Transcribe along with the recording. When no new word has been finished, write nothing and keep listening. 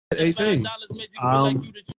18.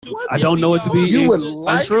 I don't know it to be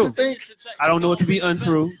untrue. I don't know it to be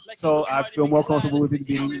untrue, so I feel more comfortable with it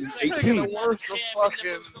being 18.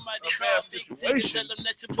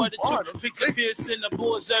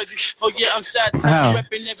 Oh yeah, I'm sad.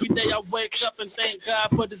 Repping every day. I wake up and thank God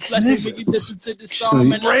for this blessing. When you listen to this song,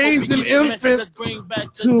 man, raised an infant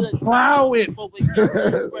to plow it.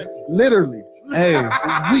 Literally. Hey,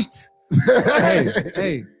 wheat.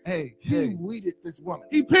 Hey. He weeded this woman.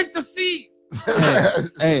 He picked the seed.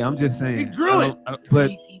 Hey, I'm just saying. He grew it.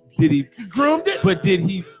 But did he groomed it? But did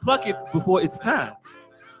he pluck it before it's time?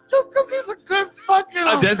 Just because he's a good fucking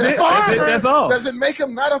that's it. farmer. That's all. Doesn't make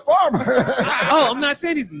him not a farmer. I'm not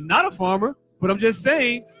saying he's not a farmer, but I'm just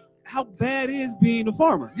saying how bad is being a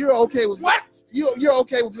farmer. You're okay with what? You're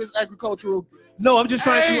okay with his agricultural? No, I'm just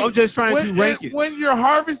trying to rank it. When you're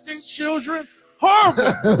harvesting children, horrible.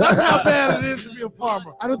 That's how bad it is to be a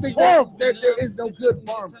farmer. I don't think there is no good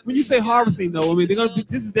farmer. When you say harvesting, though, I mean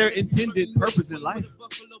this is their intended purpose in life.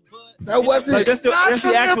 That wasn't. Like, that's the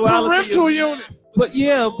actuality. Parental unit. But you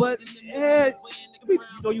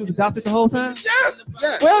was adopted the whole time. Yes.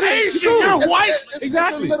 Well, then, Asian, you're white.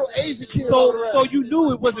 Exactly. It's a little Asian kid. So you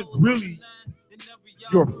knew it wasn't really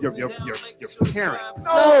your parent.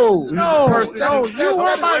 No, you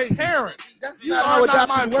are my parent. That's You not are how not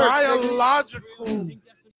my adoption works. biological.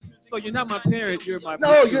 So you're not my parent. You're my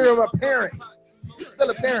No, you're a parent. You're still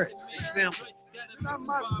a parent. Example. You're not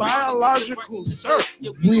my biological sir.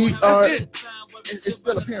 We are. It's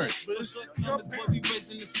still a parent.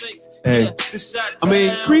 Hey, I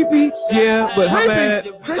mean, creepy, yeah, but how mad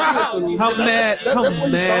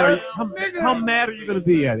are you gonna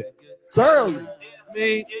be at it? Thoroughly. I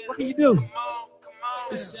mean, what can you do?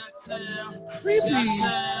 Creepy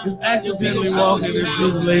is accidentally walking into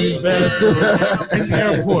the ladies' bathroom in the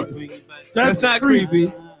airport. That's not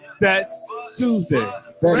creepy. That's Tuesday.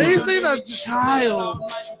 Raising a child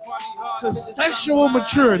to sexual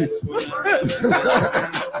maturity.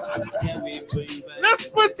 Let's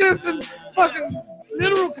put this in fucking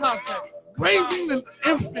literal context. Raising an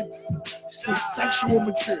infant to sexual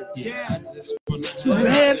maturity. To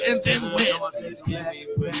man and then win.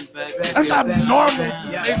 That's abnormal to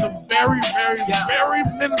say the very, very, very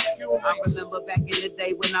minuscule. I remember back in the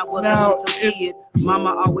day when I was now, a kid.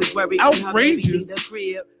 Mama always worried outrageous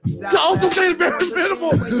to also say the very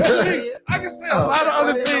minimal. I can say a lot of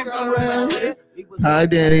other things. Hi,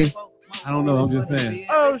 Danny. I don't know. I'm just saying.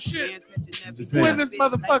 Oh shit! I'm just saying. When this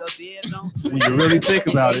motherfucker. When you really think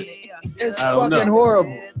about it, it's fucking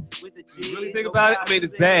horrible. When you really think about it, I mean,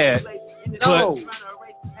 it's bad. No.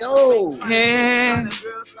 Yeah.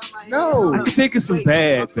 No. I can think of some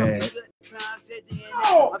bad.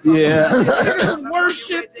 Oh, yeah. Worse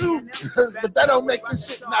shit too. But that don't make this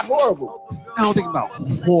shit not horrible. I don't think about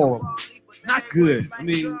horrible. Not good. I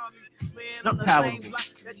mean, not palatable.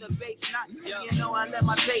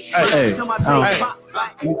 Hey.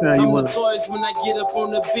 Anytime you want to. When I get up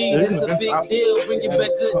on the beat, it's a big deal. Bring it back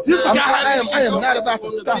good time. I am not about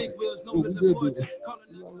to stop.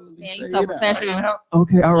 Man, you so professional.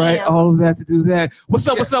 Okay, all right. All of that to do that. What's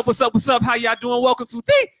up? How y'all doing? Welcome to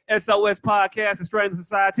the SOS Podcast, Australian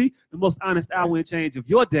Society, the most honest hour and change of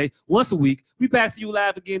your day, once a week. We back to you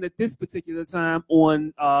live again at this particular time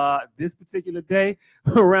on this particular day,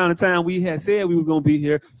 around the time we had said we was gonna be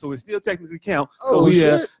here. So it still technically count. So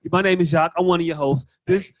my name is Jacques. I'm one of your hosts.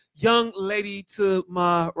 This young lady to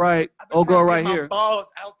my right, old girl right here.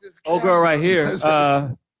 Old girl right here.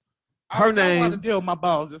 Her name.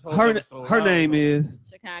 Her name is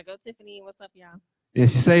Chicago Tiffany. What's up, y'all? Yeah,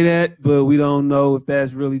 she say that, but we don't know if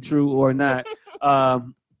that's really true or not.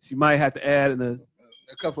 She might have to add in a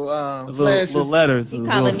couple little letters. He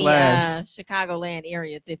calling me Chicagoland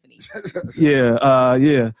area Tiffany.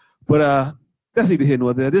 Yeah. But that's neither here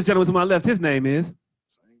nor there. This gentleman to my left, his name is.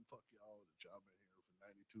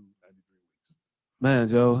 Man,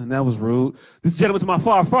 Joe, and that was rude. This gentleman to my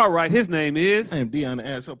far right, his name is. I am Dion the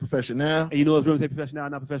Asshole Professional. And you know it's really say professional,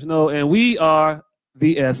 not professional. And we are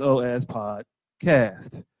the SOS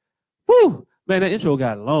Podcast. Woo! Man, that intro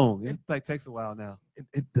got long. It takes a while now.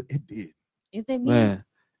 It did. Is it me? Man,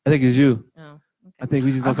 I think it's you. Oh, okay. I think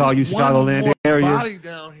we just gonna call you Chicagoland area. Body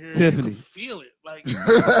down here, Tiffany. you can feel it. Like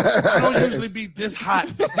I don't usually be this hot.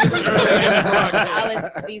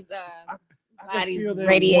 These bodies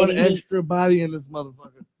radiating one extra body in this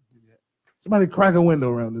motherfucker. Somebody crack a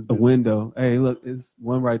window around this bitch. A window. Hey, look, it's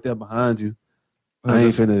one right there behind you. I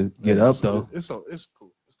ain't finna get up though. It's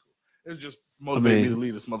cool. It just motivated me to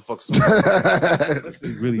leave this motherfucker.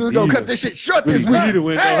 Really We're gonna cut this shit short this week. Need a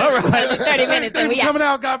window. Hey, all right. 30 minutes and we coming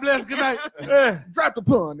out. God bless. Good night. Drop the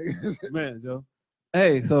pun, nigga. Man, Joe.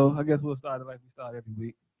 Hey, so I guess we'll start it like we start every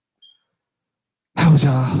week. was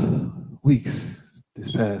y'all weeks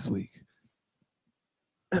this past week?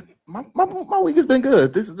 My week has been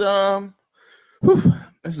good. This is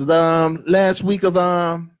last week of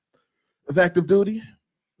active duty.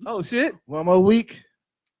 Oh shit! One more week.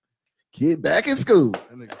 Kid back in school.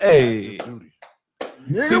 Hey.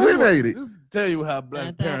 Nigga, we made it. Just tell you how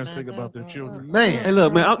black parents think about their children. Man. Hey,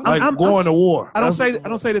 look, man. I'm going to war. I don't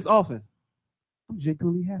say this often. I'm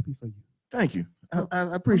genuinely happy for you. Thank you.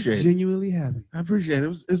 I appreciate it. Genuinely happy. I appreciate it.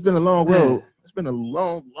 It's been a long road. It's been a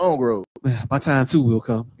long road. Man, my time too will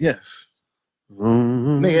come. Yes.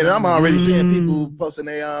 Nigga, and I'm already seeing people posting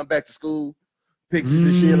their back to school pictures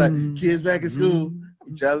and shit, like kids back in school.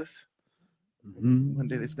 You jealous? One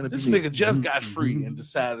day it's gonna This be nigga just got free and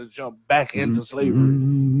decided to jump back into slavery.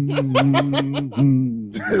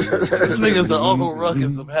 This nigga's the Uncle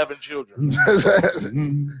Ruckus of having children.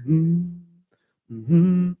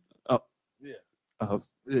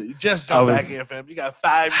 You just jumped back in, fam. You got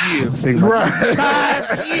 5 years. Right.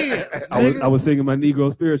 5 years. I was singing my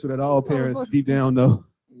Negro spiritual that all parents deep down know.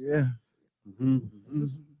 Yeah.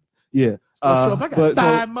 Yeah. I got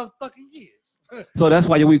 5 motherfucking years. So that's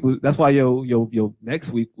why your week was. That's why your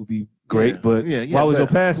next week will be great. But why was your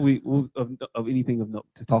past week of anything of note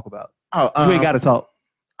to talk about? You ain't got to talk.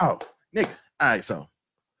 Oh, nigga. All right. So,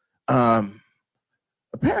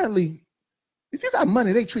 apparently, if you got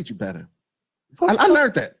money, they treat you better. I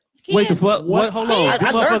learned that. Wait the fuck. What? Hold on. This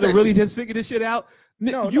motherfucker really shit. just figured this shit out.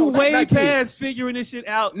 No, you way not past kids. figuring this shit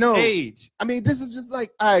out. No age. I mean, this is just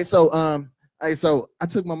like all right. So so I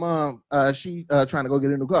took my mom. She trying to go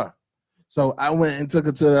get a new car. So I went and took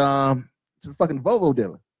her to the fucking Volvo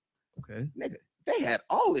dealer. Okay. Nigga, they had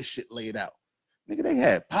all this shit laid out. Nigga, they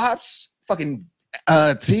had pops, fucking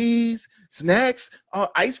teas, snacks,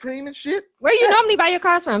 ice cream and shit. Where you normally buy your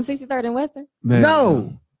cars from? 63rd and Western? Man.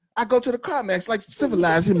 No. I go to the CarMax like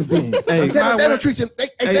civilized human beings. Hey, they don't treat you.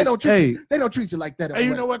 They don't treat you like that. Hey,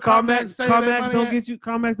 you know what CarMax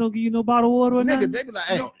don't give you no bottled water or nothing. Nigga, they be like,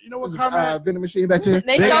 hey, you know what CarMax vending machine back there.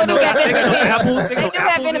 They They sure got do no got vending machines. apples. They do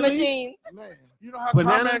have vending machines. Man. You know how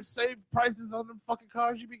Banana? CarMax save prices on them fucking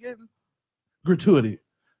cars you be getting? Gratuity.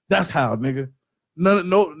 That's how, nigga.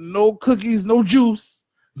 No cookies, no juice,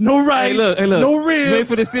 no rice, Hey, look. no ribs. Wait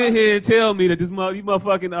for to sit here and tell me that these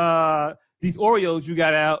motherfucking these Oreos you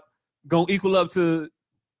got out gonna equal up to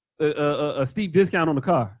a steep discount on the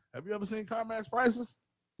car. Have you ever seen CarMax prices?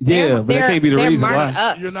 Yeah, but that can't be the they're reason marked why.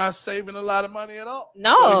 up. You're not saving a lot of money at all.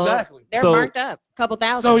 No, exactly. They're So- marked up. Couple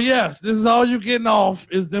thousand. So yes, this is all you're getting off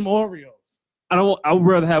is them Oreos. I would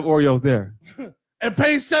rather have Oreos there. And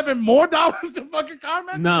pay $7 more to fucking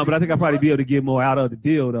CarMax? No, but I think I'd probably be able to get more out of the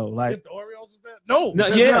deal though. Like, If the Oreos was there? No. no,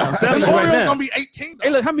 yeah, I'm The telling you right Oreos now. gonna be $18. Hey,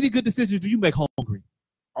 look, how many good decisions do you make hungry?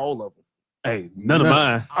 All of them. Hey, none of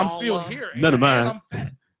mine. I'm still here. None of mine. And I'm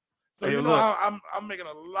fat. So Hey, you know look. I'm making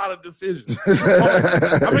a lot of decisions.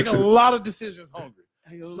 I'm making a lot of decisions hungry.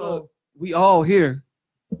 Hey, So- look, we all here.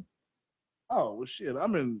 Oh well, shit.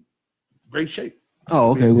 I'm in great shape. Oh,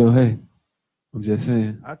 okay. Well, hey, I'm just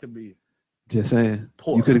saying. I could be Just saying.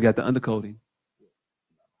 poor. You could have got the undercoating.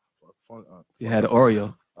 You had an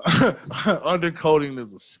Oreo. Undercoating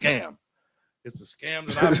is a scam. It's a scam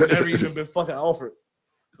that I've never even been fucking offered.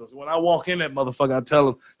 Because when I walk in that motherfucker, I tell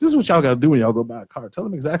them, this is what y'all gotta do when y'all go buy a car. Tell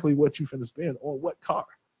them exactly what you finna spend on what car.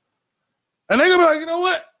 And they gonna be like, you know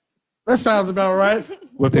what? That sounds about right.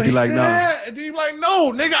 What if they be like, no? Yeah. And then you be like,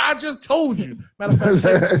 no, nigga, I just told you. Matter of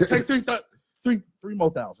fact, take three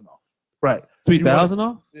more thousand off. Right. 3,000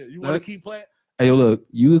 off? Yeah, you want to keep playing? Hey, yo, look,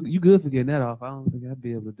 you good for getting that off. I don't think I'd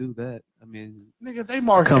be able to do that. I mean, Nigga, they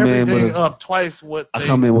mark Come in everything with a- up twice what I they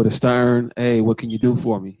come in with a stern, hey, what can you do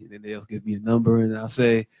for me? And then they'll give me a number, and I'll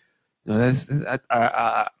say, you know,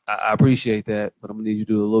 I appreciate that, but I'm gonna need you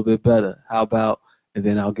to do a little bit better. How about? And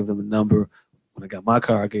then I'll give them a number. When I got my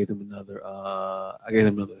car, I gave them another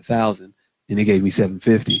 1,000, and they gave me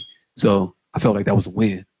 750. So I felt like that was a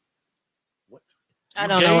win. I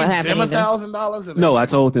don't know what happened. Them either. $1,000. No, I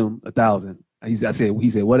told them 1,000. He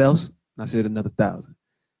said, what else? And I said another 1,000.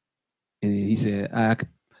 And then he said,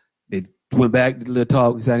 they went back, did a little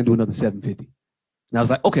talk. He said, I can do another 750. And I was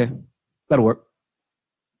like, okay, that'll work.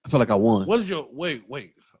 I felt like I won. What is your wait?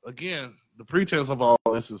 Again, the pretense of all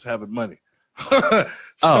this is having money.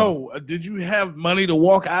 So, did you have money to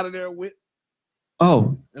walk out of there with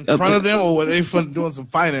Oh, in front of them, or were they doing some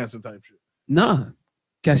financing type shit? nah,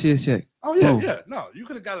 cashier's check. Oh yeah, Oh. yeah. No, you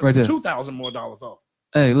could have got Right there. $2,000 more off.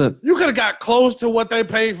 Hey, look, You could have got close to what they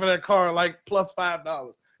paid for that car, like plus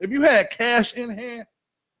 $5. If you had cash in hand,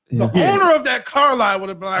 the yeah. owner of that car line would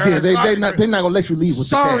have been like, Yeah, they're sorry, not gonna let you leave with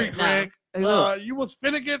sorry, the cash. Greg. Hey, look. You was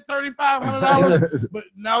finna get $3,500, but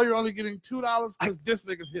now you're only getting $2 because this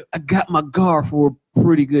nigga's hip. I got my car for a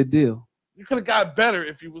pretty good deal. You could have got better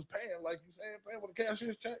if you was paying, like you saying, paying with a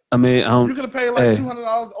cashier's check. I mean, you could have paid like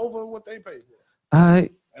 $200 over what they paid for. All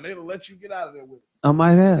right. And they'll let you get out of there with it. I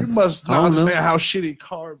might have. You must not understand how shitty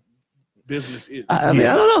car business is. I mean,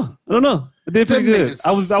 I don't know. I did pretty good.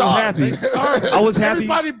 I was happy. I was happy.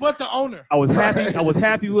 Everybody but the owner. I was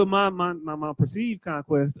happy with my perceived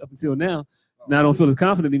conquest up until now. Now I don't feel as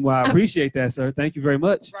confident anymore. I appreciate that, sir. Thank you very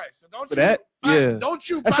much. Right. So don't for that. Yeah. Don't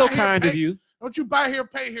you? That's so kind of you. Don't you buy here,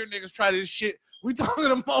 pay here, niggas try this shit. We talking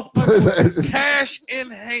to motherfuckers cash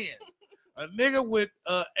in hand. A nigga with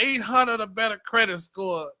 800 or better credit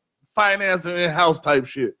score, financing in house type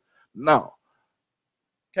shit. No.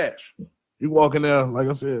 Cash. You walk in there, like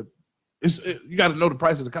I said, you got to know the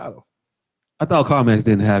price of the car though. I thought CarMax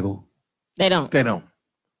didn't haggle. They don't. Hey,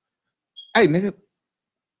 nigga,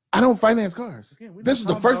 I don't finance cars. This is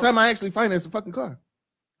the first time I actually financed a fucking car.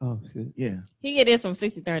 Oh shit. Yeah. He get this from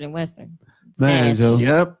 63rd and Western. Man, Joe.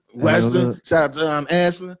 Yep. Western. Shout out to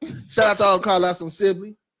Ashland. Shout out to all the car lots from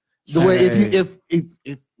Sibley. The way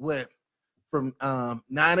if what from 9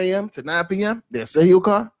 a.m. to 9 p.m. they'll sell you a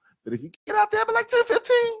car. But if you get out there by like 10:15,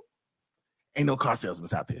 ain't no car salesmen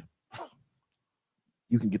out there.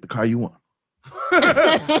 You can get the car you want.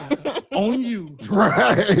 On you.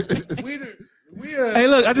 Right. Hey,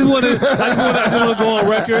 look, I just want to go on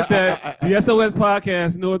record that the SOS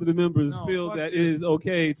podcast, nor the members feel that it is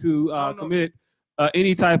okay to commit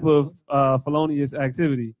any type of felonious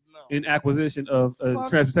activity in acquisition of a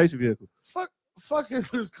transportation vehicle. Fuck his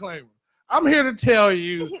disclaimer. I'm here to tell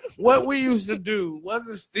you what we used to do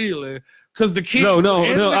wasn't stealing because the kids. No, we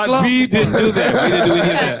didn't do that. We didn't do any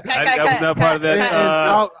of that. That was not part of that.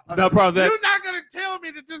 Not part of that. You're not gonna tell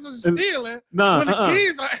me that this is stealing. Nah, when the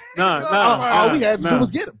kids are. All we had to do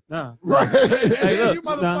was get them. Nah. Right. Hey, look, you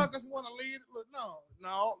motherfuckers want to lead. Look,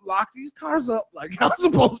 no, lock these cars up like I'm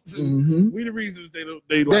supposed to. Mm-hmm. We the reason that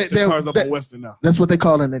they lock the cars up on Western now. That's what they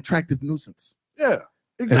call an attractive nuisance. Yeah,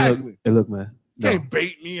 exactly. Hey, look, man. You can't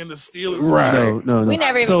bait me into stealing. Right. No. We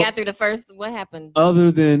never even got through the first. What happened? Other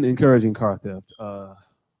than encouraging car theft,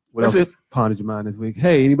 what else pondered your mind this week?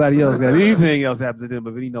 Hey, anybody else got anything else happened to them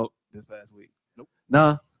of any note this past week? Nope.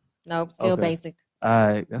 Nah. Nope. Still basic. All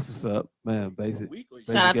right, that's what's up, man. Basic.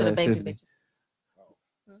 Shout out to the basic bitches.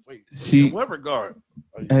 Wait. In what regard?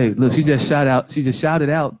 Hey, look, she just shouted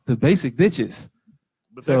out the basic bitches.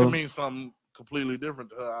 But that could mean something completely different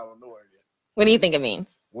to her. I don't know her yet. What do you think it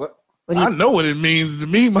means? What? I know what it means to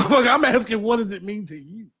me, motherfucker. I'm asking, what does it mean to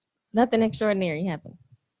you? Nothing extraordinary happened.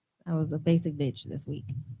 I was a basic bitch this week.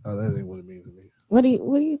 Oh, that ain't what it means to me. What do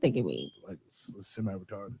you think it means? Like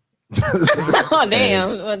semi-retarded. Oh damn!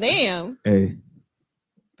 Hey. Well, damn. Hey,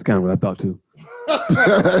 it's kind of what I thought too. How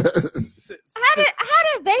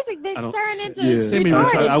did basic bitch turn into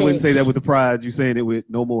retarded? I wouldn't say that with the pride you're saying it with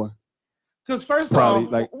no more. Because first off,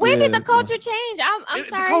 when did the culture change? I'm sorry.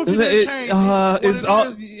 The culture didn't change. It's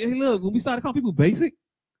all. Hey, look, when we started calling people basic.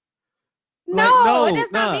 No, it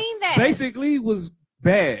does not mean that. Basically was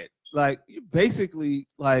bad. Like you're basically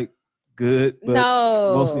like good, but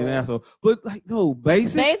mostly an asshole. But like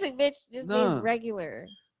basic. Basic bitch just means regular.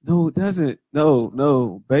 No, it doesn't.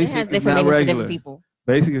 No. Basic is not regular. For people.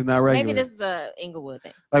 Basic is not regular. Maybe this is a Inglewood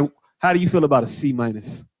thing. Like, how do you feel about a C-?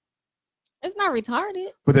 It's not retarded.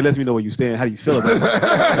 But that lets me know where you stand. How do you feel about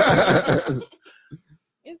it?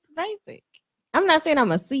 It's basic. I'm not saying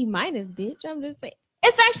I'm a C- bitch. I'm just saying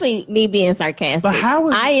it's actually me being sarcastic. But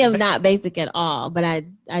I am not basic at all. But I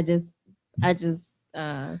just.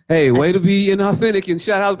 Hey, way to be inauthentic and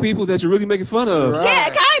shout out people that you're really making fun of. Right. Yeah,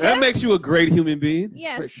 kind of. That makes you a great human being.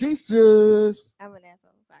 Yes. Jesus. I'm an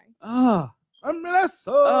asshole. Sorry. I'm an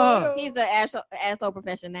asshole. He's the asshole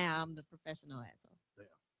professional now. I'm the professional asshole.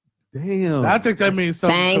 Damn. I think that means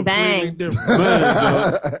something completely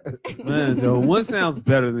different. Man, Joe, one sounds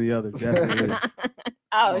better than the other. Definitely.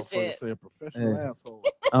 Oh shit. Say a professional asshole.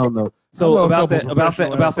 I don't know. So about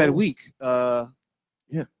that week. Yeah.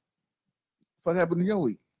 What happened in your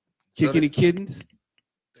week? Kick any kittens?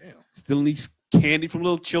 Damn. Still need candy from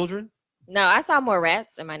little children? No, I saw more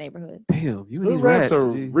rats in my neighborhood. Damn, you and Hood these rats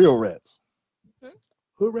are geez. real rats.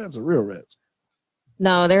 Hood rats are real rats.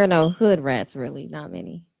 No, there are no hood rats really. Not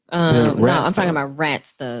many. No, I'm talking about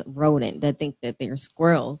rats, the rodent that think that they're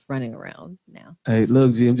squirrels running around now. Hey,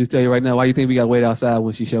 look, G, I'm just telling you right now, why you think we got to wait outside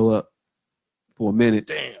when she show up for a minute?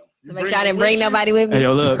 Damn. To make sure I didn't bring nobody with me. Hey,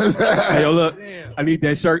 yo, look. Damn. I need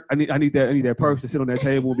that shirt. I need that purse to sit on that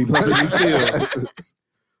table and be perfectly still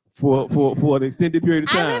for an extended period of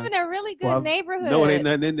time. I live in a really good neighborhood. No, it ain't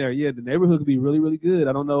nothing in there. Yeah, the neighborhood could be really, really good.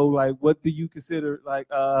 I don't know, like, what do you consider, like,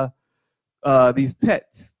 these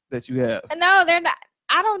pets that you have? No, they're not.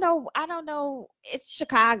 I don't know. It's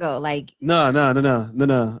Chicago. Like No. I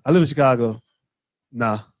live in Chicago.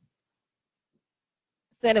 Nah.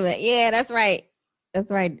 Cinnamon. Yeah, that's right.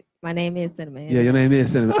 That's right. My name is Cinnamon. Yeah, your name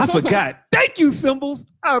is Cinnamon. I forgot. Thank you, Symbols.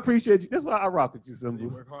 I appreciate you. That's why I rock with you,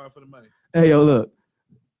 Symbols. You work hard for the money. Hey, yo, look.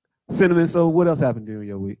 Cinnamon, so what else happened during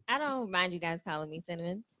your week? I don't mind you guys calling me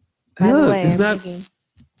Cinnamon. By the way, it's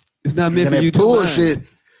not meant for you to bullshit. mind.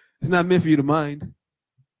 It's not meant for you to mind.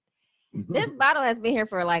 This bottle has been here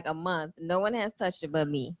for like a month. No one has touched it but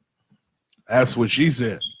me. That's what she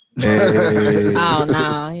said. Hey. Oh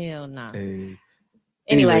no, hell no. Hey.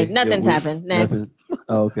 Anyway, nothing's happened. Next. Nothing.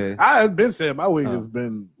 Oh, okay. I have been saying my week has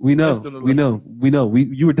been. We know.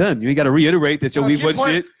 You were done. You ain't got to reiterate that your week was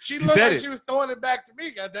shit. She You looked said like it. she was throwing it back to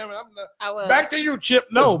me. Goddamn it! I was. Back to you, Chip.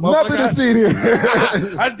 No, nothing to see here.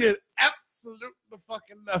 I did absolutely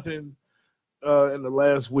fucking nothing in the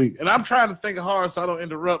last week, and I'm trying to think hard so I don't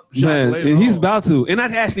interrupt. Man, later and he's on. about to. And I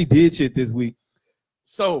actually did shit this week.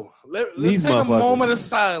 So let's These take a motherfuckers. moment of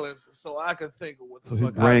silence so I can think of what the So his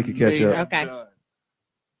fuck brain I can catch may up. have Okay. done.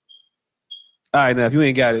 All right, now if you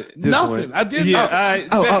ain't got it, this Nothing. one. I did Yeah. nothing.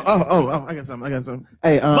 All right. Oh, I got something.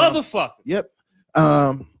 Hey, Motherfucker. Yep.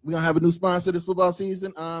 We're gonna have a new sponsor this football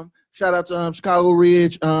season. Shout out to Chicago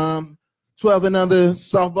Ridge, 12 and under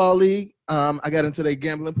softball league. I got into their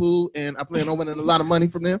gambling pool and I plan on winning a lot of money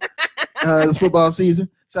from them this football season.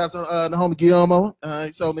 Shout out to the homie Guillermo.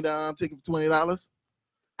 He sold me the ticket for $20.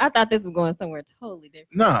 I thought this was going somewhere totally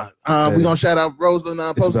different. Nah, we're gonna shout out Roseland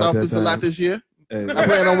Post about that Office a lot time. this year. Hey, I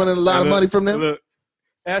plan on winning a lot of money from them. Look,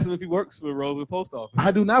 ask him if he works for Roseland Post Office.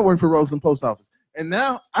 I do not work for Roseland Post Office. And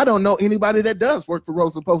now I don't know anybody that does work for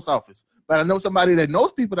Roseland Post Office. But I know somebody that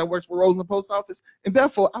knows people that works for Roseland Post Office. And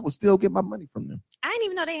therefore, I will still get my money from them. I didn't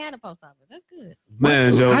even know they had a post office. That's good.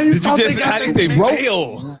 Man, Joe, How you did you thought just they got how did their they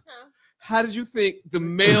mail? mail? How did you think the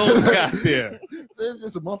mails got there? There's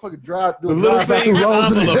just a motherfucking drive. The little back thing to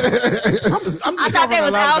Roseland. I thought they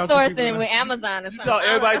was outsourcing with Amazon or You something. saw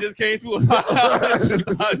everybody just came to a house.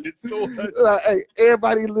 It's so much. Hey,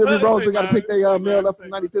 everybody living in Roseland got to pick their mail up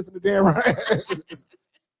from 95th and the damn right. That's good.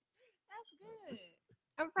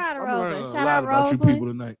 I'm proud of I'm learning Roseland. a Shout lot out about you Roseland. people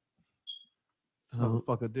tonight. This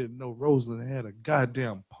motherfucker didn't know Roseland had a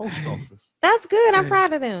goddamn post office. That's good. I'm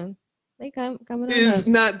proud of them. They coming on It's up.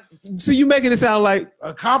 not. So you making it sound like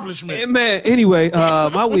Accomplishment. man. Anyway,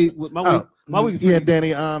 my week. Yeah,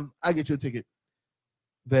 Danny. I get you a ticket.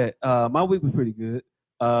 Bet. My week was pretty good.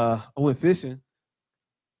 I went fishing.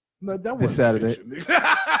 No, that This Saturday. fishing,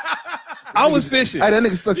 I was fishing. Hey, that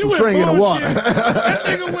nigga stuck You some went string in the water. that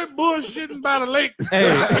nigga went bullshitting by the lake. Hey,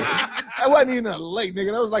 That wasn't even a lake,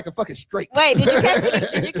 nigga. That was like a fucking straight. Wait,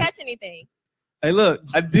 did you catch anything? hey, look,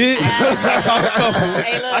 I did.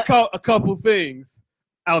 I caught a couple things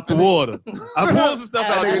out the water. I pulled some stuff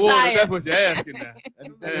out the water. That's what you're asking now.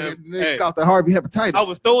 Nigga caught the Harvey hepatitis. I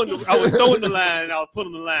was throwing the line and I was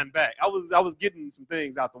pulling the line back. I was getting some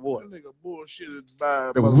things out the water. That nigga bullshitted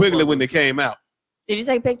by. It was wiggling when they came out. Did you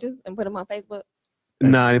take pictures and put them on Facebook?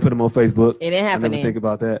 Nah, I didn't put them on Facebook. It didn't I happen. never then. think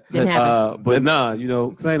about that. Didn't happen. But nah,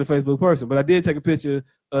 cause I ain't a Facebook person. But I did take a picture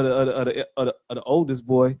of the oldest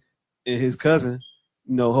boy and his cousin,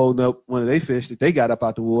 holding up one of their fish that they got up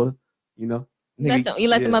out the water. You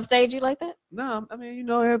let them upstage you like that? No, I mean,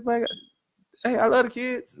 everybody. Hey, I love the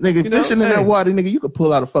kids. Nigga, fishing in that water, nigga, you could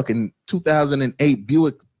pull out a fucking 2008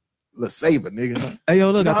 Buick LeSabre, nigga. Hey, yo,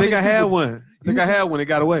 look, I think I had one. It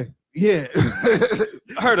got away. Yeah.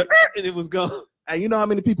 I heard it, and it was gone. Hey, you know how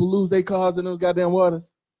many people lose their cars in those goddamn waters?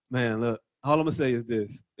 Man, look, all I'm gonna say is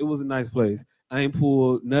this: it was a nice place. I ain't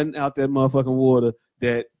pulled nothing out that motherfucking water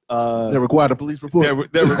that required a police report.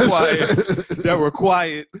 that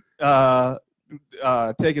required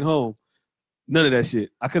taking home. None of that shit.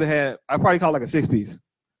 I probably caught like a 6-piece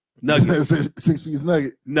nugget. 6-piece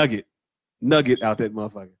nugget. Nugget out that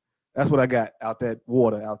motherfucker. That's what I got out that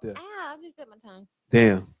water out there. I just bit my tongue.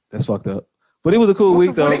 Damn, that's fucked up. But it was a cool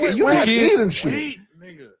week though. Nigga, you ain't eating shit. Wait,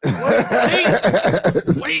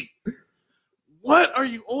 nigga. Wait. What are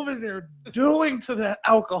you over there doing to that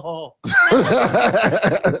alcohol?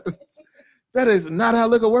 That is not how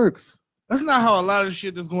liquor works. That's not how a lot of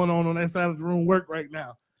shit that's going on that side of the room work right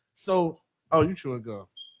now. So, you should go.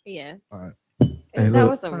 Yeah. All right. Hey, that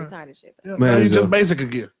look. was some retarded shit. Yeah, Man, now you Joe. just basic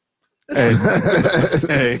again.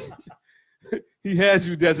 Hey, he had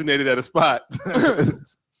you designated at a spot.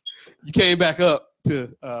 You came back up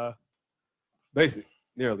to basic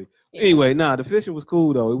nearly. Yeah. Anyway, the fishing was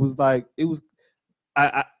cool though. It was.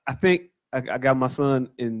 I think I got my son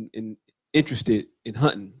interested in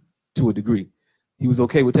hunting to a degree. He was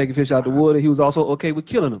okay with taking fish out the water. He was also okay with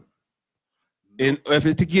killing them. and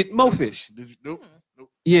effort to get more fish. Did you? Nope.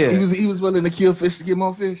 Yeah, he was willing to kill fish to get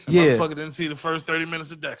more fish. Yeah, motherfucker didn't see the first 30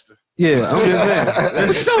 minutes of Dexter. Yeah, I'm just saying. What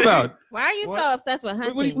you talking about? Why are you so obsessed with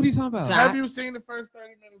hunting? What are you talking about? Jock? Have you seen the first 30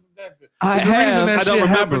 minutes of Dexter? I There's a reason have. that I don't shit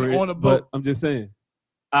remember happened it, on a but boat. I'm just saying.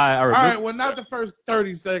 I remember. All right, well, not the first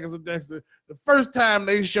 30 seconds of Dexter. The first time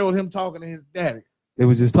they showed him talking to his daddy. They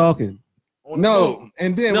was just talking. No,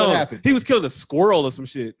 and then what happened? He was killing a squirrel or some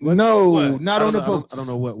shit. No, not on the boat. I don't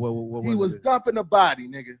know what he was it? dumping the body,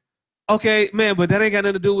 nigga. Okay, man, but that ain't got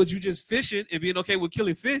nothing to do with you just fishing and being okay with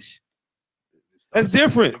killing fish. That's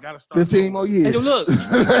different. 15 more years. And look,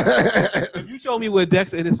 if you show me where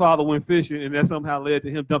Dexter and his father went fishing and that somehow led to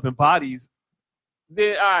him dumping bodies,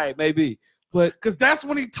 then all right, maybe. But because that's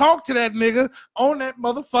when he talked to that nigga on that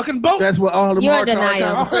motherfucking boat. That's what all the Martin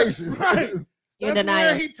conversations. Right. You're That's denying.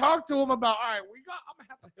 where he talked to him about, all right, I'm gonna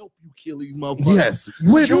have to help you kill these motherfuckers. Yes.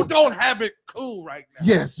 You don't have it cool right now.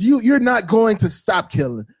 Yes, you're not going to stop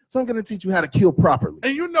killing. So I'm gonna teach you how to kill properly.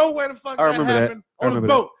 And you know where the fuck that happened? On the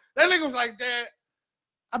boat. That nigga was like, Dad,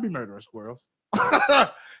 I be murdering squirrels.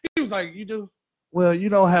 He was like, you do? Well, you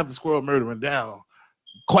don't have the squirrel murdering down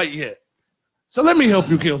quite yet. So let me help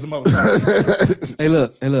you kill some motherfuckers. Hey,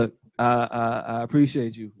 look. I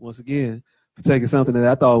appreciate you once again for taking something that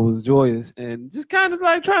I thought was joyous and just kind of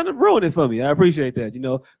like trying to ruin it for me. I appreciate that,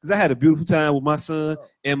 because I had a beautiful time with my son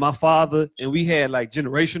and my father, and we had like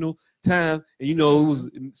generational time, and it was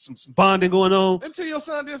some bonding going on. Until your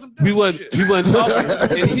son did some Dexter shit. We wasn't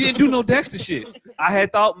talking, and he didn't do no Dexter shit. I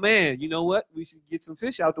had thought, man, you know what? We should get some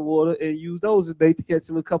fish out the water and use those as bait to catch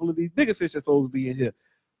a couple of these bigger fish that's supposed to be in here.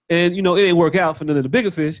 And, it didn't work out for none of the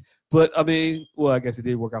bigger fish, but I mean, well, I guess it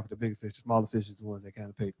did work out for the bigger fish. The smaller fish is the ones that kind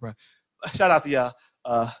of paid, right? Shout out to y'all.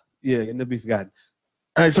 Yeah, never be forgotten.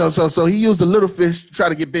 All right, so he used the little fish to try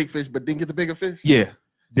to get big fish, but didn't get the bigger fish? Yeah,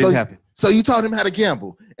 didn't happen. So you taught him how to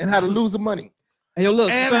gamble and how to lose the money. Hey, yo,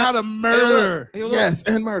 look. And how to murder. Hey, yo, look. Yes,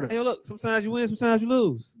 and murder. Hey, yo, look. Sometimes you win, sometimes you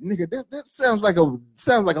lose. Nigga, that sounds like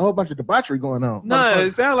a whole bunch of debauchery going on. No,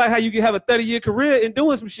 it sounds like how you can have a 30-year career in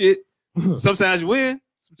doing some shit. Sometimes you win,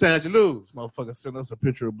 sometimes you lose. This motherfucker sent us a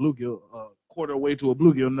picture of bluegill, quarter way to a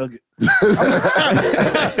bluegill nugget.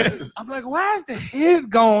 I'm like, why is the head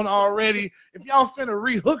gone already? If y'all finna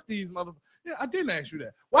rehook these motherfuckers. Yeah, I didn't ask you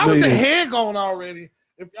that. Why was the head gone already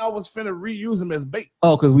if y'all was finna reuse them as bait?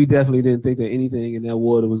 Oh, because we definitely didn't think that anything in that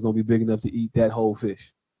water was going to be big enough to eat that whole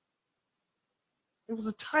fish. It was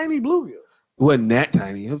a tiny bluegill. It wasn't that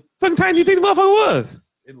tiny. How fucking tiny do you think the motherfucker was?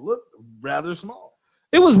 It looked rather small.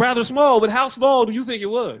 It was rather small, but how small do you think it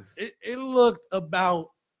was? It looked about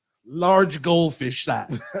large goldfish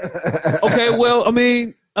size. Okay, well, I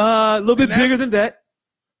mean, a little bit bigger than that.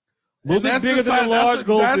 A little bit bigger than a large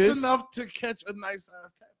goldfish. That's enough to catch a nice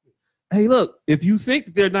size catfish. Hey, look, if you think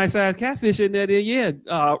that there are nice size catfish in there, then yeah,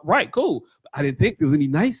 right, cool. But I didn't think there was any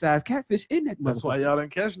nice size catfish in that. That's why y'all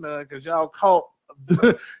didn't catch none, because y'all caught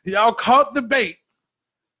the bait,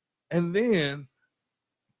 and then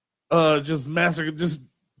just massacred, just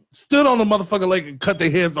stood on the motherfucker lake and cut their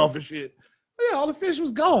heads off and shit. Yeah, all the fish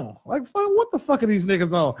was gone. Like, what the fuck are these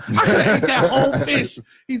niggas on? I could have ate that whole fish.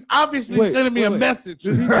 He's obviously sending me a message.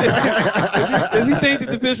 Does he think that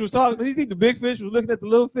the fish was talking? Does he think the big fish was looking at the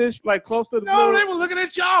little fish, like close to the No, they were looking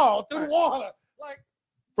at y'all through the water. Like,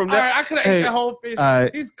 from that, right, I could have ate that whole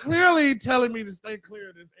fish. He's clearly telling me to stay clear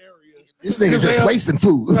of this area. This nigga just wasting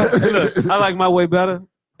food. Look, I like my way better,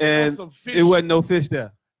 and it wasn't no fish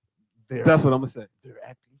there. That's what I'm gonna say. They're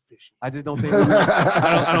acting fishy. I just don't think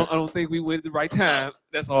I don't think we went at the right time.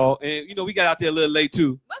 That's all. And we got out there a little late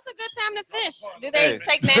too. What's a good time to fish? Do they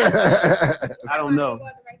take naps? I don't know.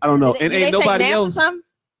 And ain't nobody else. I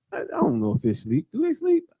don't know if fish sleep. Do they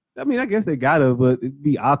sleep? I mean, I guess they gotta, but it'd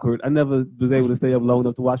be awkward. I never was able to stay up long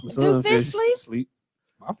enough to watch my son fish sleep.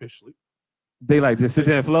 My fish sleep. They like just sit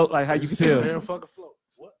there and float. Like how you can sit tell. there and fucking float.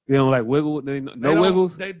 What? They don't like wiggle. No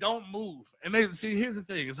wiggles. They don't move. And they see. Here's the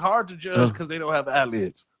thing. It's hard to judge because they don't have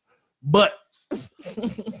eyelids. But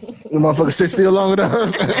the motherfucker sit still long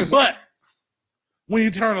enough. But when you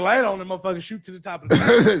turn the light on, the motherfucker shoot to the top of the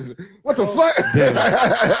tank. What the fuck?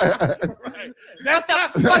 Right. That's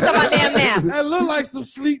fucked up my damn nap. That look like some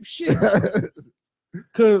sleep shit.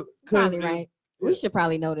 Cause probably right. We should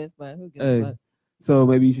probably know this, but who gives a fuck? So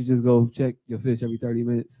maybe you should just go check your fish every 30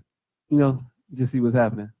 minutes. Just see what's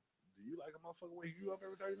happening. Do you like a motherfucker wake you up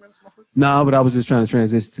every 30 minutes, motherfucker? No, but I was just trying to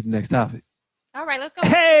transition to the next topic. All right, let's go.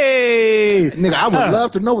 Hey! Nigga, I would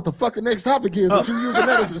love to know what the fuck the next topic is, but you using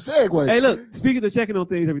that as a segue. Hey, look, speaking of checking on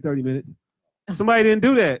things every 30 minutes, somebody didn't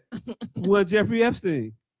do that. Well, Jeffrey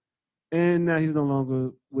Epstein. And now he's no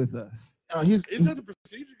longer with us. Is that the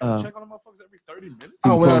procedure? You check on the motherfuckers every 30 minutes?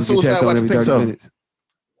 Oh, well, Suicide Watch picks up. Minutes.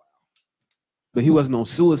 But he wasn't on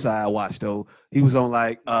suicide watch though. He was on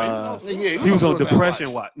like he was on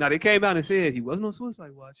depression watch. Now they came out and said he wasn't on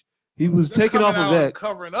suicide watch. He was taken off of that,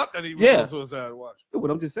 covering up that he was on suicide watch. What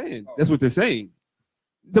I'm just saying. That's what they're saying.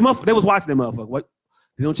 They was watching that motherfucker. What?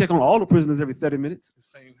 They don't check on all the prisoners every 30 minutes. The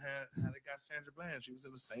same how they got Sandra Bland. She was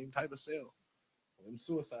in the same type of cell. Them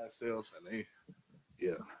suicide cells, and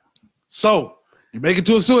So you make it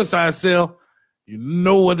to a suicide cell, you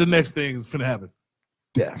know what the next thing is gonna happen.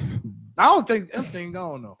 Death. I don't think Epstein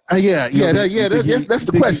gone though. That's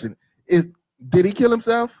the question. Did he kill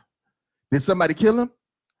himself? Did somebody kill him?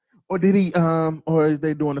 Or did he or is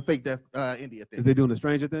they doing the fake death India thing? Is they doing the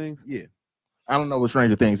Stranger Things? Yeah. I don't know what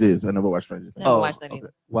Stranger Things is. I never watched Stranger Things. Never watched that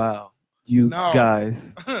either. Wow. You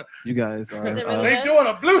guys are they doing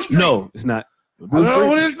a blue streak. No, it's not. I don't know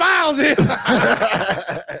what his files is. He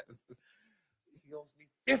owes me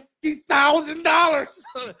 $50,000.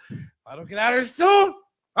 I don't get out of here soon.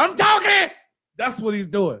 I'm talking. That's what he's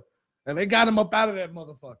doing. And they got him up out of that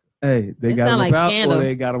motherfucker. Hey, they got him up out, or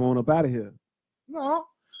they got him on up out of here. No,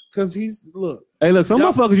 because he's Hey, look, some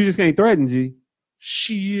motherfuckers you just can't threaten, G.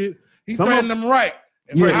 Shit. He's threatening them right.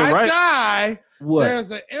 If I die, there's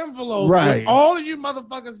an envelope with all of you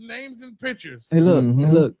motherfuckers' names and pictures. Hey,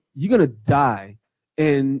 look, you're gonna die,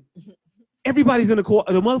 and everybody's gonna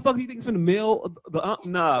the motherfucker you think is gonna mail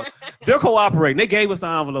nah, they're cooperating. They gave us the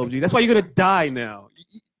envelope, G. That's why you're gonna die now.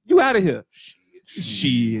 You out of here.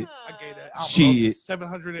 Shit. I gave that envelope to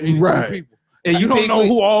 780 people. And you don't know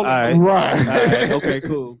who all of them. Right. Okay,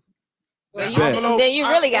 cool. Well, then you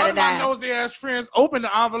really gotta die. My nosy ass friends opened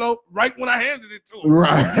the envelope right when I handed it to him.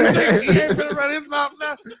 Right. He ain't finna run his mouth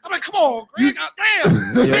now. I'm like, come on, Greg. Damn.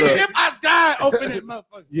 If I die, open it,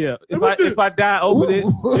 motherfucker. Yeah. If I die, open it.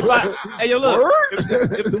 Hey, yo, look.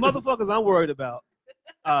 If the motherfuckers I'm worried about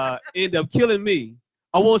end up killing me,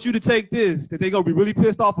 I want you to take this that they're gonna be really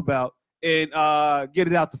pissed off about and get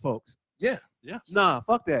it out to folks. Yeah. Nah,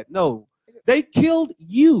 fuck that. No. They killed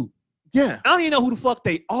you. Yeah. I don't even know who the fuck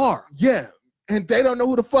they are. Yeah. And they don't know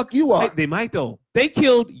who the fuck you are. They might though. They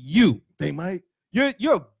killed you. They might.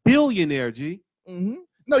 You're a billionaire, G. Mm-hmm.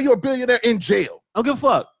 No, you're a billionaire in jail. I don't give a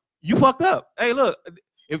fuck. You fucked up. Hey, look,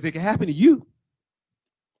 if it can happen to you,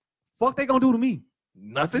 fuck they gonna do to me?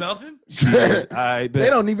 Nothing. All right, bet. They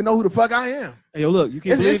don't even know who the fuck I am. Hey, yo, look, you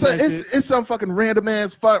can't it's some fucking random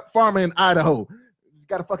ass farmer in Idaho. He's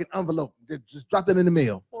got a fucking envelope. They just dropped it in the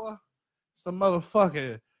mail. Boy, some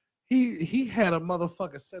motherfucker. He had a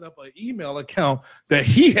motherfucker set up an email account that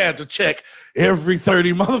he had to check every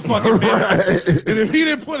 30 motherfucking minutes. And if he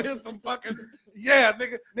didn't put in some fucking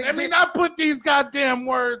nigga. I mean, I put these goddamn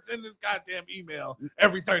words in this goddamn email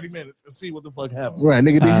every 30 minutes and see what the fuck happens. Right,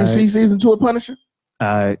 nigga. Did you see season 2 of Punisher? All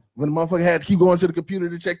right. When the motherfucker had to keep going to the computer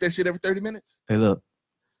to check that shit every 30 minutes? Hey, look.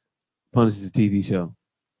 Punisher's a TV show.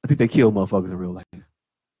 I think they kill motherfuckers in real life.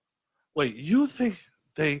 Wait, you think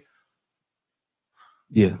they...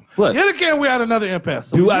 Yeah. What? Yet again, we had another impasse.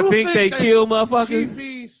 So do I think they kill motherfuckers?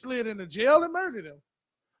 TV slid into jail and murdered him.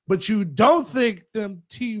 But you don't think him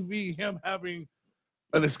having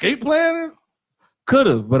an escape plan? Could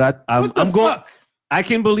have, but I'm going. Fuck? I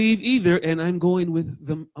can believe either, and I'm going with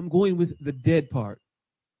the dead part.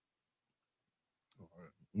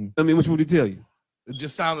 I mean, which would he tell you? It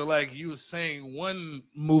just sounded like you were saying one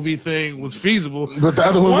movie thing was feasible, but the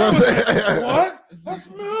other one wasn't. What?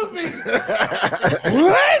 That's movie.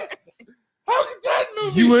 What? How could that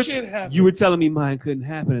movie shit happen? You were telling me mine couldn't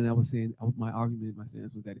happen, and I was saying my argument, my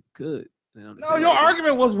stance was that it could. No, your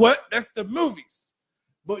argument was what? That's the movies.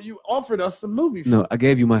 But you offered us some movie shit. No, I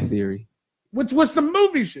gave you my theory. Which was some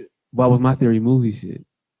movie shit. Why was my theory movie shit?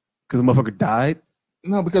 Because the motherfucker died?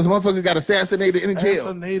 No, because the motherfucker got assassinated in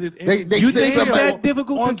jail. You think it's that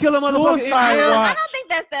difficult to kill a motherfucker in jail? I don't think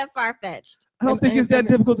that's that far-fetched. I don't think it's that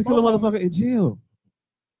difficult to kill a motherfucker in jail.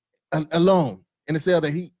 Alone. In a cell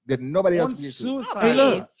that nobody else can get to. Hey,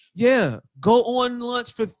 look. Yeah. Go on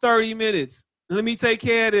lunch for 30 minutes. Let me take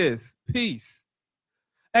care of this. Peace.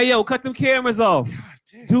 Hey, yo, cut them cameras off.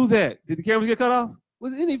 Do that. Did the cameras get cut off?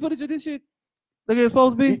 Was there any footage of this shit? Like it's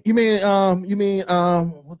supposed to be? You mean,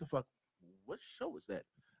 what the fuck? What show is that?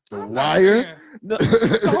 The Wire? No,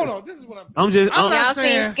 hold on. This is what I'm saying. I'm not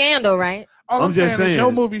saying Scandal, right? All I'm just saying is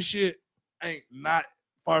your movie shit ain't not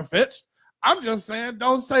far-fetched. I'm just saying,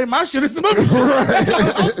 don't say my shit is a movie. That's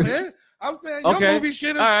all I'm saying. I'm saying your movie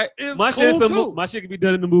shit is my cool shit too. My shit can be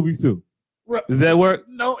done in the movies too. Does that work?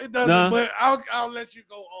 No, it doesn't. Nah. But I'll let you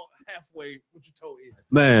go halfway what you told me.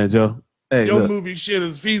 Man, Joe. Hey, your movie shit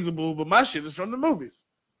is feasible, but my shit is from the movies.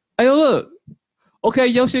 Hey, look. Okay,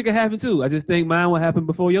 your shit can happen too. I just think mine will happen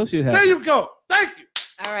before your shit happens. There you go. Thank you.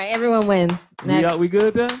 All right, everyone wins. Next. We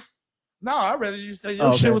good then? No, I'd rather you say your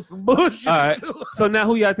Okay. shit was some bullshit. All right. Too. So now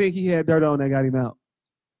who y'all think he had dirt on that got him out?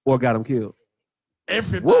 Or got him killed?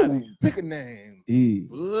 Everybody. Whoa, pick a name.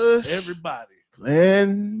 Bush. Everybody.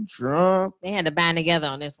 Clinton, Trump. They had to band together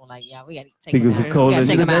on this one. Like, yeah, we got to take Think it him was out. a We coalition.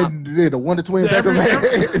 gotta take him out. They did the Wonder Twins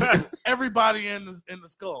activate. Everybody in the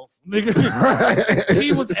skulls, nigga.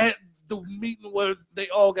 He was at the meeting where they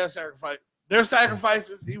all got sacrificed. Their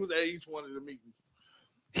sacrifices, he was at each one of the meetings.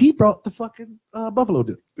 He brought the fucking buffalo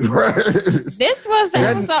dude. This was the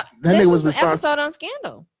episode. This was the episode on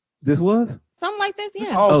Scandal. This was? Something like this,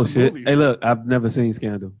 yeah. Oh, shit. Hey, look, I've never seen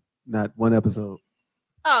Scandal. Not one episode.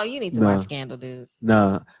 Oh, you need to watch Scandal, dude.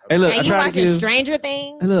 Nah. Hey, look, and you watching Stranger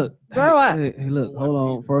Things? Hey, look. Grow up. Hey, look, hold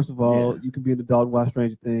on. First of all, you can be an adult and watch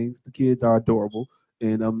Stranger Things. The kids are adorable.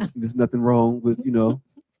 And there's nothing wrong with,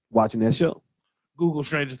 watching that show. Google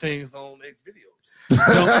Stranger Things on X videos.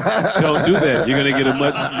 Don't do that. You're going to get a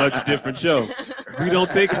much different show. We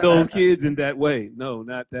don't think of those kids in that way. No,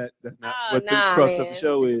 not that. That's not what the crux of the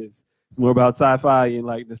show is. It's more about sci-fi and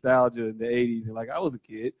like nostalgia in the 80s. And like, I was a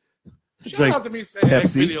kid. Shout out to me saying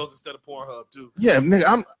X videos instead of Pornhub too. Yeah,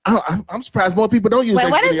 nigga, I'm surprised more people don't use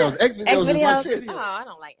X videos. X videos is my shit. Oh, I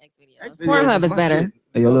don't like X videos. Pornhub is better.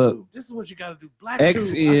 Hey, yo, look. This is what you got to do. Black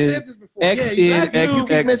X Tube. I said this before. You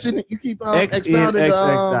keep expounding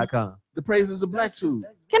xnxx.com. the praises of Black Tube.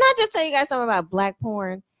 Can I just tell you guys something about black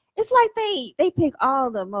porn? It's like they pick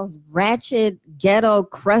all the most ratchet, ghetto,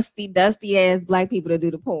 crusty, dusty ass black people to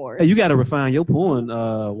do the porn. Hey, you got to refine your porn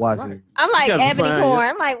watching. Right. I'm like ebony porn.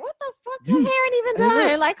 I'm like, what the fuck? Your hair ain't even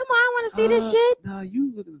done. Like, come on, I want to see this shit. Nah,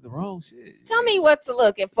 you looking at the wrong shit. Tell me what to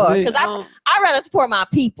look for, because I rather support my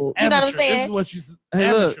people. You know what I'm saying? This is what you.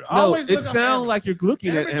 Hey, look, no, it sounds like you're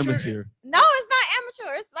looking at amateur. No, it's not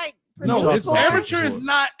amateur. It's like amateur is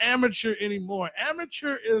not amateur anymore.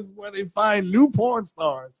 Amateur is where they find new porn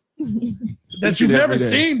stars that you've never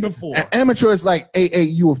seen before. Amateur is like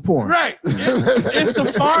AAU of porn. Right. It's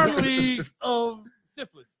the farm league of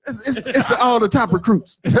syphilis. It's all the top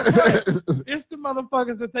recruits. Right. It's the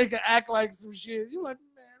motherfuckers that they can act like some shit. You're like,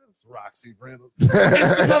 man, it's Roxy Reynolds. It's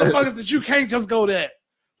the motherfuckers that you can't just go that.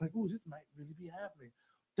 Like, ooh, this might really be happening.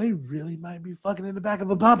 They really might be fucking in the back of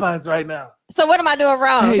a Popeyes right now. So what am I doing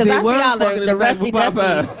wrong? Because I see all the rusty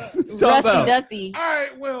dusty. All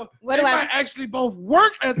right, well, what they might actually both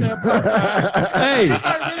work at that Popeyes. Hey, they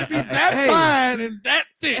might really be that fine and that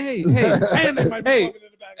thick. Hey, and they might be fucking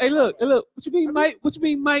in the back. Hey, look. What you mean might? What you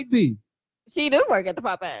mean might be? She do work at the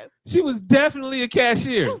Popeyes. She was definitely a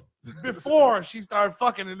cashier. Before she started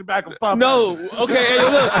fucking in the back of Popeyes. No, okay.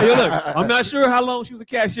 Hey, look. I'm not sure how long she was a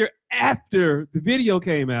cashier after the video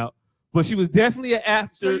came out, but she was definitely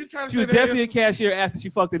she was definitely a cashier after she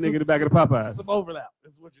fucked the nigga in the back of the Popeyes. Some overlap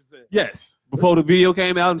is what you said. Yes, before the video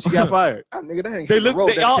came out and she got fired. Nigga, that ain't they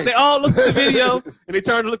all looked at the video and they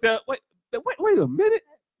turned and looked at. Wait a minute.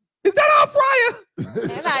 Is that our fryer?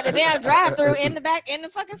 And like the damn drive-through in the back in the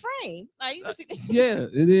fucking frame. Like you can see yeah,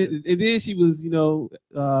 and then she was, told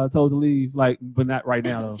to leave, like, but not right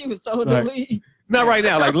now though. She was told to leave. Not right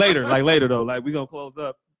now, like later though. Like we gonna close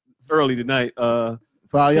up early tonight. For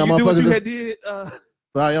all y'all motherfuckers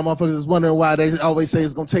is wondering why they always say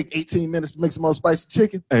it's gonna take 18 minutes to make some more spicy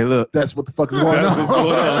chicken. Hey, look, that's what the fuck is going on.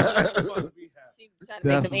 She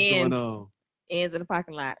trying to make them ends in the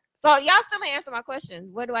parking lot. So y'all still ain't answer my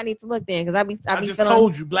question. Where do I need to look then? Because I just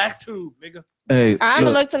told you, Black Tube, nigga. Hey, I'm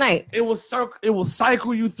gonna look tonight. It will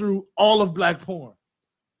cycle you through all of black porn.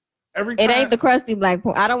 Every time. It ain't the crusty black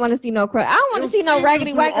porn. I don't want to see no crust. I don't want to see no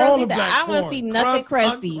raggedy white girls either. I want to see nothing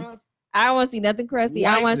crusty. I don't want to see nothing crusty.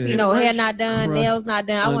 I want to see no hair not done, nails not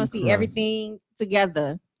done. I want to see everything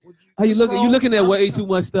together. Are you looking? You looking at way too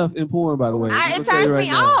much stuff in porn, by the way. It turns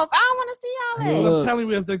me off. I don't want to see all that. I'm telling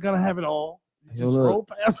you, is they're gonna have it all. Just roll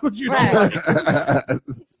past what you don't like. Like,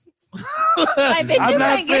 bitch, you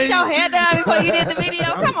couldn't get your hair done before you did the video.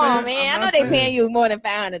 Come on, man. I know they paying you more than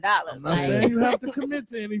 $500. I'm not saying you have to commit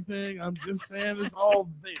to anything. I'm just saying it's all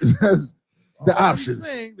there. The options.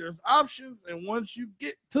 There's options, and once you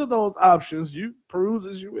get to those options, you peruse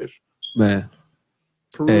as you wish. Man,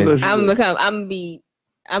 I'm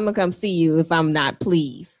gonna come see you if I'm not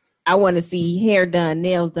pleased. I want to see hair done,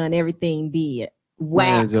 nails done, everything did.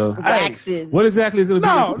 Waxes. What exactly is going to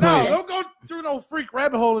be? No, don't go through no freak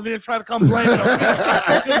rabbit hole and then try to come blame it on me.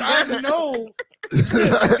 Because I know,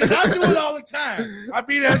 I do it all the time. I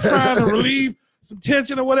be there trying to relieve some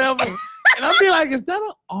tension or whatever, and I'll be like, "Is that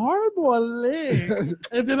an arm or a leg?"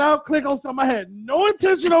 And then I'll click on something I had no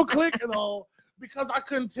intention on clicking on because I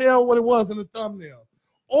couldn't tell what it was in the thumbnail.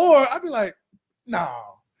 Or I'd be like, "No,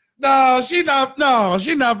 she not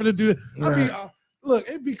gonna do it." I'd be. Look,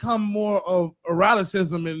 it become more of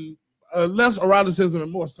eroticism and less eroticism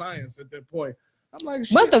and more science at that point. I'm like,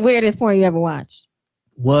 shit. What's the weirdest porn you ever watched?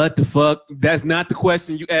 What the fuck? That's not the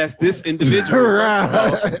question you asked this individual.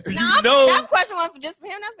 That question wasn't just for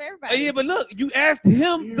him. That's for everybody. Yeah, but look, you asked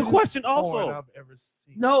him the question also. I've ever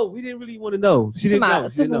seen. No, we didn't really want to know. She didn't know.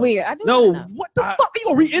 Super weird. I do no, what the fuck? Are you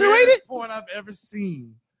gonna reiterate it? Porn I've ever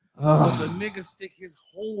seen was a nigga stick his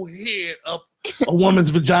whole head up a woman's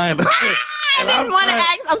vagina. I didn't want to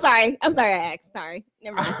ask. I'm sorry. I asked. Sorry.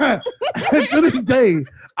 Never mind. To this day,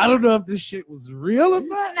 I don't know if this shit was real or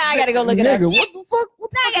not. Now I gotta go look it up. What the fuck?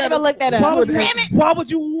 Now I gotta go look that up. Why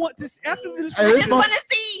would you want to after this? I just want to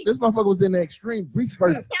see. This motherfucker was in the extreme breach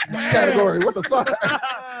category. What the fuck?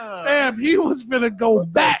 Damn, he was finna go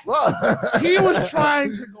back. He was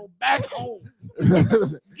trying to go back home.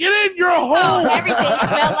 Get in your hole. So everything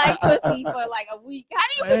smelled like pussy for like a week. How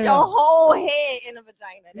do you put your whole head in a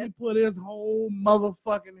vagina? He put his whole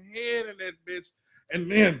motherfucking head in that bitch and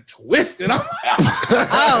then twisted. I'm like,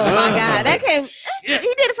 oh my god, that came. Yeah. He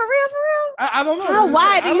did it for real. I don't know. How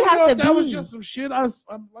wide do you have to be? That was just some shit. I'm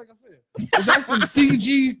like I said, is that some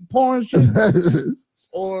CG porn shit?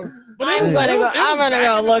 Or I'm gonna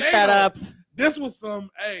go look that up. This was some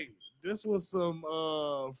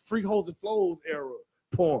Freak Holes and Flows era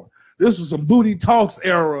porn. This was some Booty Talks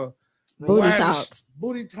era.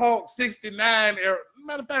 Booty Talk 69 era.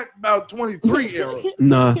 Matter of fact, about 23 era.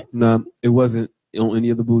 Nah, it wasn't on any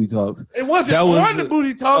of the Booty Talks. It wasn't on the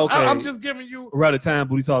Booty Talks. Okay. I'm just giving you around the time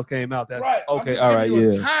Booty Talks came out. That's right. Okay, all right,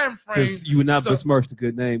 yeah. Time frame. Because you would not besmirch the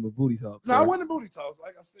good name of Booty Talks. No, I wasn't Booty Talks.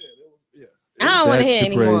 Like I said, it was I don't want to hear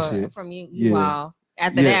any more from you all.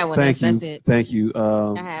 After that one, that's it. Thank you.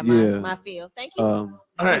 I have my feel. Thank you. All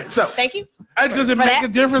right, so thank you. Does it make a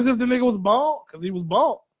difference if the nigga was bald? Because he was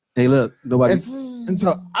bald. Hey, look, nobody. And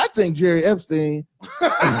so I think Jerry Epstein.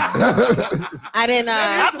 I didn't.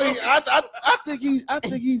 I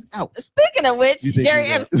think he's out. Speaking of which, Jerry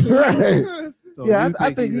Epstein. Right. So yeah,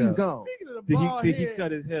 I think he's gone. Did he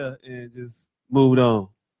cut his hair and just moved on?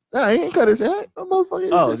 No, he ain't cut his hair. No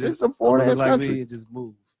motherfucker. It's some foreign ass country. Me and just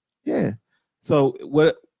moved. Yeah. So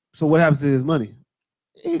what happens to his money?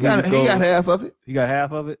 He got half of it. He got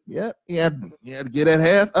half of it? Yep. He had to get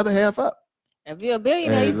that other half up. If you're a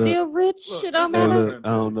billionaire, you still rich. Shit don't matter. I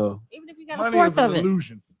don't know. Even if you got a fourth of it.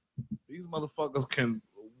 Illusion. These motherfuckers can,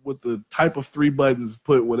 with the type of 3 buttons,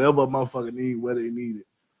 put whatever a motherfucker need where they need it.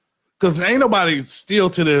 Because ain't nobody still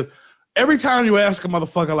to this. Every time you ask a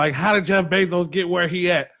motherfucker, like, how did Jeff Bezos get where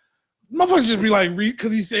he at? Motherfuckers just be like,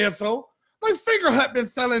 because he said so. Like, Finger Hut been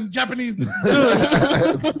selling Japanese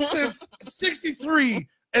goods since 63,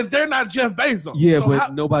 and they're not Jeff Bezos. Yeah, so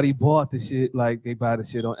but nobody bought the shit like they buy the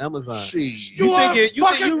shit on Amazon. You think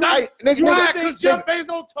because Jeff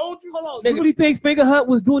Bezos told you? Hold on. You really think Finger Hut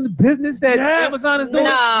was doing the business that Amazon is doing?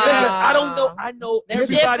 No. I don't know. I know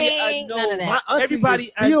everybody. I know my everybody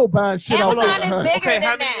is still buying shit on Amazon is bigger okay, than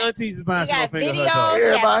how many that. aunties is buying shit on Finger videos, Hut?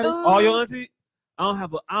 Everybody. All your aunties? I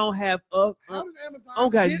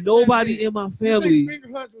don't got nobody in my family. Finger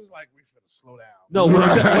Hut was like, we finna slow down. No,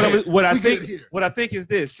 what I think is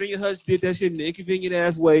this: Finger Hutch did that shit in an inconvenient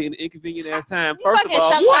ass way, in an inconvenient ass time. First of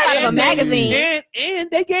all, out of a magazine,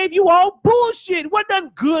 and they gave you all bullshit. What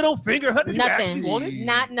nothing good on Finger Hut that you actually wanted?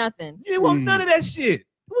 Not nothing. Yeah, well, none of that shit. It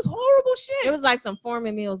was horrible shit. It was like some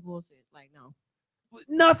Foreman Mills bullshit. Like no,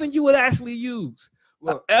 nothing you would actually use.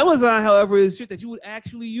 Look, Amazon, however, is shit that you would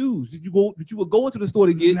actually use. That you would go into the store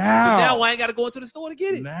to get. Now I ain't got to go into the store to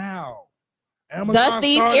get it. Now,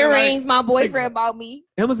 Dusty's earrings, my boyfriend bought me.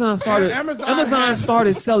 Amazon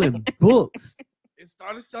started selling books. It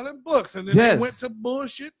started selling books, and then they went to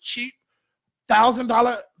bullshit cheap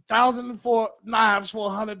 $1,000 for knives for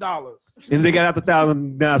 $100. And they got out the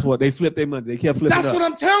 $1,000 knives. What they flipped their money. They kept flipping. That's what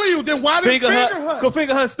I'm telling you. Then why did Finger Hut? Because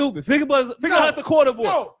Finger Hut's stupid. Finger Hut's a quarter boy.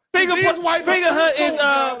 No. Finger Hut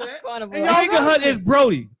is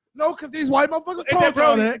Brody. No, because these white motherfuckers told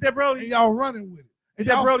y'all that. Ain't that Brody? And y'all running with it. Is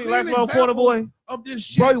that Brody, lifelong corner boy? Of this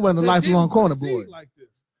shit. Brody wasn't a lifelong corner boy. Like this.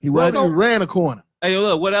 He wasn't. He ran a corner. Hey,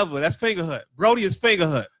 look, whatever. That's Finger Hut. Brody is Finger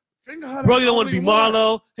Hut. Finger Brody don't want to be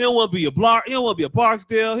Marlowe. He don't want to be a Blark. He don't want to be a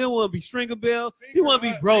Barksdale. He don't want to be Stringer Bell. He want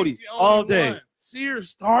to be Brody all day. Sears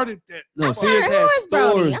started that. No, Sears had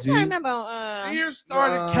stores. I can't remember. Sears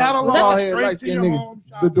started catalog straight to your home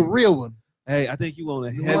shop. The real one. Hey, I think you on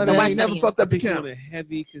a heavy. Never fucked up the count. On a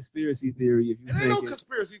heavy conspiracy theory. If you ain't no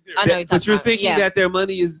conspiracy theory. But you're thinking that their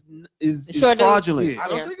money is fraudulent. I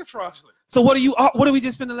don't think it's fraudulent. So what do we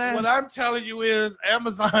just spend the last? What I'm telling you is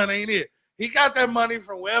Amazon ain't it. He got that money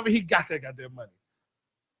from wherever he got that goddamn money.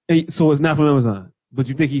 Hey, so it's not from Amazon, but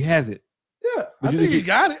you think he has it? Yeah, I think he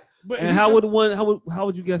got it. But and how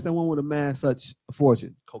would you guess that one would amass such a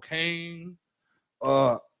fortune? Cocaine,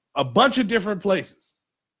 a bunch of different places.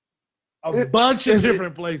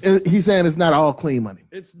 Different places. He's saying it's not all clean money.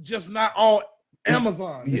 It's just not all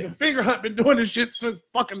Amazon. Yeah. Finger Hut been doing this shit since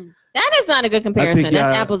fucking. That is not a good comparison.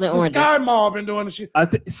 That's apples and oranges. Sky Mall been doing this shit.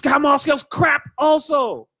 Sky Mall sells crap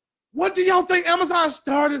also. What do y'all think Amazon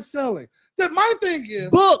started selling? My thing is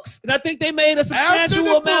books, and I think they made a substantial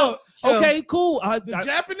amount. Books, okay, cool. The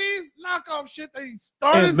Japanese knockoff shit they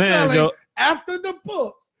started selling after the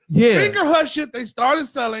books. Yeah, Finger Hut shit they started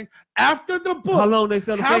selling after the books. How long they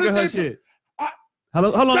sell the Finger Hut shit? How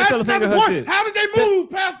long they sell the Finger Hut shit? How did they move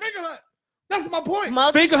past Finger Hut? That's my point.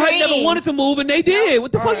 Finger Hut never wanted to move, and they did.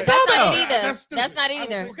 What the fuck you talking about? That's not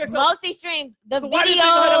either. Okay, so, multi-streams, the video,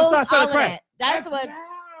 all of that. That's what. Now.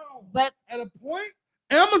 But at a point,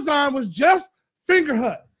 Amazon was just Finger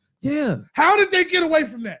Hut. Yeah. How did they get away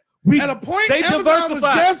from that? At a point, they Amazon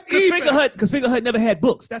diversified. was just Because Finger Hut never had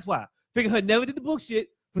books. That's why Finger Hut never did the book shit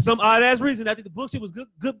for some odd ass reason. I think the book shit was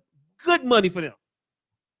good money for them.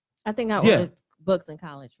 I think I ordered books in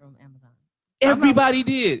college from Amazon. Everybody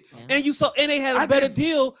did, and they had a better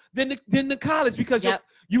deal than the college because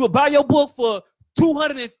you would buy your book for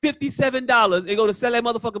 $257 and go to sell that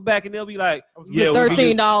motherfucker back, and they'll be like, "Yeah,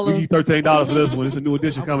 $13. We give you $13 for this one. It's a new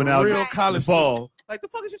edition coming out real college fall." Like the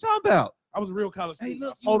fuck is you talking about? I was a real college Hey,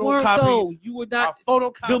 student. look, you were not.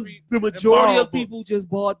 The majority of people just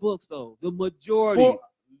bought books, though. The majority.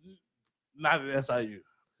 Not at SIU.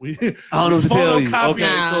 I don't know what to tell you.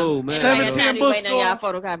 Okay, cool, man. 17 bookstore.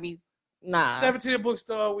 Photocopies. Nah. 17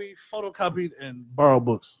 bookstore. We photocopied and borrowed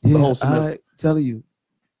books the whole semester. I tell you,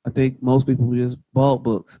 I think most people just bought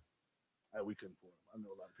books. We couldn't afford them. I know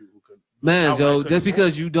a lot of people who couldn't. Man, Joe, just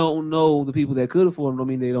because you don't know the people that could afford them, don't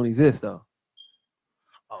mean they don't exist, though.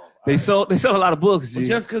 They sell a lot of books, G.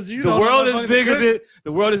 Just because you the world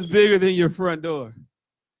is bigger than your front door.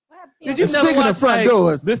 Did you never watch front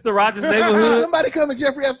doors? Mr. Rogers' Neighborhood? Somebody come in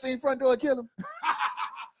Jeffrey Epstein front door and kill him.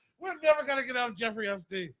 We're never gonna get off Jeffrey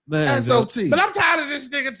Epstein. Man, SOT. But I'm tired of this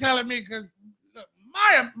nigga telling me because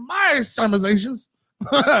my summations.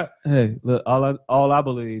 Hey, look, all I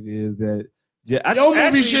believe is that your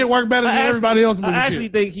movie shit work better than everybody else's movie. I actually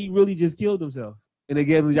think he really just killed himself, and they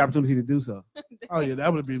gave him the opportunity to do so. Oh yeah,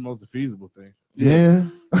 that would be the most feasible thing. Yeah,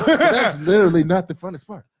 that's literally not the funnest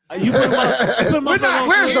part. Where's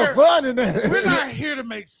the fun in that? We're not here to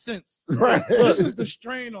make sense. Right. This is the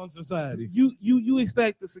strain on society. You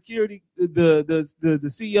expect the security, the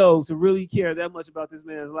CEO to really care that much about this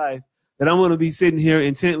man's life that I'm going to be sitting here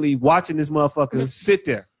intently watching this motherfucker sit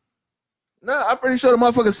there. No, I'm pretty sure the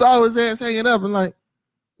motherfucker saw his ass hanging up and like,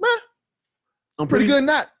 man, I'm pretty good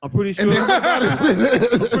not. I'm pretty sure.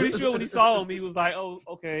 I'm pretty sure when he saw him, he was like, oh,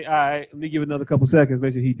 okay, all right, let me give it another couple seconds,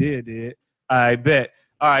 make sure he did. I bet.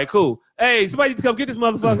 All right, cool. Hey, somebody need to come get this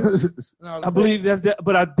motherfucker. I believe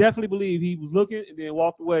but I definitely believe he was looking and then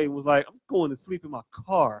walked away and was like, I'm going to sleep in my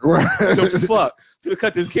car. Right. So fuck. Should have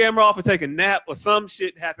cut this camera off and take a nap or some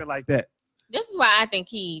shit happened like that. This is why I think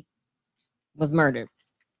he was murdered.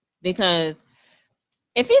 Because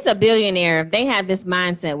if he's a billionaire, they have this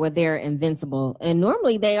mindset where they're invincible. And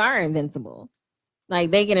normally they are invincible.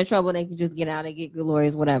 Like they get in trouble, they can just get out, they get good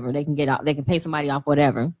lawyers, whatever. They can get out, they can pay somebody off,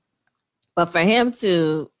 whatever. But for him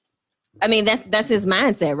to, I mean, that's his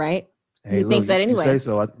mindset, right? Hey, he thinks that anyway. You say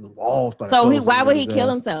so. The walls started so why would he kill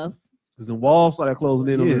himself? Because the walls started closing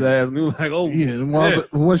in on his ass, and he was like, "Oh, yeah."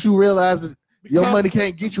 Once you realize that your money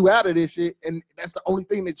can't get you out of this shit, and that's the only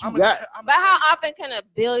thing that you got. But how often can a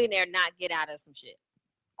billionaire not get out of some shit?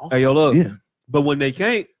 Hey, yo, look. Yeah. But when they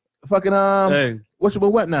can't, fucking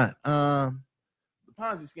whatnot? The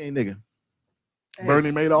Ponzi scheme nigga,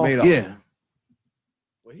 Bernie Madoff. Yeah.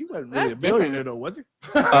 Well, he wasn't really a billionaire though, was he?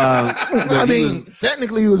 I mean,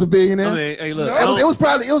 technically he was a billionaire. I mean, hey, look, it was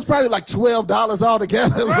probably like $12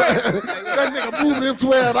 altogether. Right. That nigga moved him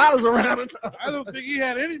 $12 around. I don't think he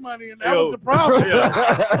had any money, and that was the problem.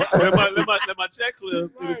 Let my check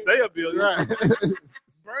slip. Right. Say a billion. Right.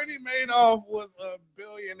 Bernie Madoff was a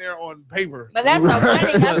billionaire on paper. But that's so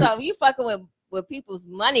funny. That's so you fucking with people's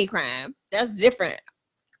money crime. That's different.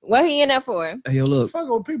 What he in there for? Hey, yo, look. Fucking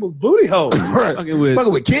with people's booty holes. Right. Fucking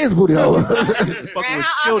with kids' booty holes. And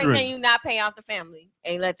how often can you not pay off the family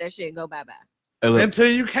and let that shit go bye-bye? Hey, until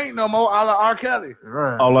you can't no more, a la R. Kelly.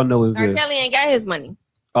 Right. All I know is R. Kelly ain't got his money.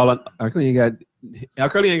 R. Kelly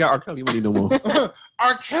ain't got R. Kelly money no more.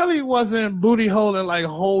 R. Kelly wasn't booty holing like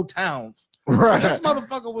whole towns. Right. This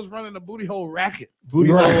motherfucker was running a booty hole racket. Booty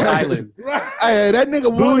hole island. Right. Hey, that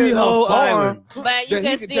nigga booty hole island. But you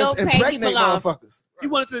can still pay people off. He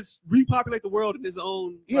wanted to repopulate the world in his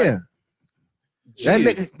own. Yeah.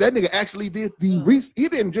 That nigga actually did the research. He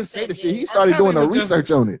didn't just say the shit. He started doing the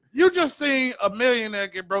research on it. You just seen a millionaire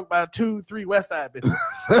get broke by 2-3 West Side bitches.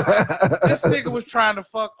 This nigga was trying to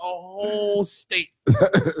fuck a whole state.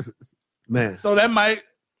 Man. So that might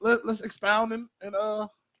let's expound and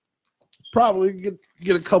probably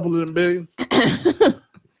get a couple of them billions.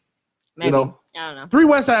 Maybe. You know, I don't know. 3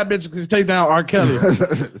 West Side bitches can take down R. Kelly.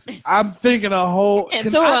 I'm thinking a whole. And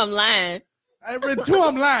 2 of them lying. I read 2 of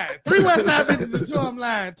them lying. 3 West Side bitches and 2 of them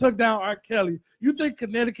lying. Took down R. Kelly. You think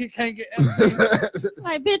Connecticut can't get Epstein?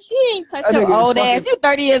 Like, bitch, he ain't touch your old ass. You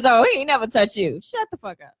 30 years old. He ain't never touch you. Shut the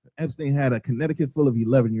fuck up. Epstein had a Connecticut full of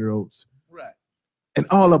 11-year-olds. Right. And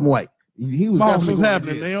all of them white. He was Moms, what's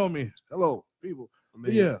happening? Naomi. Hello, people.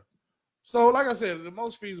 Man. Yeah. So, like I said, the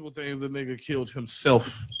most feasible thing is the nigga killed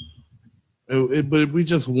himself. But we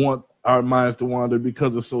just want our minds to wander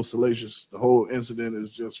because it's so salacious. The whole incident is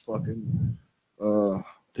just fucking. I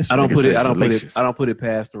don't put it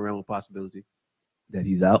past the realm of possibility that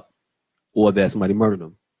he's out or that somebody murdered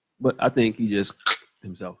him. But I think he just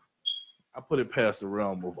himself. I put it past the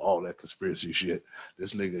realm of all that conspiracy shit.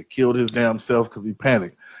 This nigga killed his damn self because he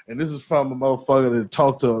panicked. And this is from a motherfucker that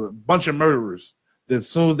talked to a bunch of murderers that as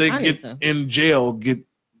soon as they get in jail, get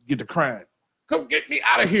to crying. Come get me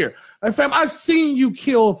out of here. Like, fam, I seen you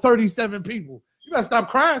kill 37 people. You gotta stop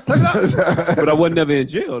crying. But I wasn't never in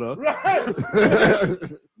jail, though. Right.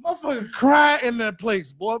 Motherfuckers cry in that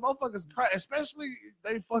place, boy. Motherfuckers cry, especially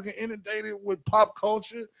they fucking inundated with pop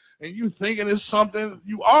culture and you thinking it's something.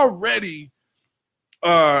 You already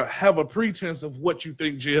have a pretense of what you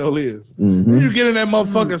think jail is. Mm-hmm. You get in that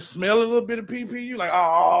motherfucker, smell a little bit of pee-pee, you like,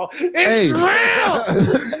 oh, it's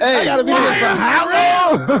real. I gotta be here for how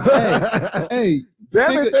long? Hey,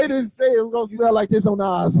 damn it, they didn't say it was gonna smell like this on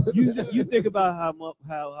Oz. You think about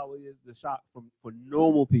how it is the shock for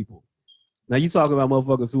normal people. Now you talking about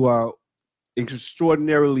motherfuckers who are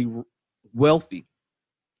extraordinarily wealthy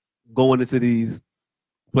going into these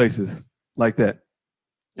places like that.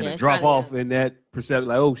 And a drop off in that perception,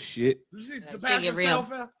 like, oh shit. You see Sebastian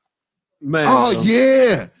Telfair? Man. Oh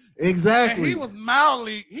yeah, exactly. And he was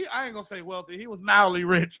mildly, I ain't gonna say wealthy, he was mildly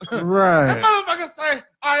rich. Right. That motherfucker say,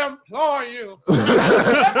 I implore you.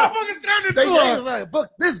 That motherfucker turned into a like, book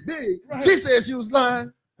this big. Right. She said she was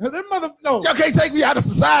lying. That no. Y'all can't take me out of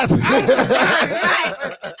society. He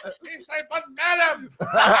say, but madam,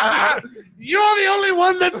 you're the only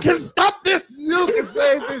one that can stop this. You can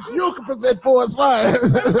save this. You can prevent forest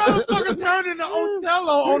fires. That motherfucker turned into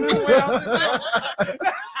Othello on his way out the door.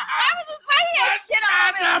 I was just like, he had shit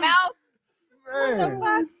on his mouth.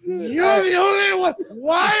 Man. You're the only one.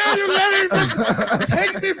 Why are you letting them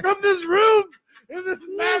take me from this room in this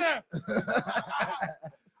manner?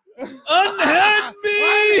 Unhand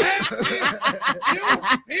me! You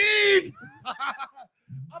feed!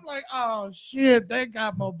 I'm like, oh shit, they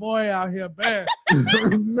got my boy out here bad.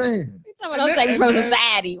 Man. You talking about don't take me from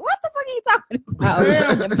society. What the fuck are you talking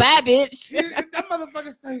about? The bad bitch. That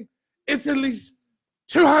motherfucker say it's at least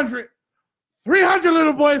 200, 300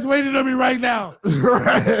 little boys waiting on me right now.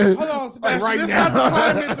 Right. Hold on, Sebastian. Like this right is not the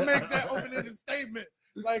climate to make that open-ended statement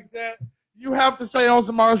like that. You have to say on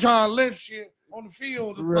some Marshawn Lynch shit on the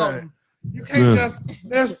field or something. You can't just,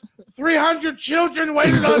 there's 300 children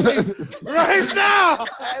waiting on me right now.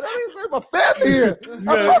 Hey, don't even say my family here. I'm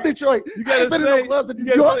from Detroit. You gotta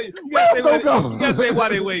say why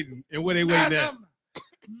they waiting and where they waiting at.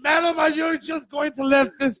 Madam, are you just going to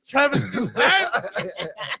let this travesty stand?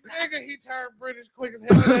 Nigga, he turned British quick as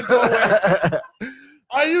hell.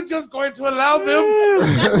 Are you just going to allow them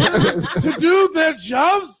to do their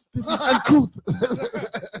jobs? This is uncouth.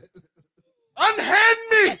 Unhand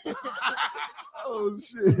me! Oh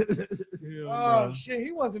shit! Oh shit!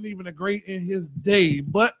 He wasn't even a great in his day,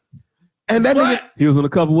 but nigga, he was on the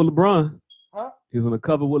cover with LeBron. Huh? He was on the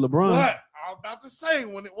cover with LeBron. But I was about to say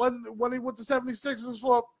when he went to 76ers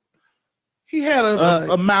for, he had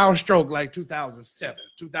a mild stroke like 2007,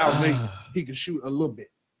 2008. He could shoot a little bit.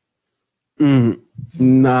 No, I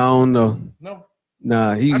don't know. No.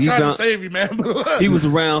 Nah, I tried to save you, man. He was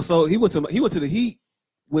around, so he went to the Heat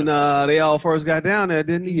when they all first got down there,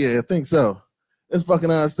 didn't he? Yeah, I think so. It's fucking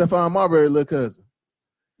Stephon Marbury little cousin.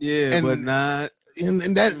 Yeah, but not.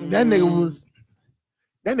 And that nigga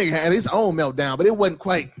had his own meltdown, but it wasn't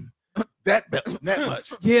quite that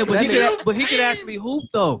much. Yeah, but he could actually hoop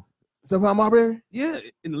though. Stephon Marbury? Yeah,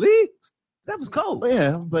 in the league. That was cold. Well,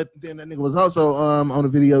 yeah, but then that nigga was also on the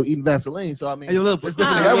video eating Vaseline. So I mean, hey, look, it's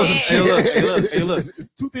different. That was some shit. Hey, look.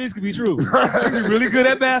 Two things could be true. You can be really good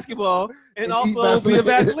at basketball and also be a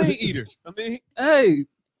Vaseline eater. I mean, hey,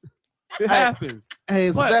 it happens.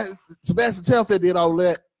 Hey, Sebastian Telfair did all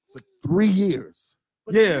that for 3 years.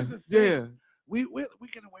 Yeah. we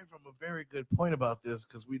get away from a very good point about this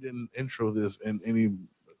because we didn't intro this in any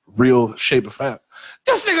real shape or fact.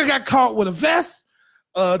 This nigga got caught with a vest,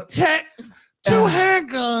 a tech, 2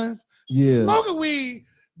 handguns, smoking weed,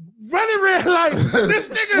 running red lights. This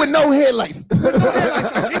nigga with no headlights. He did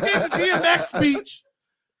the DMX speech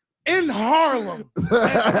in Harlem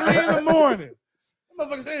at 3 in the morning.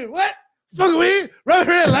 Motherfucker saying, what? Smoking weed, running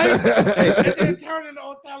red lights, and then turning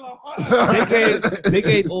on Othello. They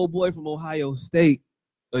gave old boy from Ohio State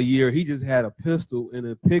a year. He just had a pistol in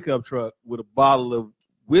a pickup truck with a bottle of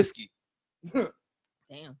whiskey. Damn.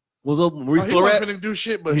 Was open. Maurice he wasn't gonna do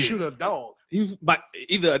shit but shoot a dog. He was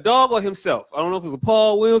either a dog or himself. I don't know if it was a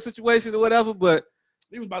Paul Wills situation or whatever, but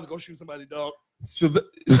he was about to go shoot somebody's dog.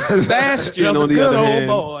 Sebastian on the good other old hand,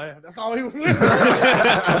 boy. That's all he was. He was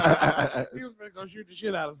gonna go shoot the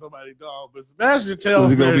shit out of somebody's dog. But Sebastian Telfair was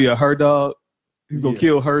he gonna be a her dog? He's gonna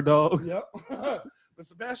kill her dog. Yep. But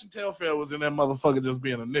Sebastian Telfair was in that motherfucker just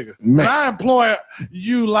being a nigga. Man. I implore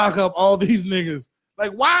you lock up all these niggas.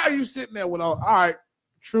 Like, why are you sitting there with all right,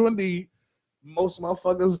 true indeed. Most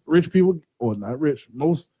motherfuckers, rich people, or not rich,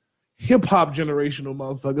 most hip-hop generational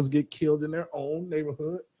motherfuckers get killed in their own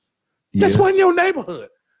neighborhood. Yeah. This wasn't your neighborhood.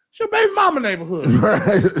 It's your baby mama neighborhood.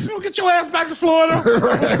 Right. You don't get your ass back to Florida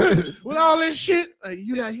with all this shit. Like,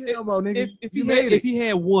 you not here no more, nigga. If he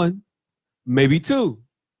had one, maybe 2,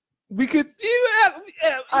 we could. You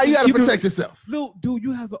gotta protect yourself. Dude,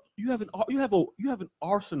 you have an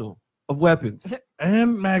arsenal of weapons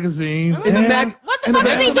and magazines. What the fuck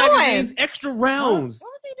is he doing? Extra rounds. What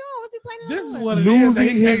was he doing? What's he planning on This is doing? what it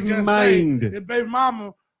Losing is. his mind. His baby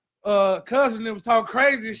mama, cousin, that was talking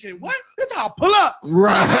crazy and shit. What? It's all pull up.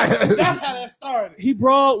 Right. That's how that started. He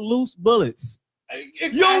brought loose bullets.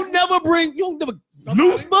 Exactly. You don't never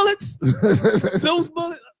loose bullets. Loose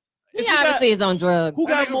bullets. He obviously is on drugs. Who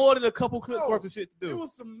got more than a couple clips worth of shit to do? It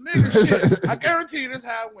was some nigga shit. I guarantee you this is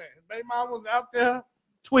how it went. His baby mama was out there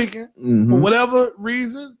tweaking for whatever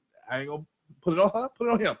reason. I ain't gonna put it on her, put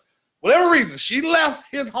it on him. Whatever reason, she left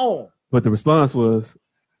his home. But the response was,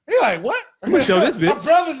 he like, what? I'm gonna show this bitch.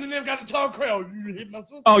 My brothers and them got to talk crazy. Oh, you hit my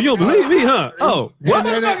sister? Oh, you don't believe me, huh? Oh, what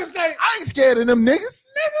motherfuckers say? I ain't scared of them niggas.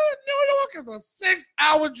 Nigga, New York is a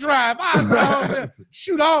 6-hour drive. I know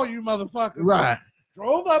shoot all you motherfuckers. Right.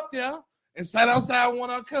 Drove up there and sat outside with one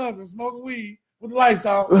of our cousins smoking weed with the lights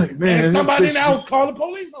out. Like, man, and somebody in the house called the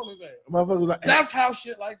police on his ass. Motherfucker like, that's how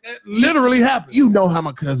shit like that literally happens. You know how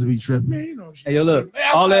my cousin be tripping. Man, you know shit. Hey, yo, look,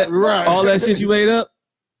 all that shit you made up,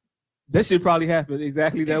 that shit probably happened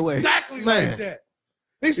exactly that way. Exactly like that.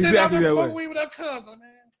 They sitting out there smoking weed with their cousin, man.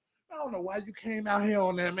 I don't know why you came out here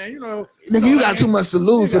on that, man. You know, nigga, you got too much to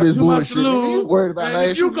lose for this bullshit. You worried about that?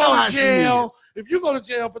 If you go to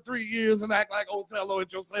jail, for 3 years and act like Othello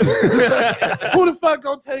at yourself, who the fuck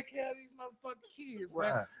gonna take care of these motherfucking kids,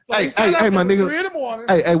 man? Right. So hey, my nigga. 3 in the morning,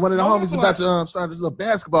 hey, one of the homies about to start this little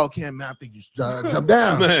basketball camp. Man, I think you should jump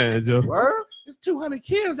down, man. Joe. Word? There's 200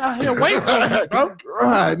 kids out here waiting on you, bro.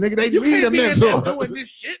 Right, nigga, they need a mentor. Doing this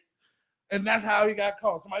shit, and that's how he got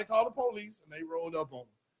caught. Somebody called the police, and they rolled up on him.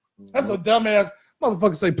 That's a dumbass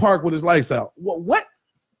motherfucker. Say park with his lights out. What?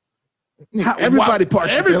 Everybody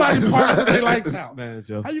parks. Everybody parks with their lights out. Man,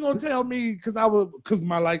 Joe. How you gonna tell me? Because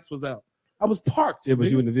my lights was out. I was parked. Yeah,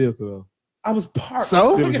 but you in the vehicle though. I was parked.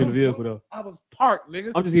 So you in the vehicle though. I was parked,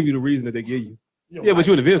 nigga. I'm just giving you the reason that they give you. Yeah, but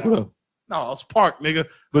you in the vehicle though. No, I was parked, nigga.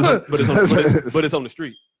 But it's on the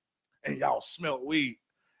street. And y'all smell weed.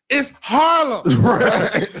 It's Harlem.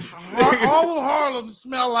 Right. All of Harlem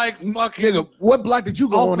smell like fucking. Nigga, what block did you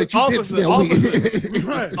go on that you did smell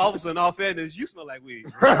weed? Officer, in all fairness, you smell like weed.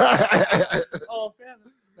 All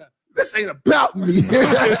fairness. This ain't about me. Tell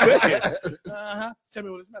me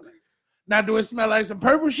what it smells like. Now, do it smell like some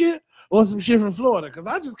purple shit or some shit from Florida? Because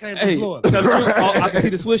I just came from Florida. I can see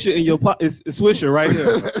the swisher in your pot. It's a swisher right here.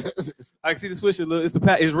 I can see the swisher. Look,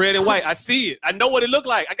 it's red and white. I see it. I know what it looked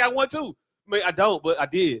like. I got one too. I mean, I don't, but I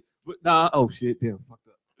did. But nah, oh shit, damn, fucked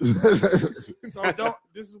up. So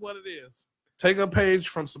this is what it is. Take a page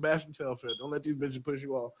from Sebastian Telfair. Don't let these bitches push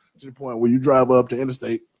you off to the point where you drive up the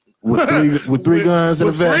interstate with three guns and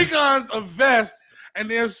a vest. 3 guns, a vest, and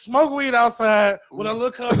then smoke weed outside with a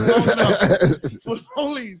little cousin rolling up for the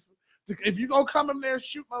police. If you gonna come in there and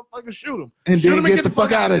shoot motherfuckers, shoot them. And shoot then get the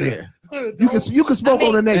fuck out of there. You can smoke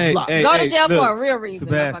on the next block. Go to jail for a real reason.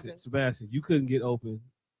 Sebastian, you couldn't get open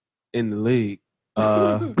in the league.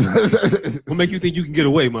 What make you think you can get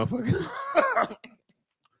away, motherfucker?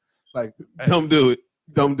 Like, don't do it.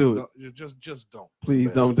 Don't do it. You just don't.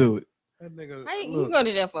 Please don't do it. That nigga, how you go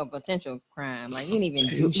to jail for a potential crime? Like, you didn't even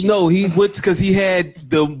do shit. No, he went because he had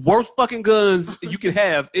the worst fucking guns you could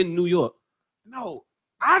have in New York. No,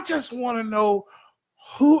 I just want to know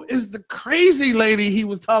Who is the crazy lady he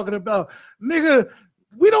was talking about? Nigga,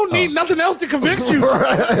 we don't need nothing else to convict you.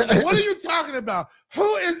 What are you talking about?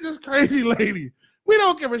 Who is this crazy lady? We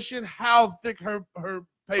don't give a shit how thick her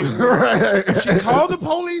paper is. She called the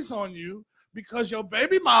police on you because your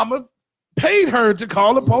baby mama paid her to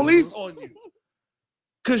call the police on you.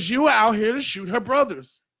 Because you were out here to shoot her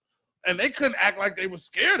brothers. And they couldn't act like they were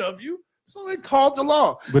scared of you. So they called the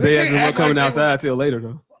law. But they asses weren't coming outside till later,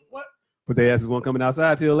 though. What? But they asses weren't coming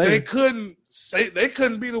outside till later. They couldn't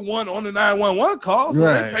be the one on the 911 call, so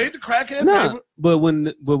they paid the crackhead paper. But when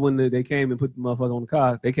they came and put the motherfucker on the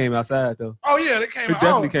car, they came outside though. Oh yeah, they came. They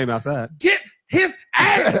definitely came outside. Get his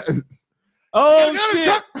ass. Oh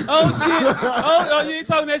shit! Oh shit! Oh, you ain't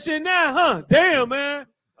talking that shit now, huh? Damn, man.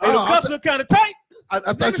 Hey, the cuffs look kind of tight.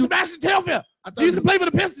 I thought you Sebastian Telfair. He used to play for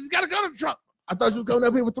the Pistons. He's got a gun in the trunk. I thought you was coming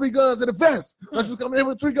up here with 3 guns in a vest. I thought you was coming in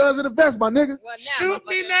with 3 guns in a vest, my nigga. Well, Shoot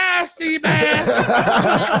me now, Seabass.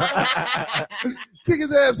 Kick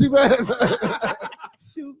his ass, Seabass.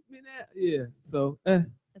 Shoot me now. Yeah. So. That's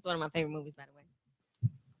one of my favorite movies, by the way.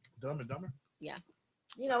 Dumb and Dumber. Yeah.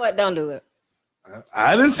 You know what? Don't do it.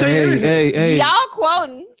 I didn't say anything. Hey. Y'all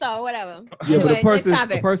quoting, so whatever. Yeah, Anyway, but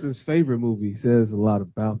a person's favorite movie says a lot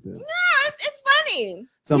about them. No, it's funny.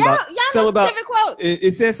 Y'all know specific quotes.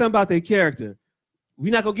 It says something about their character.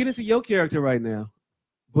 We're not gonna get into your character right now,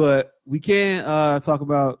 but we can talk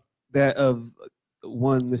about that of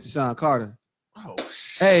one Mr. Sean Carter. Oh,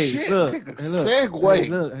 hey, shit. Look. Segue. Hey,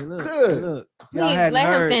 look. Good. Please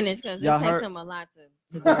let him finish because it takes him a lot to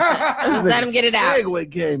do that. Let him get it out. Segue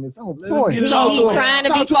game is on point. He's trying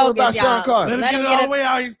to be focused, y'all. Let him get it all the way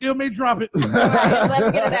out. He still may drop it. Let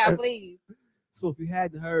him get it out, please. So if you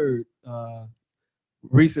hadn't heard,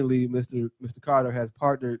 recently Mr. Carter has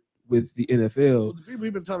partnered with the NFL.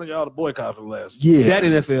 We've been telling y'all to boycott for the last. Yeah. That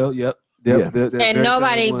NFL, yep. And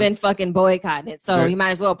nobody been fucking boycotting it, so you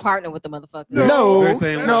might as well partner with the motherfucker. No,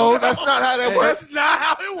 that's not how that works. That's not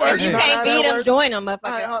how it works. If you can't beat them, join them,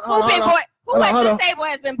 motherfucker. Who at this table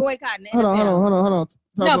has been boycotting it? Hold on.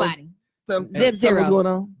 Nobody. Zip what's going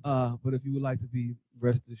on? But if you would like to be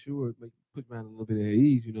rest assured, put man a little bit at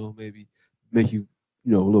ease, maybe make you a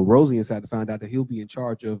little rosy inside to find out that he'll be in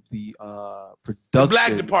charge of the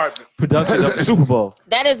production of the Super Bowl.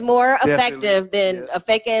 That is more effective than a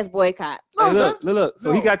fake ass boycott. Hey, look.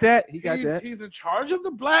 So he got that. He's in charge of the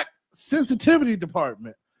black sensitivity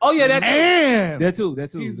department. Oh yeah, that too.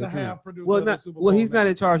 He's the half producer. Well, he's not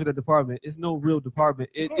in charge of the department. It's no real department.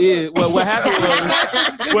 It is. Well, what happened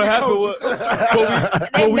was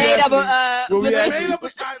they made up a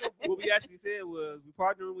title. What we actually said was we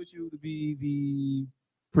partnering with you to be the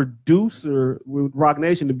producer with Rock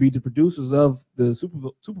Nation to be the producers of the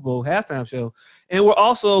Super Bowl halftime show, and we're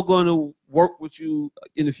also going to work with you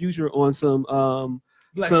in the future on some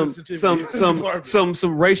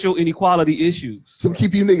racial inequality issues. Some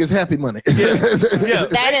keep you niggas happy money. Yeah.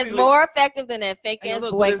 That is more effective than that fake ass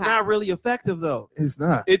boycott. It's not really effective though. It's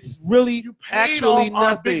not. It's really actually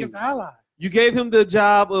nothing. You gave him the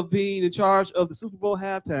job of being in charge of the Super Bowl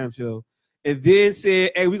halftime show, and then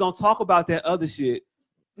said, "Hey, we're gonna talk about that other shit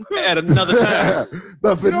at another time."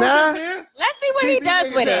 But for now, let's see what he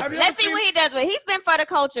does with it. Let's see what he does with it. He's been for the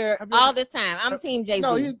culture all this time. I'm Team Jay-Z.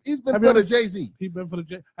 No, he's been for the Jay-Z. He's been for the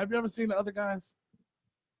Jay. Have you ever seen the other guys?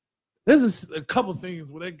 This is a couple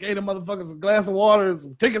scenes where they gave the motherfuckers a glass of water and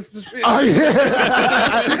some tickets to shit. Oh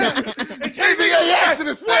yeah.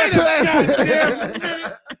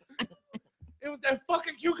 It was that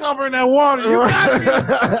fucking cucumber in that water.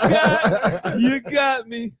 You got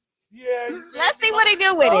me. Yeah. Let's see what he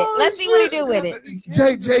do with it. Let's see what he do with it.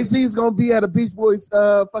 Jay-Z's gonna be at a Beach Boys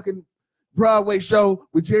fucking Broadway show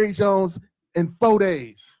with Jerry Jones in 4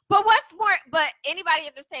 days. But what's more? But anybody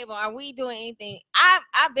at this table, are we doing anything?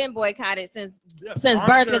 I've been boycotted since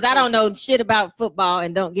birth because I don't know shit about football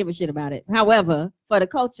and don't give a shit about it. However, for the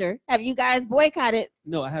culture, have you guys boycotted?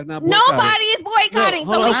 No, I have not. Boycotted. Nobody is boycotting,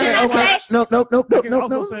 so we cannot say. No. I can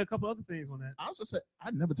also say a couple other things on that. I also said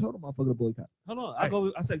I never told a motherfucker to boycott. Hold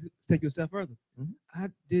on, I said take you a step further. I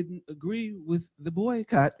didn't agree with the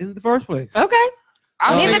boycott in the first place. Okay.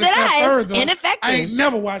 Neither did I. It's ineffective. I ain't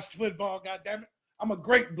never watched football. Goddammit. I'm a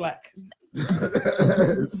great black.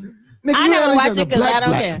 Nigga, I never watch it because I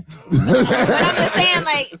don't care. But I'm just saying,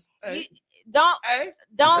 like,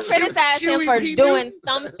 don't criticize him for doing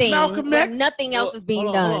something when nothing else is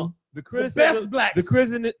being done. The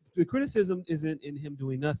criticism isn't in him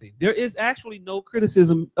doing nothing. There is actually no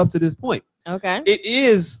criticism up to this point. Okay. It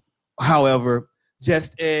is, however,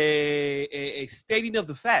 just a stating of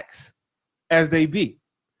the facts as they be.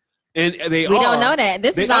 And we don't know that.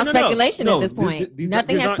 This is all speculation at this point.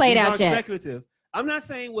 Nothing has played out yet. Speculative. I'm not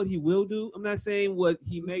saying what he will do. I'm not saying what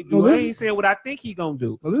he may do. I ain't saying what I think he gonna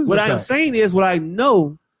do. What I am saying is what I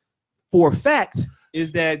know for a fact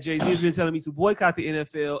is that Jay-Z has been telling me to boycott the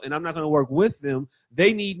NFL, and I'm not gonna work with them.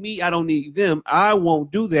 They need me. I don't need them. I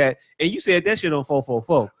won't do that. And you said that shit on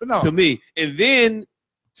 444 to me. And then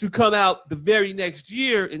to come out the very next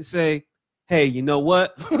year and say, hey, you know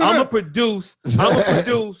what? I'm gonna produce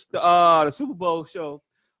the Super Bowl show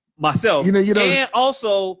myself. And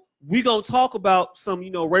also we gonna talk about some,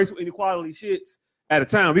 racial inequality shits at a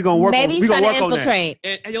time. We gonna work on that.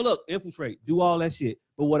 And yo, look, infiltrate, do all that shit.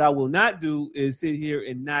 But what I will not do is sit here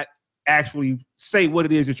and not actually say what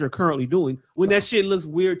it is that you're currently doing when that shit looks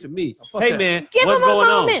weird to me. Hey man, what's going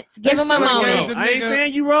on? Give him a moment. I ain't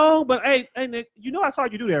saying you wrong, but hey Nick, I saw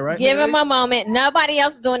you do that, right? Give him a moment. Nobody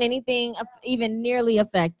else doing anything even nearly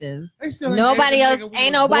effective. Nobody else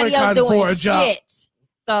doing shit.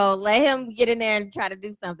 So let him get in there and try to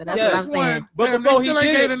do something. That's what I'm saying. But before he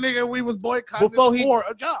did it, nigga, we was boycotting for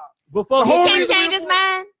a job. Before he can't change his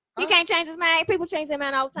mind. He can't change his mind. People change their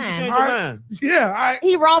mind all the time. Change your mind. Yeah,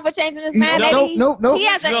 he wrong for changing his mind. No. He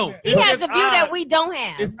has a view that we don't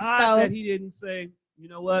have. It's odd that he didn't say, you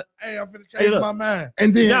know what? Hey, I'm finna change my mind.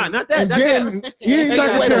 And then, not that.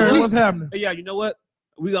 What's happening? Hey, yeah, you know what?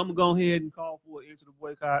 I'm gonna go ahead and call for an end to the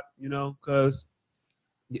boycott. Because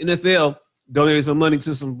the NFL donated some money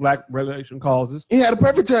to some black relation causes. He had a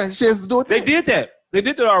perfect chance to do it. They did that. They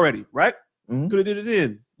did that already, right? Mm-hmm. Could have did it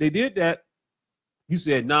then. They did that. You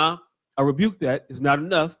said, nah, I rebuke that. It's not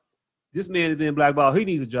enough. This man has been blackballed. He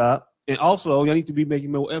needs a job. And also, y'all need to be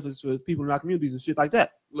making more efforts for people in our communities and shit like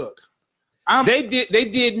that. Look. They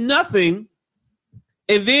did nothing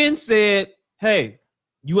and then said, hey,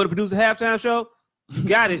 you want to produce a halftime show? You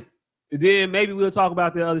got it. And then maybe we'll talk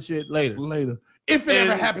about the other shit later. If it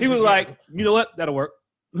ever happens. He was like, you know what? That'll work.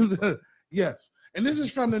 Yes. And this is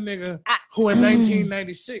from the nigga who in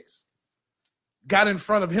 1996 got in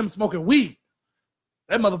front of him smoking weed.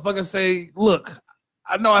 That motherfucker say, look,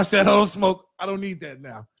 I know I said I don't smoke. I don't need that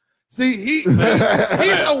now. See, he's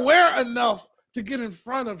aware enough to get in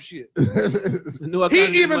front of shit.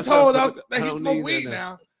 He even told us that he smoked weed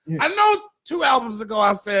now. Yeah. I know 2 albums ago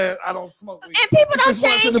I said I don't smoke weed. And people don't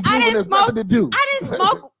change. I didn't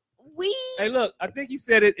smoke weed. Hey, look, I think he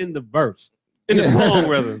said it in the verse. In the song,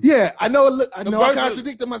 rather. Yeah, I know. I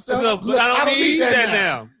contradicted myself. Look, I don't need that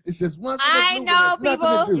now. It's just once. I know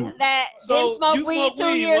people that didn't smoke weed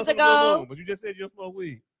 2 years ago. But you just said you don't smoke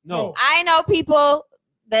weed. No. I know people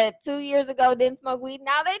that 2 years ago didn't smoke weed.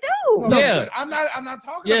 Now they do. No, yeah. I'm not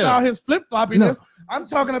talking about his flip-floppiness. No. I'm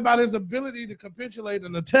talking about his ability to capitulate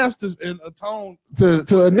and attest and atone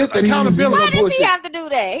to admit that accountability. Why does he have to do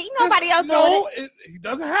that? Nobody else doing it. He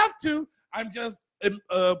doesn't have to. I'm just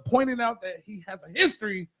pointing out that he has a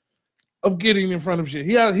history of getting in front of shit.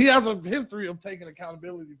 He has a history of taking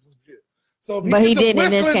accountability for some shit. So if he didn't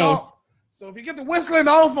in this case. So if you get the whistling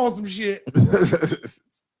off on some shit,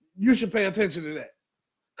 you should pay attention to that.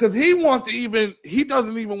 Because he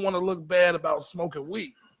doesn't even want to look bad about smoking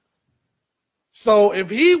weed. So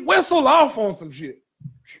if he whistle off on some shit,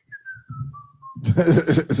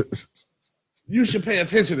 you should pay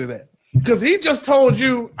attention to that. Because he just told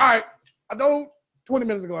you, all right, I know 20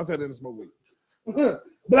 minutes ago I said I didn't smoke weed.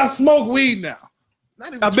 But I smoke weed now.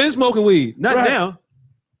 I've been smoking weed. Not now.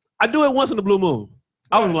 I do it once in the blue moon.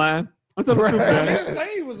 I was lying. I'm telling the truth. He didn't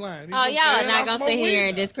say he was lying. Y'all are not going to sit here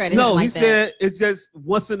and discredit him No, like he said it's just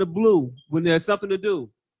once in the blue when there's something to do.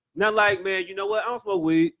 Not like, man, you know what? I don't smoke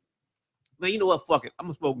weed. Man, you know what? Fuck it. I'm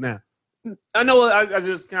going to smoke now. I know I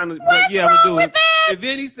just kind of, I'm going to do it. And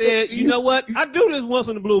then he said, you know what? I do this once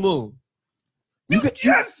in the blue moon. You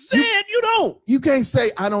just said you don't. You can't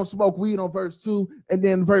say I don't smoke weed on verse 2 and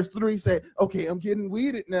then verse 3 say, okay, I'm getting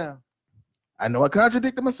weeded now. I know I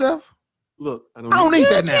contradicted myself. Look, I don't need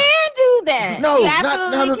that now. You can do that. No, you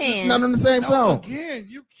absolutely not on the same song. Again,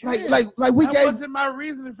 you can. Like we gave. Wasn't my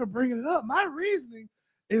reasoning for bringing it up. My reasoning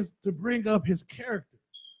is to bring up his character,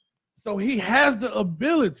 so he has the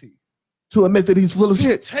ability to admit that he's full of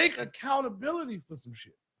shit. Take accountability for some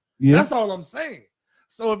shit. Yeah, that's all I'm saying.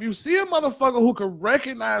 So if you see a motherfucker who can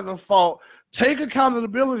recognize a fault, take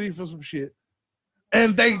accountability for some shit,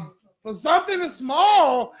 and they for something as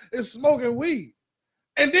small as smoking weed.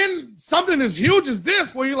 And then something as huge as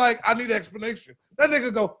this, where you're like, I need an explanation. That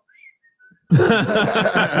nigga go.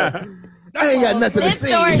 I ain't got nothing to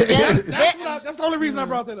say. That's the only reason I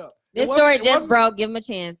brought that up. This story just broke. Give him a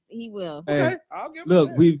chance. He will. Okay, I'll give him a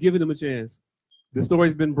chance. We've given him a chance. The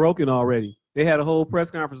story's been broken already. They had a whole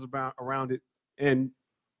press conference around it. And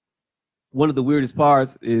one of the weirdest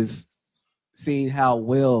parts is seeing how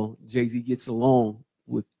well Jay-Z gets along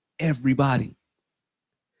with everybody.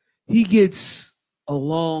 He gets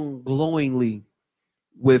along glowingly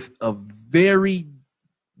with a very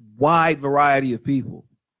wide variety of people.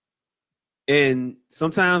 And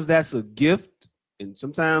sometimes that's a gift, and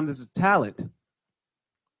sometimes it's a talent.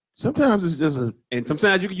 Sometimes it's just and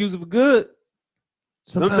sometimes you can use it for good.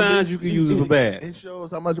 Sometimes you can use it for bad. It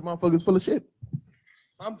shows how much a motherfucker's full of shit.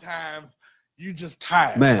 Sometimes you just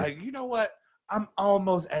tired. Man. Like, you know what? I'm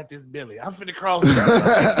almost at this Billy. I'm finna cross it.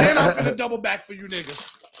 Then I'm finna double back for you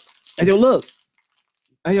niggas. Hey, yo,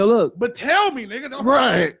 look. But tell me, nigga. Don't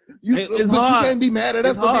Right. It's but hard. you can't be mad at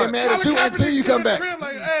us for being mad at you until you come back.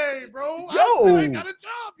 Like, hey, bro, I still ain't got a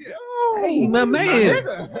job yet. Hey, my man.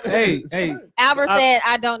 Hey. Albert said,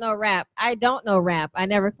 I don't know rap. I don't know rap. I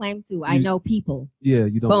never claimed to. I know people. Yeah,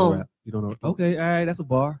 you don't Boom. know rap. You don't know. Okay, all right, that's a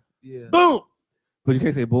bar. Yeah. Boom. But you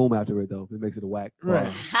can't say boom after it, though. It makes it a whack.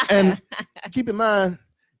 Right. And keep in mind,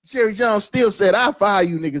 Jerry Jones still said, I'll fire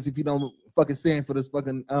you niggas if you don't fucking stand for this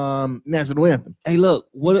fucking national anthem. Hey, look,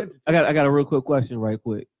 I got a real quick question right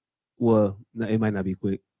quick. Well, no, it might not be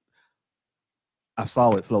quick. I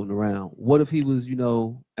saw it floating around. What if he was,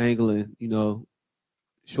 angling,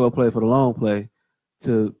 short play for the long play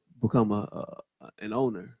to become an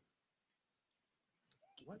owner?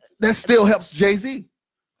 That still helps Jay-Z.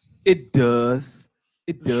 It does.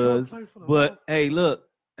 But hey, look,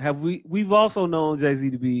 we've also known Jay-Z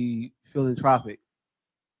to be philanthropic.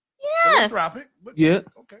 Yes. Philanthropic, but Yeah.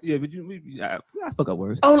 Okay. Yeah, but I fuck up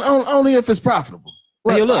words. Only if it's profitable.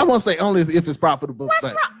 Well, Hey, look. I won't say only if it's profitable,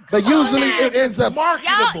 but usually it ends up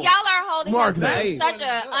Marketable. Y'all are holding him Market. to Hey. such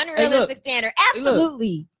an unrealistic standard.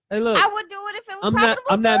 Absolutely. Hey, look. I would do it if it was I'm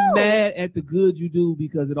profitable not too. mad at the good you do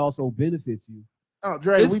because it also benefits you. Oh,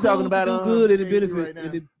 Dre, It's we cool talking to about do good and it Jay-Z benefits.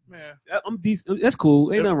 right now. Man, I'm decent. That's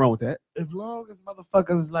cool. Ain't nothing wrong with that. as long as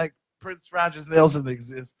motherfuckers like Prince Rogers Nelson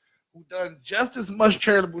exist, who done just as much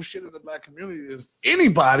charitable shit in the black community as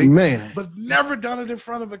anybody, Man. but never done it in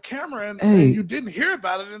front of a camera, and Hey. you didn't hear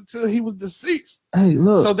about it until he was deceased. Hey,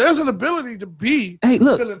 look. So there's an ability to be. Hey,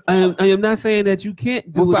 look. philanthropic. I am not saying that you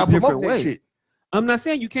can't do it Without a different promoting that way. shit. I'm not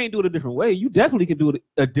saying you can't do it a different way. You definitely can do it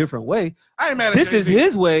a different way. I ain't mad at This is Jay-Z.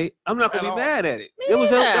 his way. I'm not gonna At be all. mad at it. Me That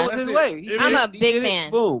was neither. his That's way. it. He I'm did a it. He big did it.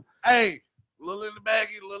 fan. Boom. Hey, little in the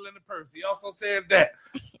baggie, little in the purse. He also said that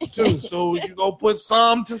too. So you gonna put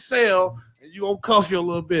some to sell, and you gonna cuff you a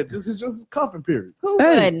little bit. This is just a cuffing period. Who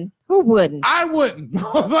Hey. wouldn't? Who wouldn't? I wouldn't.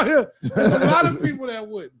 There's a lot of people that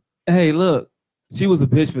wouldn't. Hey, look. She was a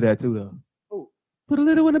bitch for that too, though. Who? Put a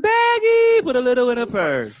little in the baggie. Put a little in the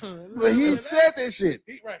purse. But he said that shit.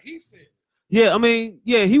 He said. Yeah, I mean,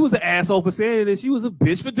 yeah, he was an asshole for saying it, and she was a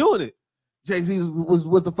bitch for doing it. Jay-Z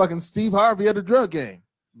was the fucking Steve Harvey of the drug game.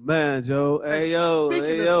 Man, Joe. Hey, yo. Speaking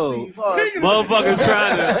Hey, of yo. Steve Harvey,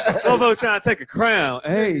 Motherfucker trying to take a crown.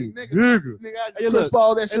 Hey, Nigga. nigga. Nigga, I just Hey, Chris look.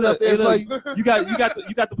 Paul that Hey, shit look. up there Hey, for look. you. You got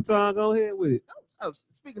the baton. Go ahead with it. Oh,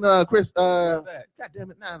 speaking of Chris, God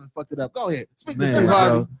damn it, now I fucked it up. Go ahead. Speaking of Man, Steve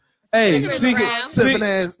Harvey, Joe. Hey, Speaking of sipping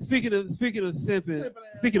ass. speaking of simping,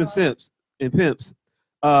 speaking of simps and pimps,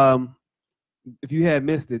 if you had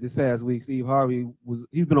missed it this past week, Steve Harvey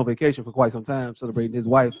he's been on vacation for quite some time celebrating his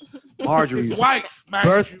wife Marjorie's His wife, man.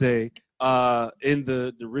 birthday in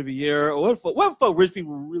the Riviera or what the fuck rich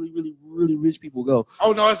people really rich people go.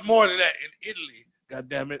 Oh no, it's more than that. In Italy, God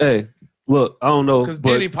damn it. Hey, look, I don't know, Because but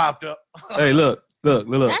Diddy popped up. hey, look. That's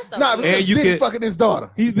so Nah, weird. because you Diddy can- fucking his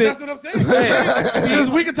daughter. He's been That's what I'm saying.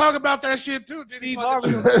 Because we can talk about that shit too. Diddy Steve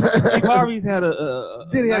fucking- Steve Harvey's had a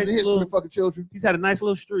Diddy has nice a history little, with fucking children. he's had a nice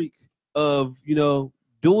little streak of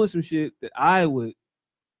doing some shit that I would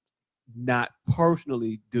not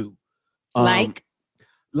personally do.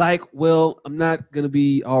 Well, I'm not gonna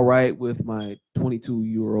be all right with my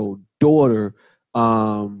 22-year-old daughter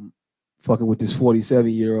fucking with this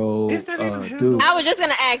 47-year-old Is that even his dude. daughter? I was just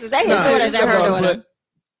gonna ask, is that his Nah, daughter? Is it's that her about- daughter?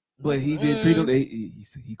 But he didn't treat him.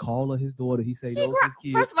 He called her his daughter. He said those his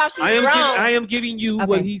kids. First of all, she's I grown. am giving you Okay.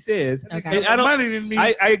 what he says. Okay. And I don't. Money didn't mean.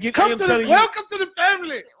 I am telling you. Welcome to the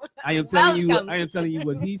family. I am telling you. Welcome. I am telling you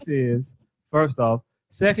what he says. First off,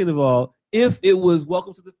 second of all, if it was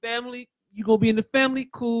welcome to the family, you gonna be in the family,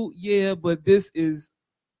 cool, yeah. But this is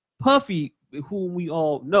Puffy, whom we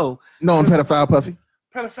all know. Known pedophile Puffy.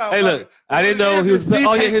 Pedophile. Hey, look, I didn't know he was. Steve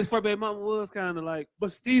Oh yeah, can't- his first baby mama was kind of like.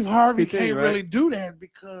 But Steve Harvey 15, can't right? really do that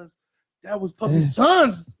because that was Puffy's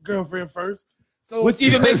son's girlfriend first. So Which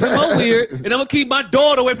even makes it more weird. And I'm gonna keep my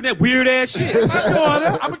daughter away from that weird ass shit. my daughter,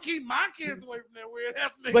 I'm gonna keep my kids away from that weird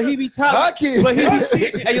ass nigga. But he be My talking. kid. But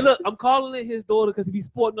hey, look, I'm calling it his daughter because he be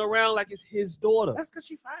sporting around like it's his daughter. That's because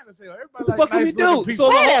she fine as hell. Everybody What the like fuck can nice we do? looking people.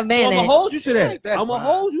 So Wait a I'm gonna minute. hold you to She that. ain't that I'm gonna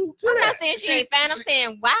fine. hold you to I'm that. not saying she ain't fine. I'm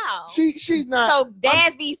saying wow. She's not. So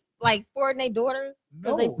dads be like sporting their daughters?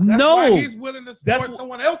 No, no. He's willing to support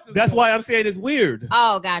someone else's. That's why I'm saying it's weird.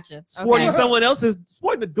 Oh, gotcha. Sporting someone else's,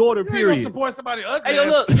 sporting the daughter. You Period. ain't gonna support somebody ugly. Hey, yo,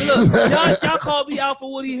 look, y'all called me out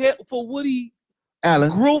for Woody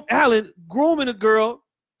Allen grooming a girl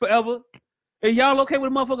forever, and y'all okay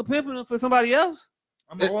with a motherfucker pimping her for somebody else?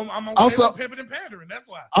 I'm okay with pimping and pandering. That's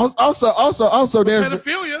why. Also, there's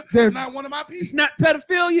pedophilia. It's not one of my pieces. It's not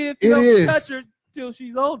pedophilia if you don't touch her till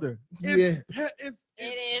she's older. It is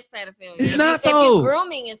pedophilia. It's not if though. you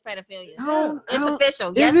grooming is pedophilia. It's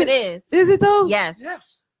official. Yes, it is. Is it though? Yes.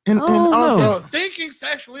 And also, it's thinking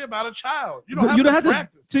sexually about a child. You don't have to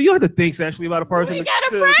practice. So you don't have to think sexually about a person. You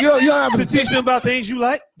don't have to teach them about things you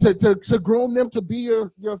like. To groom them to be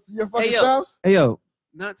your fucking spouse. Hey yo,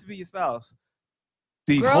 not to be your spouse.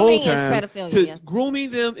 The grooming whole time is pedophilia, grooming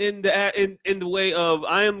them in the way of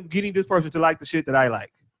I am getting this person to like the shit that I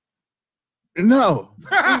like. No.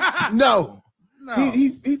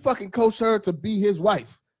 He fucking coached her to be his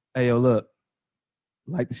wife. Hey yo, look,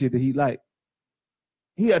 like the shit that he like.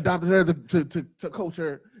 He adopted her to coach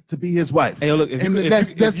her to be his wife. Hey yo, look,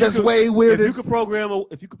 that's way weirder. If you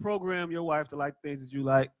could program your wife to like things that you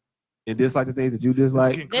like and dislike the things that you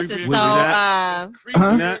dislike, this is would so.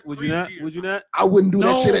 Would you not? I wouldn't do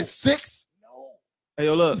that shit at 6. No. Hey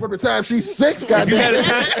yo, look. From the time she's 6, goddamn.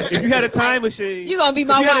 If you had a time machine, you gonna be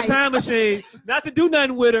my wife. If you had a time machine, not to do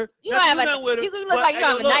nothing with her. You gonna have you look like you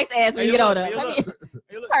have a nice ass when you get older. You got a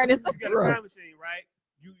time machine, right?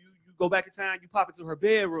 You go back in time. You pop into her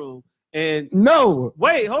bedroom. And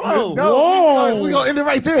wait, hold on. No, we gonna end it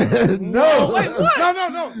right there. No, wait,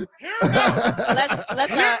 what? No. Here we go.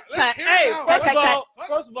 Let's cut. Hey,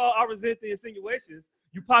 first of all, I resent the insinuations.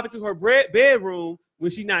 You pop into her bedroom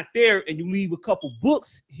when she's not there, and you leave a couple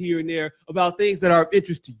books here and there about things that are of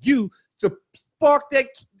interest to you to spark that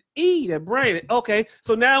brain. Okay,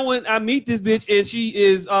 so now when I meet this bitch and she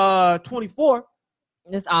is 24.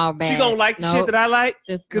 It's all bad. She gonna like the shit that I like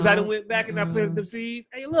because I done went back and I planted them seeds.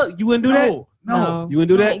 Hey, look, you wouldn't do that? No. You wouldn't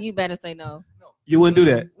do that? You better say no. You wouldn't do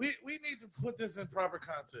that. We need to put this in proper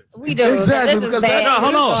context. We do. Exactly. This is bad. No,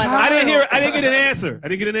 hold on. I didn't get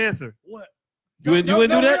an answer. What? You wouldn't do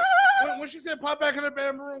that? When she said pop back in the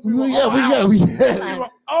bedroom, we were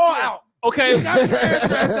all out. Okay. You got your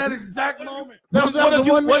answer at that exact moment. What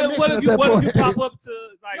if you pop up to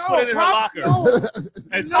put it in her locker?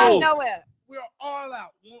 Nowhere. We are all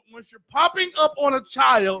out. Once you're popping up on a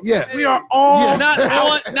child, yeah, we are all not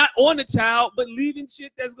on the child, but leaving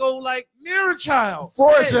shit that's going like near a child,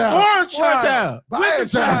 for a child, with a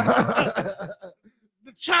child.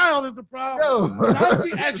 The child is the problem, not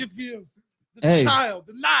the adjectives. The child,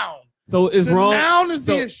 the noun. So it's wrong. The noun is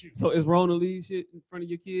the issue. So it's wrong to leave shit in front of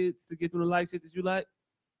your kids to get them to like shit that you like.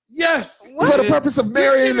 Yes. For the purpose of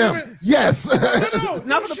marrying them. Yes. It's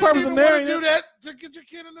not for the purpose of marrying them. Do that to get your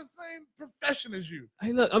kid in the same profession as you.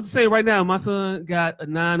 Hey, look, I'm just saying right now, my son got a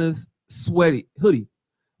Niners sweaty hoodie.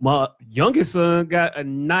 My youngest son got a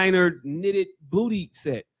Niner knitted booty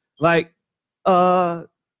set. Like, I'm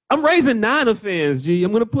raising Niner fans, G.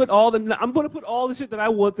 I'm gonna put all the shit that I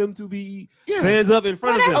want them to be fans of in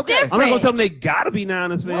front of them. Okay. I'm not gonna tell them they gotta be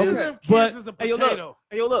Niners fans. But hey, yo,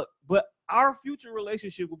 look. But our future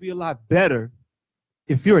relationship will be a lot better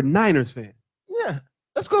if you're a Niners fan. Yeah,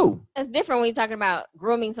 that's cool. It's different when you're talking about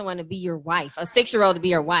grooming someone to be your wife, a 6-year-old to be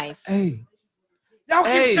your wife. Hey, y'all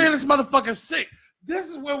keep saying this motherfucker's sick. This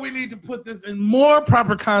is where we need to put this in more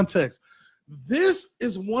proper context. This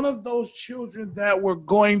is one of those children that were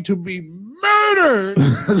going to be murdered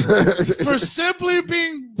for simply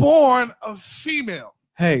being born a female.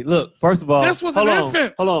 Hey, look, first of all, this was an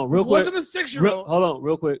infant. Hold on, real quick. It wasn't a 6-year-old. Hold on,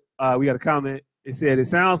 real quick. We got a comment. It said, it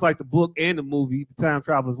sounds like the book and the movie, The Time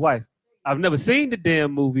Traveler's Wife. I've never seen the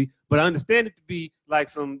damn movie, but I understand it to be like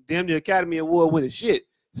some damn near Academy Award winning shit.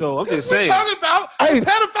 So I'm just saying. We're talking about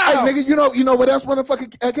pedophile. Hey, nigga, you know what else won a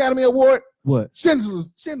fucking Academy Award? What?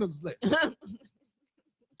 Schindler's List.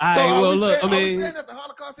 Well, look, I mean, saying that the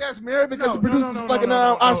Holocaust has merit because it produces fucking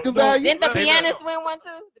Oscar value. Didn't the pianist win one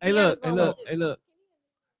too? Hey, look.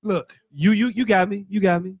 You got me.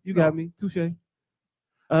 Touche.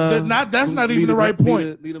 That's not even the right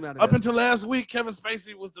point. Up until last week, Kevin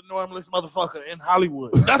Spacey was the normalest motherfucker in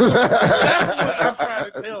Hollywood. That's what I'm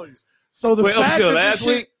trying to tell you. So the fact that last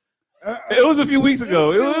week, it was a few weeks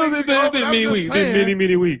ago. It been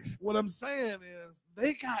many weeks. What I'm saying is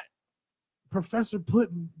they got Professor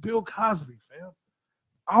Puddin, Bill Cosby, fam.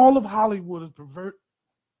 All of Hollywood is pervert.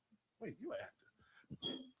 Wait, you actor.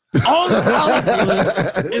 All of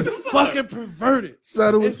Hollywood is fucking perverted.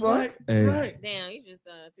 Subtle as fuck. Like, hey. Right. Damn, you just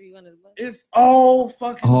threw you under the bus. It's all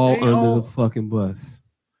fucking under the fucking bus.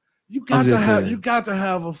 You got to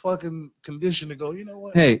have a fucking condition to go. You know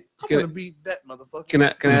what? Hey, I'm gonna beat that motherfucker. Can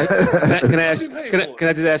I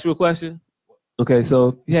just ask you a question? Okay,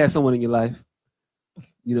 so you had someone in your life,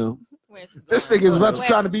 you know. This thing is about to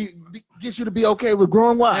try to get you to be okay with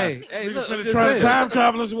growing wives. Hey, look, trying to time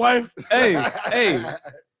travel his wife. Hey.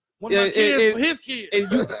 One of my kids for his kids.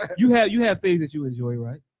 And you have things that you enjoy,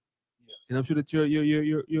 right? Yeah. And I'm sure that your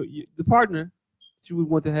the partner that you would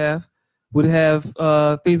want to have would have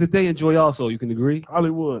things that they enjoy also. You can agree?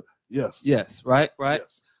 Hollywood, yes. Yes, right.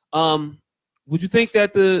 Yes. Would you think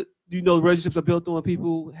that the relationships are built on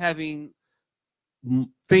people having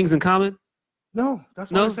things in common? No,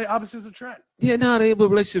 that's why they say opposites attract. Yeah, but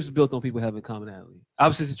relationships are built on people having commonality.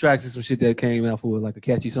 Opposites attract is some shit that came out for like a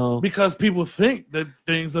catchy song. Because people think that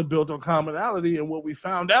things are built on commonality, and what we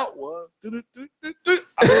found out was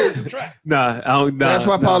opposites attract. Nah. That's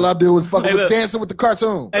why Paul Abdul was fucking dancing with the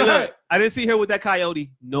cartoon. Hey, look, I didn't see her with that coyote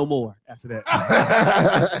no more after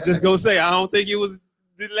that. Just gonna say, I don't think it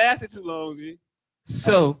lasted too long, G.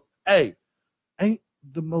 So, hey, ain't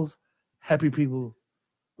the most happy people.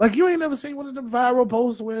 Like, you ain't never seen one of them viral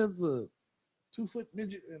posts where it's a 2-foot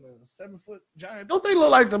midget and a 7-foot giant. Don't they look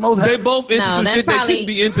like the most happy? They both into some shit they shouldn't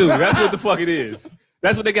be into. That's what the fuck it is.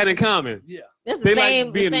 That's what they got in common. Yeah. That's the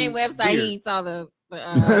same website he saw the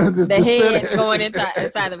head going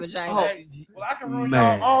inside the vagina. Well, I can ruin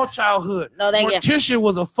all childhood. No, Morticia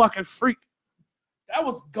was a fucking freak. That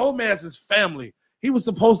was Gomez's family. He was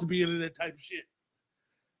supposed to be into that type of shit.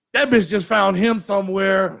 That bitch just found him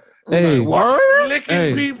somewhere. Hey,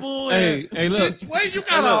 licking people. Hey, look. Wait, you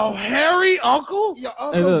got a hairy uncle? Your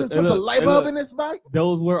uncle just puts a light bulb in his bike?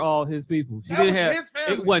 Those were all his people. She didn't have.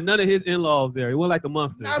 It wasn't none of his in-laws there. It wasn't like the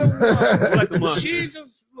monsters. Not a one. It wasn't like the monsters. She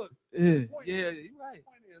just look. Yeah, you're right. right. The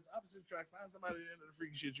point is, opposite track. Find somebody into the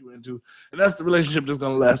freaky shit you into, and that's the relationship that's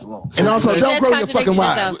gonna last long. And also, don't grow your fucking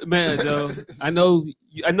wives, man. Joe, I know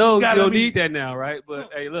you don't need that now, right?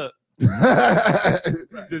 But hey, look.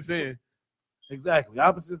 Just saying. Exactly.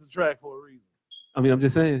 Opposites attract for a reason. I mean, I'm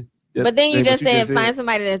just saying. But then you just said find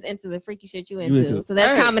somebody that's into the freaky shit you into. So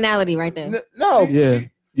that's commonality right there. No.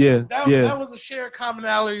 That was a shared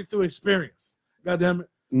commonality through experience. God damn it.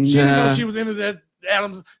 She didn't know she was into that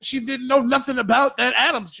Addams. She didn't know nothing about that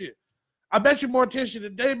Addams shit. I bet you Morticia, the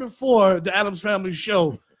day before the Addams Family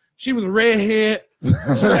show, she was a redhead. She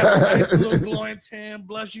had a nice little glowing tan,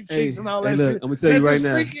 blushy cheeks, and all that shit. I'm gonna tell you right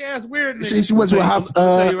now. Freaky ass weird nigga. She went to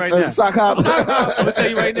a sock hop. I'm gonna tell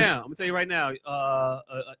you right now.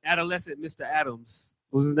 Adolescent Mr. Adams.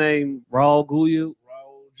 What was his name? Raul Julia.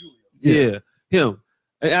 Yeah, him.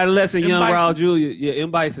 An adolescent young Raul Julia. Yeah,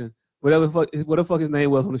 M. Bison. Whatever the fuck his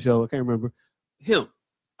name was on the show. I can't remember. Him.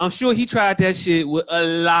 I'm sure he tried that shit with a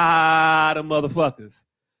lot of motherfuckers,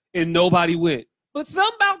 and nobody went. But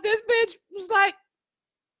something about this bitch was like,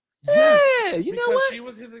 yeah, you know what?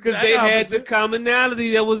 Because they had the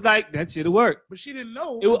commonality that was like, that shit'll work. But she didn't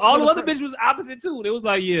know. All the other bitches was opposite too. They was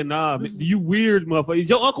like, yeah, nah, you weird motherfucker. Is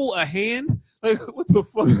your uncle a hand? Like, what the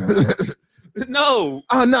fuck? No.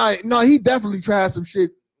 Oh, no, he definitely tried some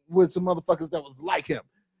shit with some motherfuckers that was like him.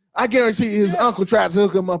 I guarantee his uncle tried to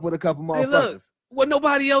hook him up with a couple motherfuckers. Hey, look, well,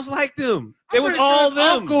 nobody else liked them. It was all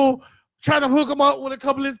them. Uncle tried to hook him up with a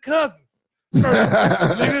couple of his cousins.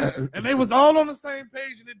 And they was all on the same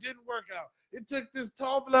page, and it didn't work out. It took this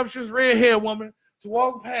tall, voluptuous, red-haired woman to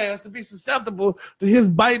walk past to be susceptible to his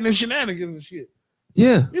biting and shenanigans and shit.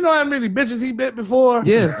 Yeah. You know how many bitches he bit before?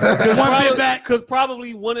 Yeah. One bit back. Because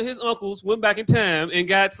probably one of his uncles went back in time and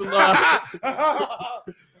got some put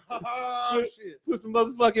some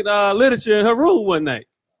motherfucking literature in her room one night.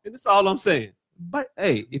 And that's all I'm saying. But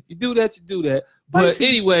hey, if you do that, you do that. But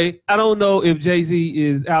anyway, I don't know if Jay-Z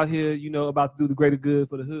is out here, about to do the greater good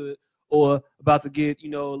for the hood, or about to get, a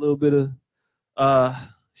little bit of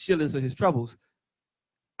shillings for his troubles.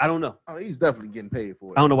 I don't know. Oh, he's definitely getting paid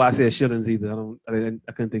for it. I don't know why I said shillings either. I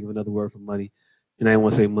couldn't think of another word for money, and I didn't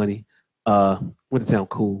want to say money. Wanted to sound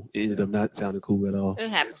cool. It ended up not sounding cool at all. It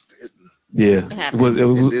happened. Yeah,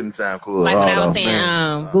 it didn't sound cool like at all. Like when I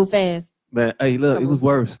was saying, go fast. Man, hey, look, it was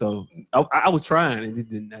worse though. I was trying, and it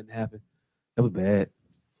didn't happen. That was bad.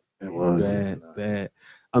 It was bad.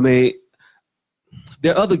 I mean,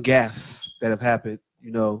 there are other gaffes that have happened,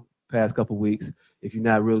 past couple of weeks. If you're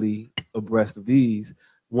not really abreast of these,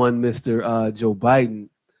 one Mr. Joe Biden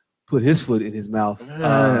put his foot in his mouth,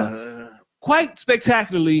 quite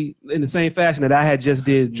spectacularly in the same fashion that I had just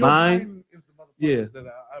did Joe mine. Biden is the motherfucker that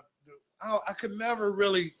I could never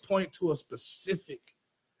really point to a specific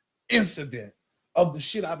incident of the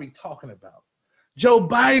shit I be talking about. Joe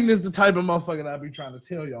Biden is the type of motherfucker that I be trying to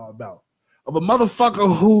tell y'all about. Of a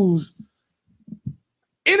motherfucker who's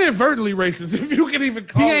inadvertently racist, if you can even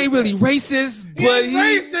call he ain't really racist, but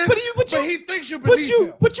he thinks you're beneath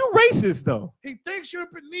him. But you racist though. He thinks you're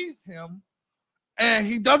beneath him, and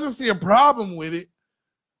he doesn't see a problem with it.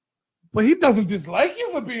 But he doesn't dislike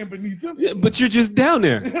you for being beneath him. Yeah, but you're just down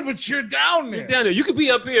there. But you're down there. You're down there. You could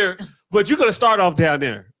be up here, but you're gonna start off down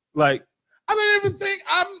there. Like I don't even think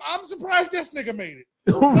I'm surprised this nigga made it.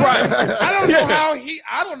 Right. I don't know how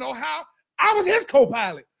I don't know how I was his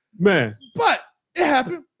co-pilot. Man. But it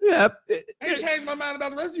happened. Yeah. Ain't changed my mind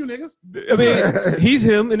about the rest of you niggas. I mean, he's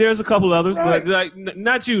him, and there's a couple others, right. but like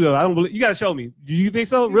not you though. I don't believe you. Gotta show me. Do you think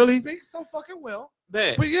so? Really? He speaks so fucking well.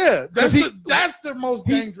 Man. But yeah, that's the most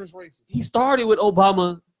dangerous racist. He started with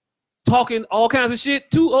Obama talking all kinds of shit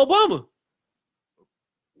to Obama.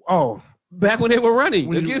 Oh, back when they were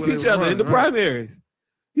running against each other in the primaries.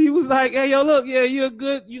 He was like, "Hey, yo, look, yeah, you're a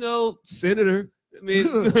good, senator." I mean,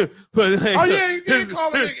 but hey, he did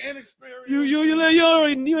call it inexperienced. You ain't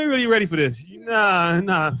really ready for this.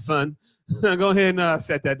 Nah, son. Go ahead and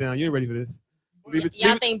set that down. You ain't ready for this.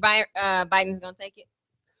 Y'all think Biden's gonna take it?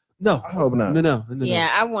 No, I hope not. No.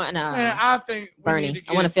 Yeah, I want. Man, I think Bernie.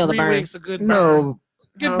 I want to feel the 3 Bernie. weeks of good Bernie.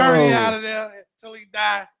 Get Bernie out of there until he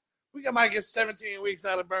die. We might get 17 weeks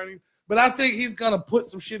out of Bernie, but I think he's gonna put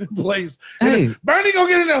some shit in place. Hey, Bernie gonna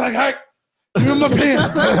get in there like, "Hey, give him my pen."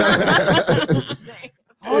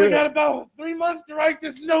 I only got about 3 months to write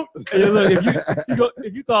this note. Hey, look,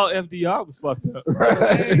 if you thought FDR was fucked up,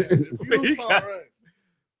 right?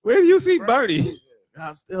 Where do you see Bernie?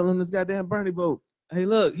 I'm still in this goddamn Bernie boat. Hey,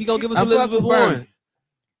 look, he gonna give us Elizabeth Warren.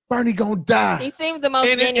 Bernie gonna die. He seems the most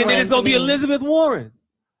genuine. And then it's gonna be Elizabeth Warren.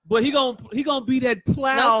 But he gonna be that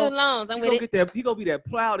plow. No student loans. I'm with it. He gonna be that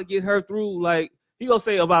plow to get her through. Like he gonna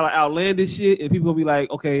say about an outlandish shit, and people gonna be like,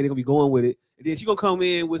 okay, they're gonna be going with it. And then she gonna come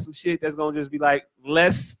in with some shit that's gonna just be like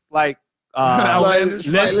less less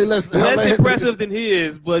impressive than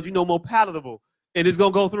his, but more palatable, and it's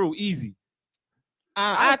gonna go through easy.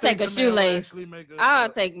 I'll take a shoelace. I'll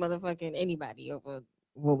take motherfucking anybody over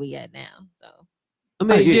where we at now. So I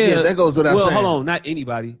mean, yeah, that goes without saying. Well, hold on, not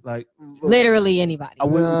anybody. Like literally anybody.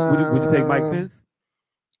 Would you take Mike Pence?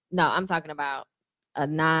 No, I'm talking about a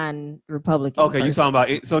non-Republican. Okay, you're talking about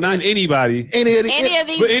it. So not anybody. Any of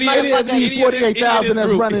these 48,000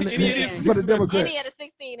 that's running for the Democrats. Any of the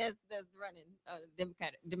 16 that's running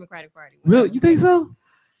Democratic Party. Really? You think so?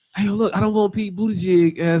 Hey, look, I don't want Pete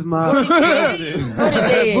Buttigieg as my president.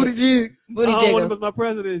 Buttigieg. I don't want him as my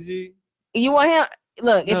president, G. You want him?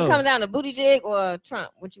 Look, if it comes down to Buttigieg or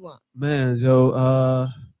Trump, what you want? Man, Joe,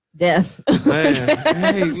 death. Man,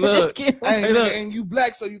 hey, look. Hey, look, and you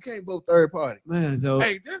black, so you can't vote third party. Man, Joe.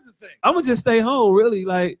 Hey, this is the thing. I'm gonna just stay home, really.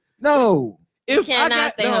 Like, no. If you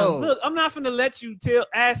cannot stay home. Look, I'm not finna let you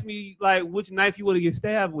ask me like which knife you want to get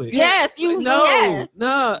stabbed with. Yes,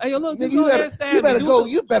 no. Hey, look, just go ahead and stab me.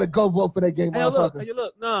 You better go vote for that game, motherfucker. Hey,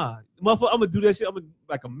 look, nah, motherfucker, I'm gonna do that shit. I'm gonna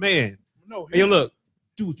like a man. No, hey, look,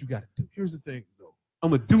 do what you gotta do. Here's the thing, though.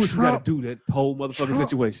 I'm gonna do what you gotta do. That whole motherfucking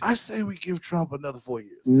situation. I say we give Trump another 4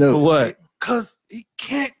 years. No, for what? Because he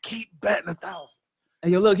can't keep batting 1,000.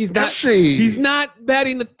 Hey, look, he's not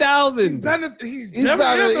batting 1,000. He's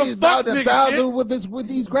about 1,000 with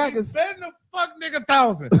these crackers. He's batting the fuck nigga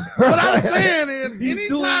 1,000. What I'm saying is, he's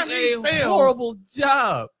doing a horrible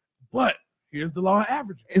job. But here's the law of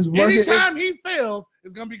averages. Anytime he fails,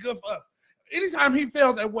 it's gonna be good for us. Anytime he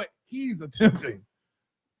fails at what he's attempting,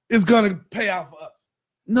 it's gonna pay out for us.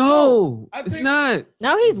 No, it's not.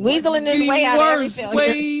 No, he's weaseling his way out of every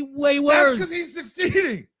failure. Way worse. That's because he's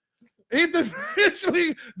succeeding. He's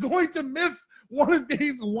eventually going to miss one of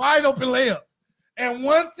these wide open layups. And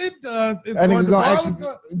once it does, it's going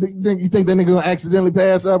to you think that nigga gonna accidentally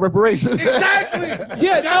pass reparations? Exactly.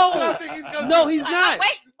 Yeah, no, he's not.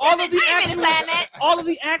 Wait, all of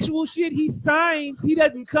the actual shit he signs, he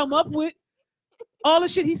doesn't come up with. All the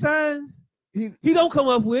shit he signs, he don't come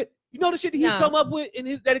up with. You know the shit he's come up with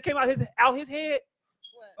that it came out his head?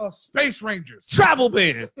 Space Rangers. Travel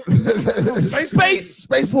ban.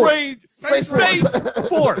 Space Force. Space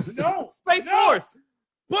Force. No. Space Force.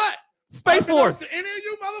 But Space Force. To any of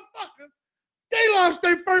you motherfuckers, they launched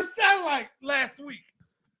their first satellite last week.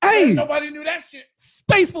 Hey. Nobody knew that shit.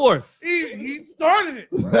 Space Force. He started it.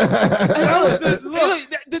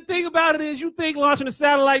 The thing about it is you think launching a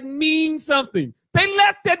satellite means something. They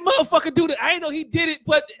let that motherfucker do that. I didn't know he did it,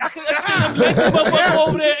 but I can understand him letting the motherfucker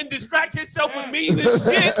over there and distract himself with meaningless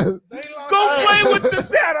shit. Go play with the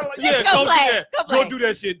satellite. Yeah, go do that. Go do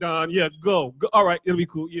that shit, Don. Yeah, go. All right, it'll be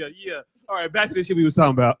cool. Yeah. All right, back to the shit we was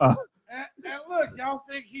talking about. And look, y'all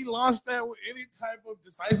think he launched that with any type of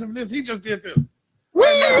decisiveness? He just did this.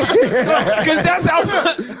 Because that's how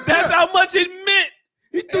much it meant.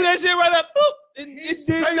 He threw that shit right up. Boop. It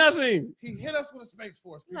did nothing. He hit us with a Space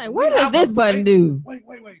Force. Like, what does this button do? Wait.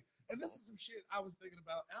 And this is some shit I was thinking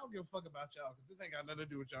about. I don't give a fuck about y'all because this ain't got nothing to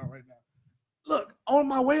do with y'all right now. Look, on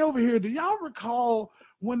my way over here, do y'all recall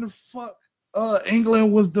when the fuck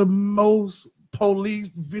England was the most police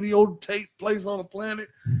videotape place on the planet?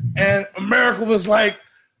 And America was like,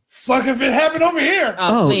 fuck if it happened over here.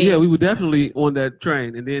 Oh yeah, we were definitely on that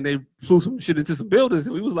train. And then they flew some shit into some buildings.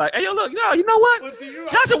 And we was like, hey, yo, look, you know what?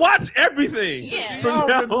 Y'all should watch everything. Yeah.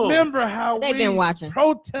 Y'all remember how they've been watching,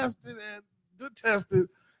 protested and detested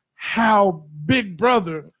how Big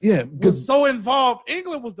Brother was so involved.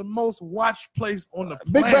 England was the most watched place on the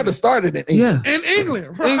planet. Big Brother started in England. In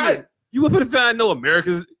England, right? England. You were finna find no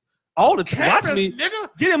Americans all the time. Watch me. Nigga,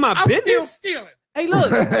 get in my business. Still stealing. Hey,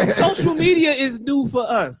 look, social media is new for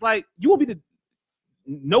us. Like, you want me to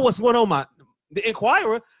know what's going on the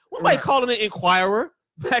Inquirer? Nobody calling the Inquirer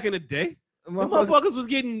back in the day. The motherfuckers was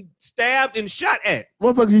getting stabbed and shot at.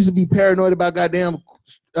 Motherfuckers used to be paranoid about goddamn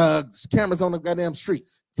cameras on the goddamn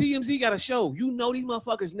streets. TMZ got a show. You know these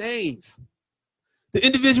motherfuckers' names. The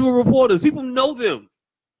individual reporters, people know them.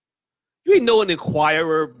 You ain't know an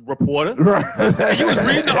Inquirer reporter. Right. You was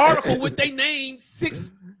reading the article with their names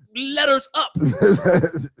 6 letters up.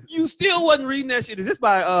 You still wasn't reading that shit. Is this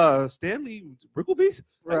by Stanley Bricklebeast?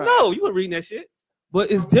 Right. No, you weren't reading that shit.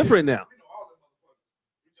 But it's different now.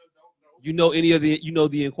 You know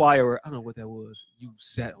the Inquirer. I don't know what that was. You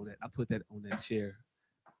sat on that. I put that on that chair.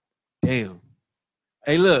 Damn.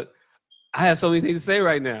 Hey, look, I have so many things to say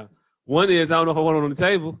right now. One is I don't know if I want it on the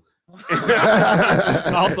table.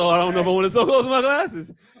 Also, I don't know if I want to so close my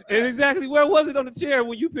glasses. And exactly where was it on the chair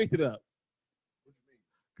when you picked it up?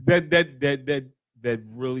 That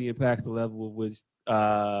really impacts the level of which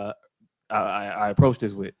I approach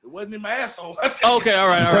this with. It wasn't in my asshole. Okay, all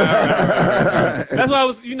right. That's why I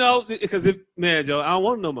was, because man, Joe, I don't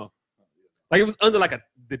want to know more. Like it was under like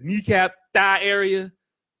the kneecap, thigh area.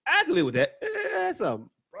 I can live with that. That's something.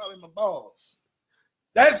 Probably my balls.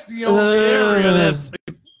 That's the only area that's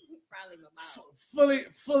probably my mouth.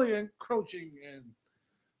 Fully encroaching and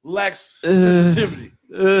lacks sensitivity.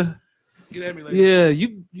 Get at me later. Yeah,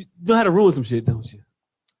 you know how to ruin some shit, don't you?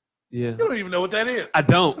 Yeah. You don't even know what that is. I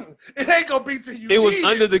don't. It ain't gonna be till you need it. It was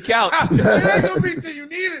under the couch. It ain't gonna be till you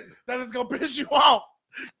need it that it's gonna piss you off.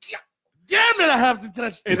 Damn it, I have to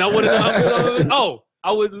touch this. And I would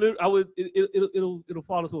it'll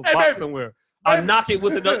fall into a box somewhere. I'll knock it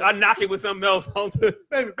with something else onto.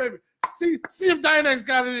 Baby. See if Dynex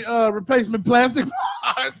got any replacement plastic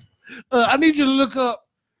parts. I need you to look up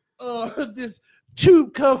this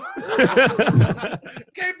tube cover.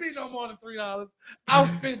 Can't be no more than $3. I'll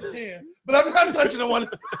spend $10, but I'm not touching the one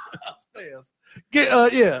upstairs.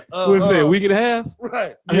 What's it? A week and a half?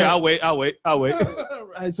 Right. Yeah, I'll wait.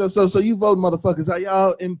 Right, so you vote, motherfuckers. Are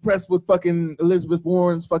y'all impressed with fucking Elizabeth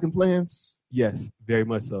Warren's fucking plans? Yes, very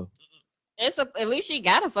much so. At least she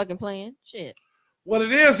got a fucking plan. Shit. What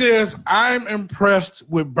it is I'm impressed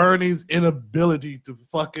with Bernie's inability to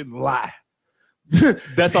fucking lie.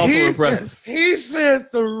 That's also impressive. He said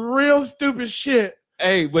some real stupid shit.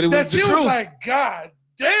 Hey, but it was the truth. Was like, God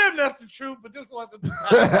damn, that's the truth, but this wasn't the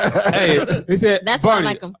time. Hey, he said, that's Bernie,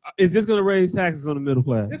 like him. Is this gonna raise taxes on the middle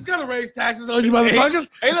class? It's gonna raise taxes on you motherfuckers.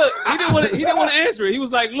 Hey, look, he didn't want to answer it. He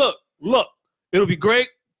was like, look, it'll be great.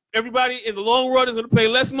 Everybody in the long run is gonna pay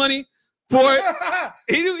less money for it.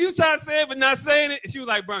 He was trying to say it, but not saying it. And she was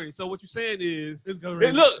like, Bernie, so what you're saying is, it's gonna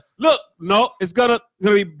raise no, it's gonna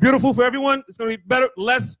be beautiful for everyone. It's gonna be better,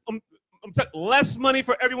 less money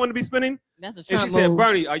for everyone to be spending. That's a Trump and she said,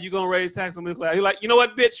 Bernie, are you gonna raise taxes on the middle class? He's like, you know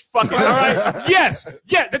what, bitch, fuck it. All right, yes,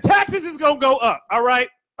 the taxes is gonna go up. All right.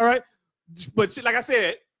 But like I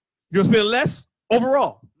said, you'll spend less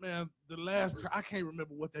overall. Man, the last time, I can't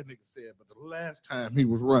remember what that nigga said, but the last time he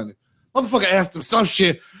was running, motherfucker asked him some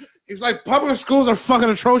shit. He was like, public schools are fucking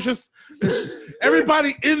atrocious.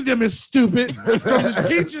 Everybody in them is stupid. From the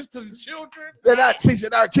teachers to the children. They're not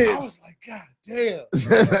teaching our kids. I was like, God damn.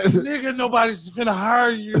 Nigga, nobody's gonna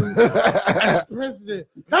hire you as president.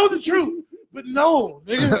 That was the truth. But no,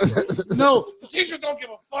 nigga. No. The teachers don't give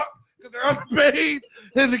a fuck because they're underpaid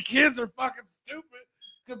and the kids are fucking stupid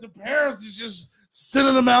because the parents are just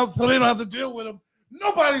sending them out so they don't have to deal with them.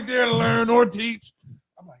 Nobody's there to learn or teach.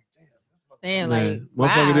 I'm like, damn.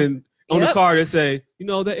 Motherfucker didn't on the car they say,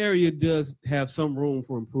 that area does have some room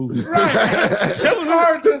for improvement. Right. That was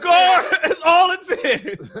hard to say. That's all it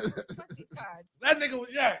said. That nigga was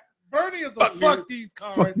Bernie is a fuck these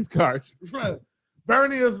cards. Fuck these cards. Right.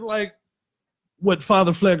 Bernie is like what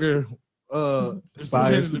Father Flegger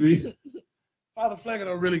aspires to be. Father Flegger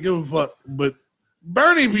don't really give a fuck, but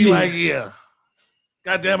Bernie be like,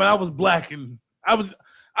 God damn it, I was black and I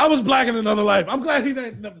I was black in another life. I'm glad he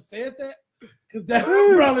never said that, because that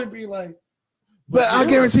would probably be like. But I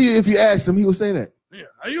guarantee you, if you asked him, he would say that. Yeah,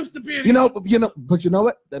 I used to be. But you know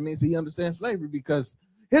what? That means he understands slavery because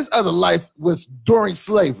his other life was during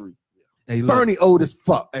slavery. Hey, look, Bernie old as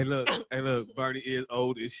fuck. Hey, look, Bernie is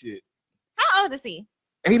old as shit. How old is he?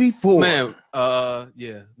 84. Man,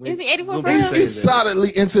 yeah. Is he 84? He's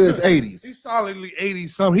solidly into his 80s. He's solidly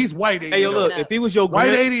 80-something. He's white 80. Hey, yo, look, if he was your white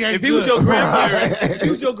 80 ain't if he was good. your grandparent, if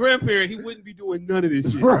he was your grandparent, he wouldn't be doing none of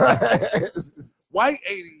this shit. Right. White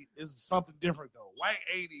 80 is something different though. White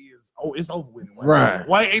 80 is it's over with. Right.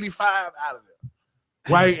 White 85 out of there.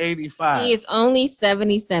 White 85. He is only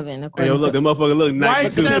 77. Hey, yo, look, the motherfucker look 92.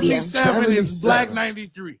 White 77 is black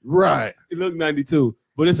 93. Right. He look 92.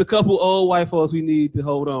 But it's a couple old white folks we need to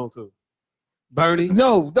hold on to. Bernie.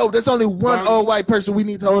 No, there's only one Bernie. old white person we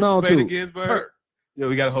need to hold on to. Ginsburg. Yeah,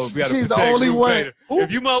 we gotta hold. She's the only one.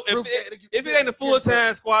 If it ain't a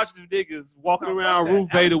full-time squash of niggas walking around Ruth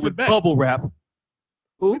Bader with bubble wrap.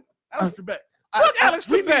 Who? Alex Trebek. Fuck Alex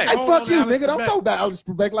Trebek. Hey, fuck you, nigga. Don't talk about Alex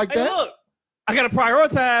Trebek like that. Look, I gotta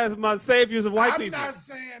prioritize my saviors of white people. I'm not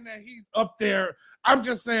saying that he's up there. I'm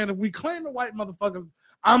just saying if we claim the white motherfuckers,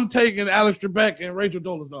 I'm taking Alex Trebek and Rachel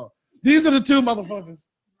Dolezal. These are the two motherfuckers.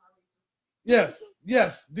 Yes.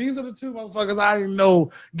 These are the two motherfuckers I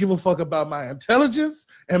give a fuck about my intelligence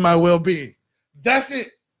and my well-being. That's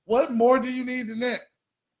it. What more do you need than that?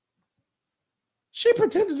 She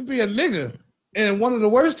pretended to be a nigga in one of the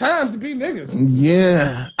worst times to be niggas.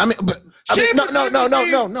 Yeah.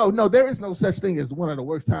 No. There is no such thing as one of the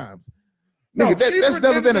worst times. Nigga, that's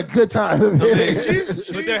never been a good time. But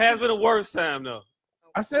there has been a worse time, though.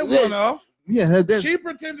 I said one off. Yeah, she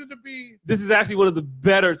pretended to be. This is actually one of the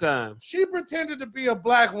better times. She pretended to be a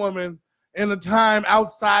black woman in a time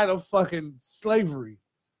outside of fucking slavery,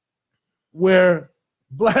 where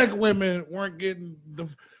black women weren't getting the.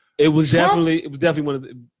 It was definitely one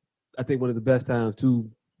of the best times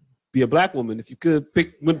to be a black woman. If you could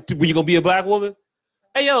pick when you're gonna be a black woman,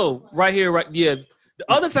 hey yo, right here, right, yeah.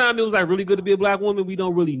 The other time it was like really good to be a black woman. We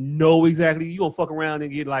don't really know exactly. You gonna fuck around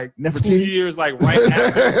and get like 2 years, like right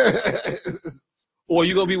after. Or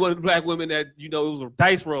you're gonna be one of the black women that it was a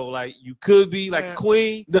dice roll. Like you could be like a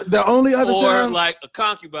queen. The only other time, or like a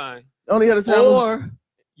concubine. The only other time, or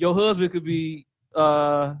your husband could be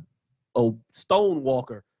a stone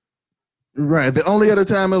walker. Right. The only other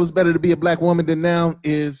time it was better to be a black woman than now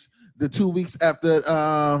is the 2 weeks after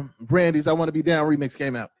Brandy's "I Want to Be Down" remix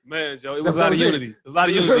came out. Man, Joe, it was a lot of unity. There's a lot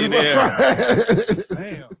of unity in there.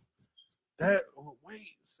 Damn.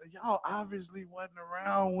 So y'all obviously wasn't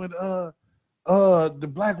around when the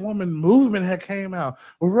black woman movement had came out.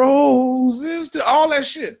 Roses, all that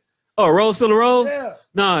shit. Oh, Rose still a Rose? Yeah.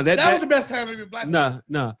 Nah, that was the best time to be black. Nah.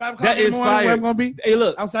 5 o'clock that in the morning, inspired. where I'm gonna be. Hey,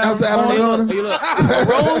 look. Outside on the Hey, look.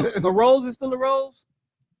 A Rose is still a Rose.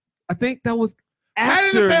 I think that was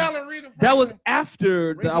after. That was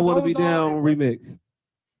after the "I Want to Be Down" remix.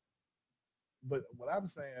 But what I'm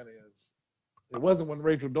saying is, it wasn't when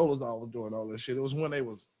Rachel Dolezal was doing all this shit. It was when they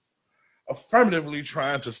was affirmatively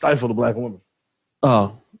trying to stifle the black woman.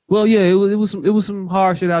 Oh, well, yeah, it was some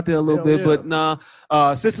hard shit out there a little bit, but nah,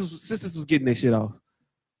 sisters was getting their shit off.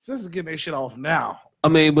 Sisters getting their shit off now. I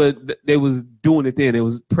mean, but they was doing it then. They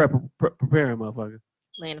was preparing, motherfucker.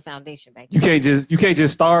 Laying the foundation back. You can't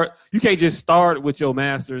just start with your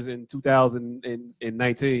masters in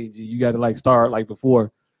 2019. You got to like start like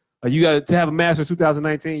before. You got to have a master's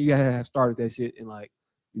 2019. You got to have started that shit in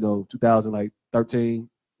 2013.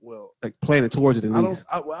 Well, like planning towards it at least.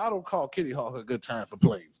 I don't call Kitty Hawk a good time for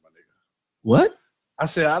planes, my nigga. What? I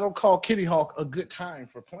said I don't call Kitty Hawk a good time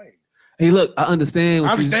for planes. Hey, look, I understand.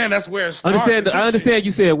 That's where it started. I understand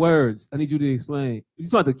you said words. I need you to explain. You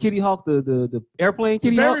talking about the Kitty Hawk, the airplane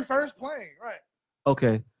Kitty Hawk? The very first plane, right.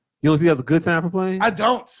 Okay. You don't think that's a good time for planes? I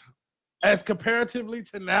don't. As comparatively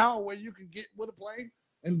to now, where you can get with a plane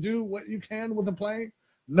and do what you can with a plane,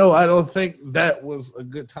 no, I don't think that was a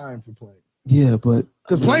good time for planes. Yeah, but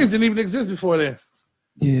because planes didn't even exist before then.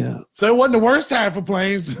 Yeah. So it wasn't the worst time for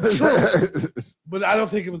planes, but I don't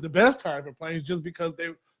think it was the best time for planes just because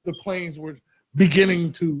the planes were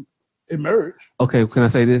beginning to emerge. Okay, can I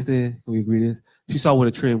say this then? Can we agree this? She saw where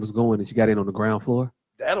the trend was going and she got in on the ground floor.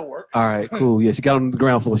 That'll work. All right, cool. Yeah, she got on the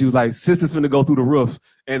ground floor. She was like, "Sisters finna go through the roof,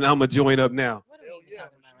 and I'm gonna join up now."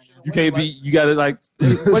 You can't be. You gotta like.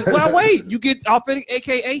 Well, wait. You get authentic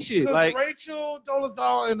AKA shit. Like Rachel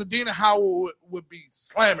Dolezal and Adina Howard would be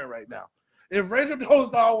slamming right now. If Rachel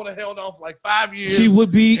Dolezal would have held off like 5 years, she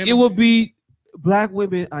would be. It would be. Black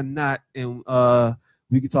women are not, and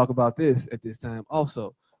we could talk about this at this time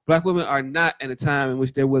also. Black women are not in a time in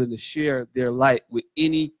which they're willing to share their light with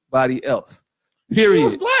anybody else. Period. She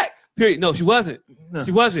was black. Period. No, she wasn't. No,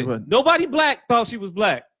 She wasn't. Nobody black thought she was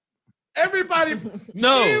black. Everybody.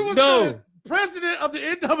 No, she was no. the president of the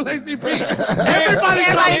NAACP. Everybody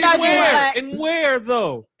thought she was black. And where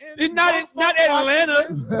though? Not Atlanta.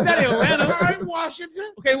 Not Atlanta. In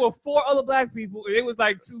Washington. Okay, well, 4 other black people, and it was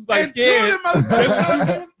like too And scared. two of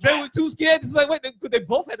them They were too scared to say, wait, because they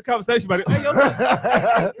both had the conversation about it. Hey, yo,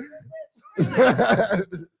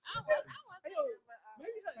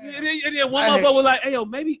 and then one motherfucker was like, hey, yo,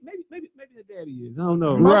 maybe her daddy is. I don't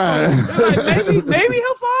know. Right. Like, maybe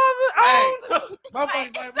her father. I don't know.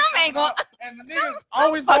 Some ain't going. And the niggas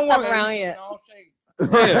always fucked don't want up around here.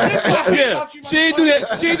 Yeah. She ain't do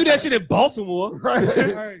that. She ain't do that shit in Baltimore. Right.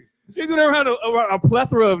 She ain't do that around a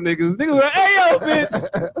plethora of niggas. Niggas like, hey, yo, bitch,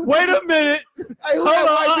 wait a minute. Hey, who that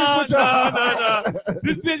white bitch with y'all? No.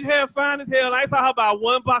 This bitch hair fine as hell. I ain't saw her buy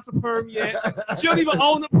 1 box of perm yet. She don't even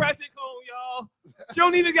own the pressing comb, y'all. She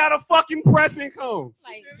don't even got a fucking pressing comb.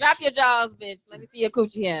 Like, drop your jaws, bitch. Let me see your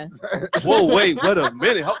coochie hair. Whoa, wait a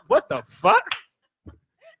minute. What the fuck?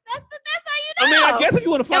 That's how you know. I mean, I guess if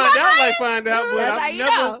you want to find out, like find out. But That's how you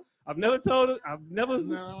know. I've never told her. I've never.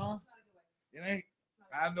 No, it ain't.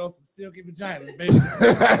 I know some silky vaginas, baby.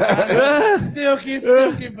 silky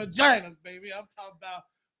vaginas, baby. I'm talking about,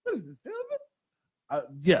 what is this, velvet?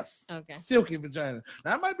 Yes. Okay. Silky vagina.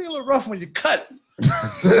 Now, it might be a little rough when you cut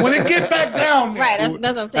it. When it get back down there. Right, that's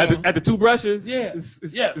what I'm saying. At the 2 brushes, Yeah.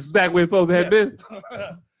 it's back where it's supposed to have been.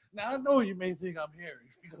 Now, I know you may think I'm hairy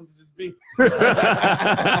because it just be.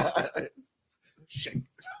 Shit.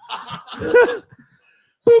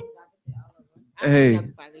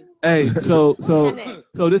 Hey, so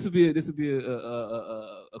this would be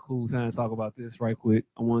a cool time to talk about this right quick.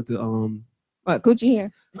 I want to What, coochie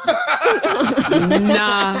hair?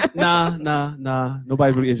 Nah.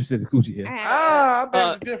 Nobody really interested in coochie hair. I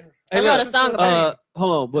bet it's different. I wrote a song about it.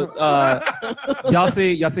 Hold on, but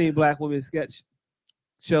y'all seen Black Women sketch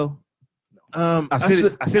show? I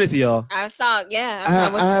sent it to y'all. I saw, yeah. I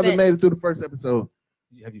haven't made it through the first episode.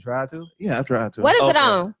 Have you tried to? Yeah, I tried to. What is it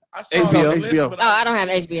on? HBO. Oh, I don't have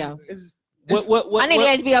HBO. What? I need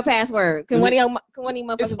the HBO password. Can one of you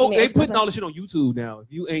motherfuckers give me they HBO putting all the shit on YouTube now.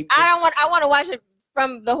 If you ain't, I want to watch it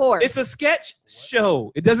from the horse. It's a sketch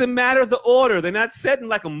show. It doesn't matter the order. They're not setting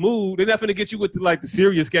like a mood. They're not going to get you with the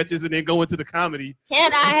serious sketches and then go into the comedy.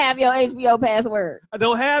 Can I have your HBO password? I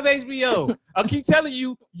don't have HBO. I'll keep telling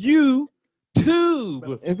you, YouTube.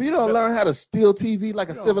 If you don't learn how to steal TV like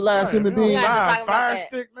a civilized human being, Fire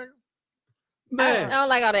stick, nigga. Man, I don't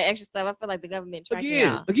like all that extra stuff. I feel like the government tracking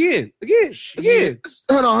y'all. Again.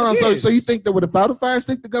 Hold on. So you think that without a fire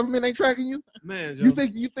stick, the government ain't tracking you? Man, Joe.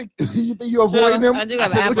 You think you're avoiding them? I do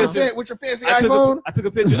have an Apple. With your fancy iPhone? I took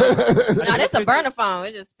a picture. No, that's a burner phone.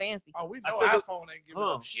 It's just fancy. Oh, we know iPhone ain't giving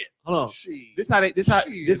up shit. Hold on. Shit. This how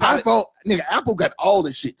iPhone, nigga, Apple got all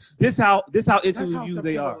the shit. This how into That's how you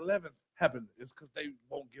they are. 11 happened. It's because they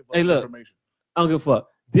won't give up Hey, look. information. I don't give a fuck.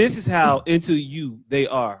 This is how into you they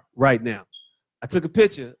are right now. I took a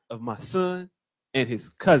picture of my son and his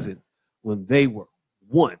cousin when they were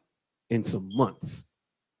 1 and some months.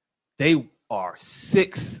 They are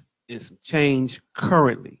 6 and some change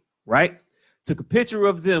currently, right? Took a picture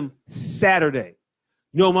of them Saturday.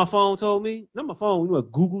 You know what my phone told me? Not my phone. You know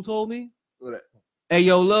what Google told me? What that? Hey,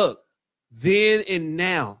 yo, look. Then and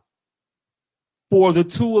now for the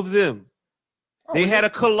 2 of them. They had a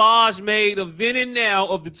collage made of then and now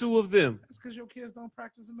of the 2 of them. That's because your kids don't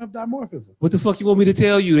practice enough dimorphism. What the fuck you want me to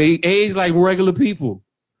tell you? They age like regular people.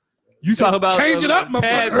 You talk about change it up,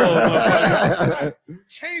 motherfucker.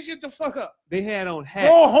 Change it the fuck up. They had on hats.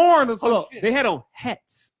 Grow a horn or Hold on. something. They had on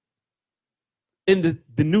hats in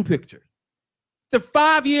the new picture. They're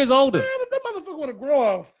 5 years older. Man, if that motherfucker would have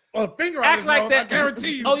grown a finger out Act his like nose, that. I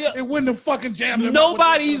guarantee you, Oh, yeah. it wouldn't have fucking jammed him.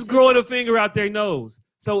 Nobody's growing a finger out their nose.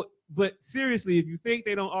 So, but seriously, if you think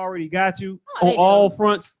they don't already got you on all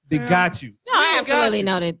fronts, they got you. No, I absolutely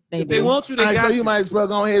know that they If do. they want you, they got So you. you might as well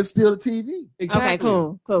go ahead and steal the TV. Exactly. Okay,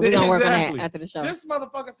 cool. We're going to work on that after the show. This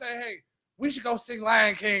motherfucker say, hey, we should go sing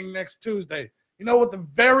Lion King next Tuesday. You know what the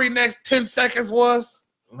very next 10 seconds was?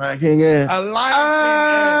 Lion King, yeah. A Lion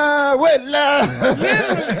King. What love?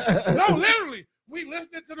 Literally. No, literally. We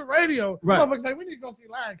listening to the radio. Right. Motherfucker say, we need to go see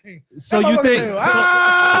Lion King. So you think?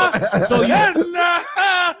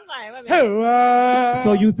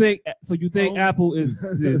 So you think Apple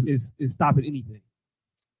is stopping anything?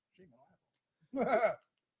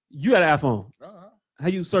 You got an iPhone. How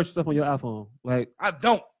you search stuff on your iPhone? Like I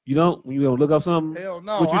don't. You don't? When you gonna look up something? Hell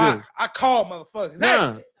no. What you do? I call motherfuckers.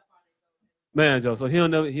 Nah. Man, Joe. So you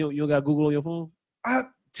don't got Google on your phone? I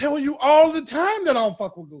tell you all the time that I don't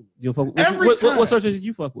fuck with Google. You don't fuck with, what searches did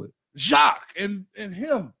you fuck with? Jacques and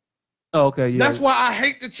him. Oh, okay, yeah. That's why I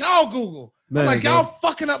hate that y'all Google. Man, I'm like, y'all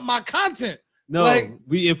fucking up my content. No, like,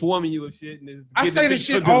 we informing you of shit. And I say this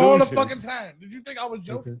shit all the fucking time. Did you think I was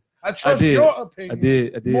joking? I trust your opinion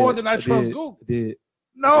I did. more than I trust Google. I did.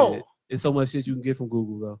 No. It's so much shit you can get from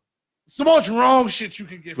Google, though. So much wrong shit you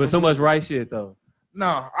can get from But so Google. much right shit, though.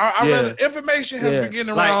 No, I rather information has been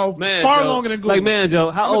getting around man, far Joe, longer than Google. Like, man, Joe,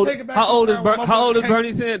 how old is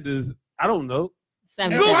Bernie Sanders? I don't know.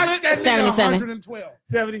 77. 112.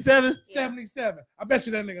 77? 77. I bet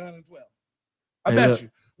you that nigga 112. I bet you.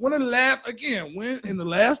 When in the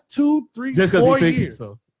last 2, 3, just 4 he years. Thinks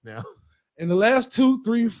so now. In the last 2,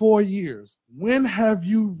 3, 4 years, when have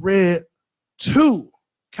you read 2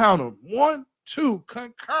 concurrent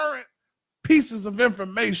pieces of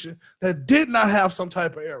information that did not have some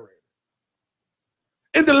type of error?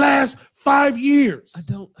 In the last 5 years. I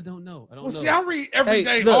don't know. I don't know. See, I read every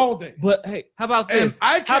day, all day. But hey, how about this?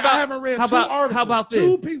 I haven't read 2 articles. How about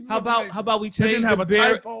this? 2 pieces how about we change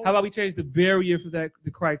the barrier for the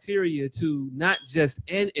criteria to not just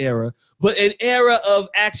an error, but an error of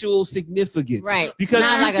actual significance. Right. Because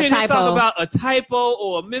not like you a typo. Talk about a typo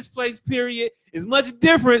or a misplaced period is much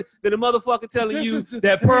different than a motherfucker telling you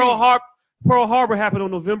that Pearl Harbor happened on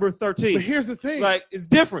November 13th. But here's the thing. Like, it's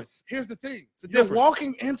different. Here's the thing. You're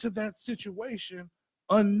walking into that situation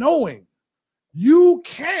unknowing. You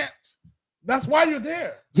can't. That's why you're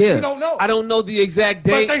there. Yeah. You don't know. I don't know the exact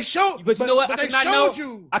date. But they showed. But you know what? I cannot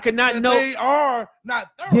know. I cannot know. They are not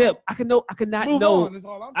thorough. Yeah, I cannot know. On, is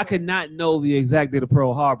all I'm I cannot know the exact date of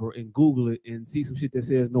Pearl Harbor and Google it and see some shit that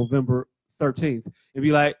says November 13th and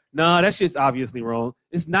be like, nah, that shit's obviously wrong.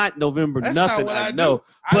 It's not November. That's nothing. Not what I know.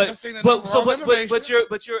 But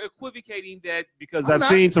you're equivocating that because I've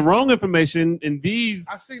seen some wrong information in these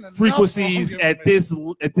frequencies at this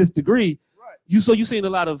degree. Right. You've seen a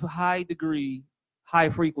lot of high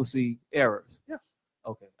frequency errors. Yes.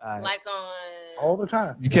 Okay. Like on all the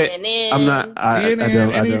time. You can't. CNN, I'm not.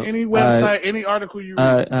 CNN, any website, any article you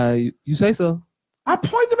read. You say so. I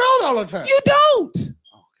point them out all the time. You don't.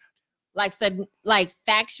 Like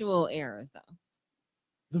factual errors though.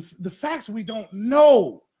 The facts we don't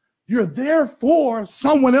know. You're there for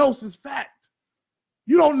someone else's fact.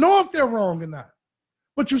 You don't know if they're wrong or not.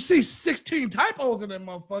 But you see 16 typos in that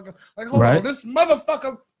motherfucker. Like, hold on, this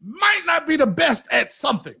motherfucker might not be the best at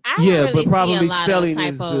something. But probably spelling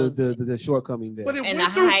is the shortcoming there. But it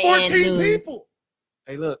went through 14 people.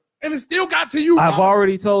 Hey, look. And it still got to you. I've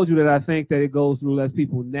already told you that I think that it goes through less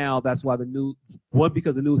people now. That's why the news, one,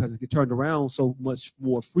 because the news has to get turned around so much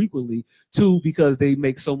more frequently. 2, because they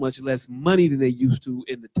make so much less money than they used to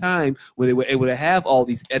in the time when they were able to have all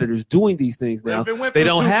these editors doing these things now. They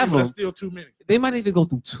don't have them. That's still too many. They might even go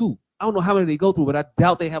through 2. I don't know how many they go through, but I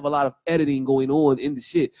doubt they have a lot of editing going on in the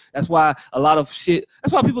shit. That's why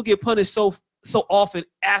that's why people get punished so often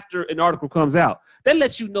after an article comes out. That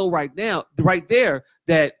lets you know right there,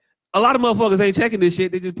 that a lot of motherfuckers ain't checking this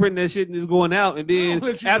shit. They just printing that shit and just going out. And then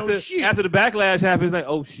after the backlash happens, like,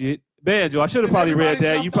 oh shit, man, Joe, I should have probably read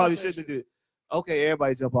that. You probably shouldn't have did. Okay,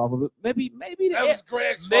 everybody jump off of it. Maybe that was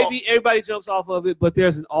Greg's maybe everybody jumps off of it, but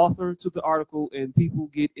there's an author to the article, and people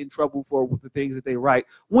get in trouble for the things that they write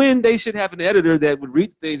when they should have an editor that would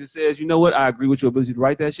read the things and says, you know what, I agree with your ability to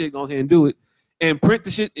write that shit. Go ahead and do it, and print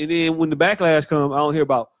the shit. And then when the backlash comes, I don't hear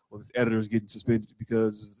about this editor is getting suspended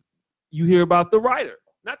because you hear about the writer.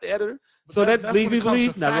 Not the editor. But so that leads me to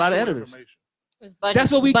believe not a lot of editors.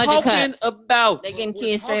 That's what we talking about. They're getting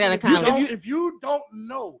kids straight out of college. If you don't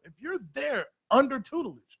know, if you're there under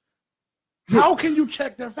tutelage, how can you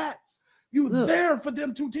check their facts? You're there for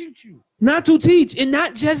them to teach you. Not to teach, and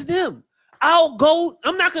not just them. I'm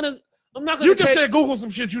not gonna. You just said Google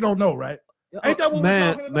some shit you don't know, right? Ain't that what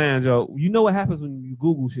we're talking about? Man, Joe, you know what happens when you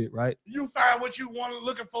Google shit, right? You find what you want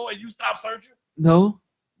looking for and you stop searching? No.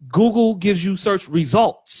 Google gives you search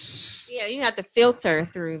results. Yeah, you have to filter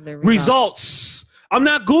through the results. I'm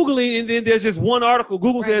not Googling and then there's just one article.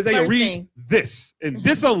 Google says, hey, read this and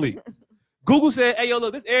this only. Google said, hey, yo,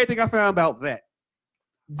 look, this is everything I found about that.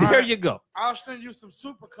 There you go. I'll send you some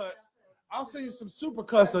supercuts. I'll send you some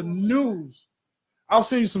supercuts of news. I'll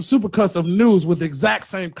send you some supercuts of news with the exact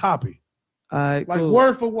same copy. All right, like cool.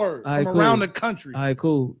 Word for word from around the country. All right,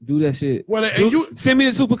 cool. Do that shit. Well, send me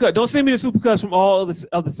the supercut. Don't send me the supercuts from all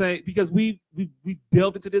of the same, because we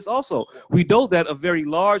delved into this also. We know that a very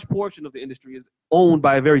large portion of the industry is owned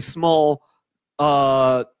by a very small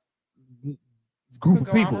group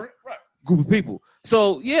of people. Group of people.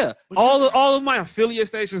 So yeah, all of my affiliate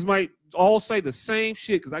stations might all say the same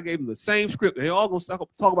shit because I gave them the same script. They're all gonna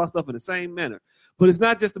talk about stuff in the same manner. But it's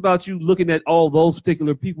not just about you looking at all those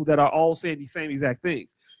particular people that are all saying the same exact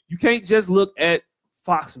things. You can't just look at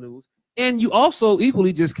Fox News And you also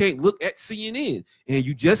equally just can't look at CNN, and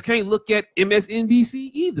you just can't look at MSNBC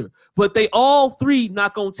either. But they all three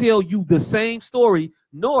not gonna tell you the same story,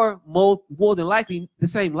 nor more than likely the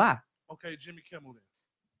same lie. Okay, Jimmy Kimmel then.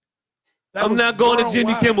 I'm not going to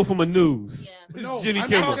Jimmy Kimmel from a news. Yeah. No, Jimmy I'm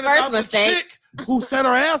Kimmel. talking about First the chick who set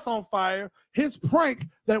her ass on fire. His prank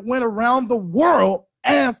that went around the world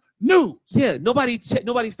as news. Yeah, nobody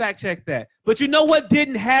fact checked that. But you know what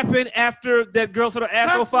didn't happen after that girl set her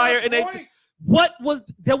ass on fire? And that's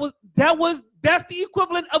the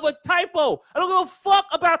equivalent of a typo. I don't give a fuck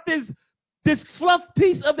about this fluff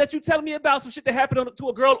piece of that you telling me about some shit that happened to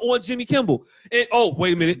a girl on Jimmy Kimmel. And oh,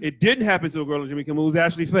 wait a minute, it didn't happen to a girl on Jimmy Kimmel. It was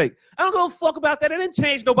actually fake. I don't give a fuck about that. It didn't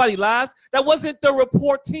change nobody's lives. That wasn't the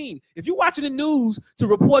reporting. If you're watching the news to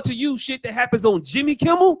report to you shit that happens on Jimmy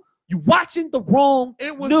Kimmel, you watching the wrong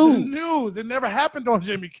It was news. the news. It never happened on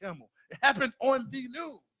Jimmy Kimmel. It happened on the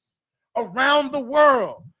news around the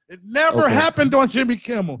world. It never happened on Jimmy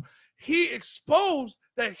Kimmel. He exposed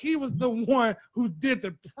that he was the one who did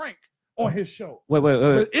the prank on his show. Wait.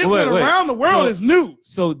 It went around the world as news.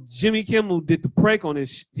 So Jimmy Kimmel did the prank on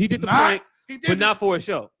his. He did the prank, but not for a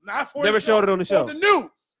show. Not for Never his show. showed it on the show. For the news.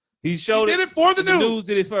 He showed He did it for the news. The news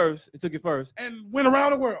did it first. It took it first, and went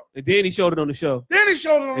around the world. And then he showed it on the show. Then he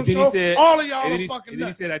showed it on And the then show. he said, all of y'all and are then fucking and then he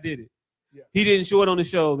nuts. said, "I did it." Yeah. He didn't show it on the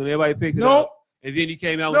show. Then everybody picked it up. And then he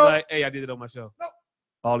came out and was like, "Hey, I did it on my show." Nope.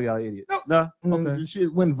 All of y'all idiots. Nope. No. The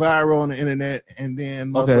shit went viral on the internet, and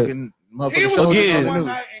then Okay. motherfucking showed it Again. on one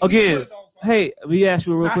night and he Again. put it on something. Hey, let me ask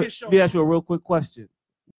you a real Not quick. his show. Let me ask you a real quick question.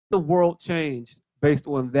 The world changed based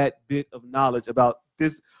on that bit of knowledge about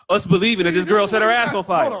this. Us believing that this girl set her ass on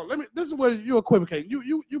fire. Hold on, this is where you equivocate.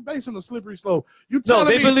 You basing a slippery slope. No,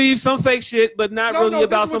 they believe some fake shit, but not really this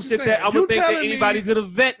about is some what you're shit that saying. I'm gonna You think that telling me- anybody's gonna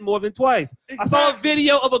vet more than twice. I saw a Exactly.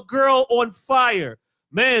 video of a girl on fire.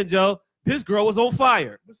 Man, Joe, this girl was on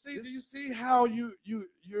fire. But see, do you see how you're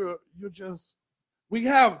just? We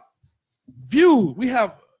have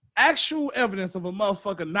actual evidence of a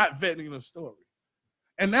motherfucker not vetting the story,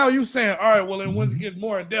 and now you saying, all right, well, then once it gets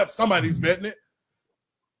more in depth, somebody's vetting it.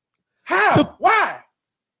 How? Why?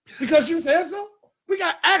 Because you said so. We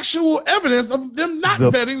got actual evidence of them not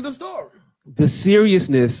vetting the story. The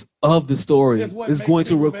seriousness of the story Is what is makes going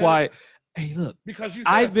to people require. Hey, look, Because you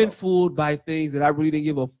said I've been so. fooled by things that I really didn't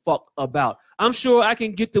give a fuck about. I'm sure I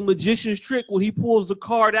can get the magician's trick when he pulls the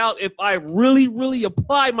card out if I really, really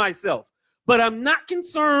apply myself. But I'm not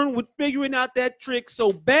concerned with figuring out that trick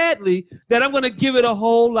so badly that I'm going to give it a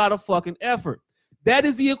whole lot of fucking effort. That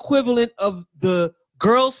is the equivalent of the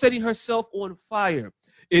girl setting herself on fire.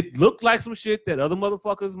 It looked like some shit that other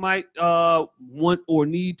motherfuckers might want or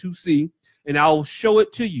need to see, and I'll show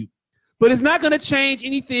it to you. But it's not going to change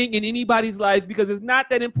anything in anybody's life because it's not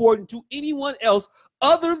that important to anyone else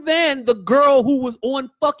other than the girl who was on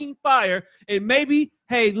fucking fire. And maybe,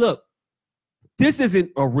 hey, look, this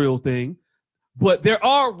isn't a real thing, but there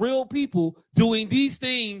are real people doing these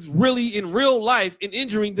things really in real life and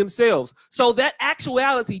injuring themselves. So that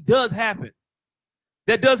actuality does happen.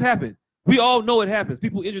 That does happen. We all know it happens.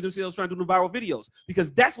 People injure themselves trying to do viral videos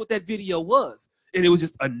because that's what that video was. And it was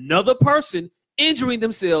just another person injuring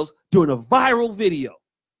themselves during a viral video.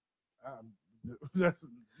 That's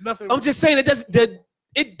nothing. I'm just saying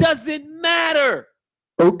it doesn't matter.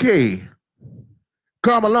 Okay.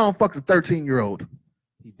 Karl Malone fucked a 13-year-old.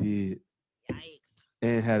 He did. Yikes.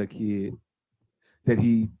 And had a kid that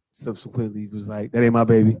he subsequently was like, that ain't my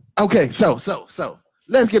baby. Okay, so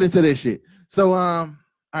let's get into this shit. So all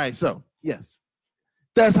right, so yes.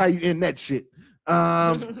 That's how you end that shit.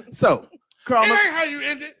 So Karl It ain't how you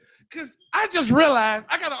end it. Because I just realized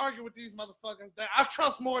I got to argue with these motherfuckers that I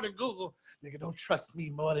trust more than Google. Nigga, don't trust me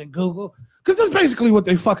more than Google. Because that's basically what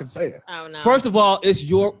they fucking saying. Oh, no. First of all, it's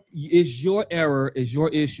your error, it's your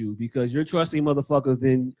issue because you're trusting motherfuckers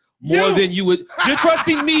than you would. You're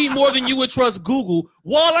trusting me more than you would trust Google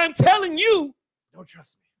while I'm telling you. Don't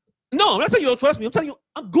trust me. No, I'm not saying you don't trust me. I'm telling you,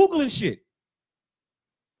 I'm Googling shit.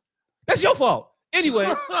 That's your fault. Anyway,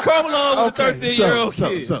 Karl Malone was a 13-year-old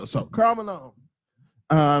kid. So Karl Malone.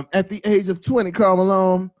 At the age of 20, Karl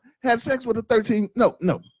Malone had sex with a 13. No.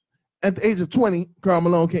 At the age of 20, Karl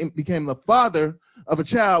Malone became the father of a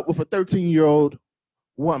child with a 13-year-old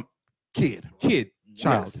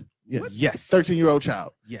child. Yes. 13-year-old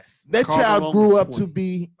child. Yes. That Karl child Malone grew was up to 20.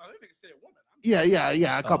 be. Oh, that nigga said woman.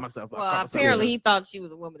 Yeah. I caught myself. Well, apparently he thought she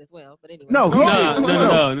was a woman as well. But anyway. No.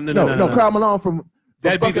 Karl Malone from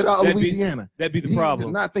Louisiana. That'd be the He problem.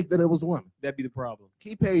 did not think that it was a woman. That'd be the problem.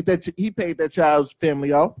 He paid that child's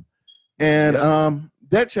family off, and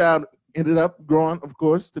that child ended up growing, of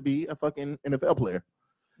course, to be a fucking NFL player.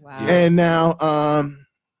 Wow. And now,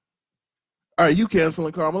 are you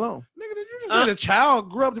canceling Karl Malone? Nigga, said the child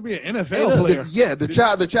grew up to be an NFL player. The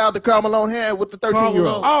child that Karl Malone had with the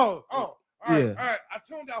 13-year-old. Oh. All right. I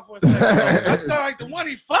tuned out for a second. I thought like the one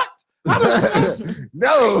he fucked.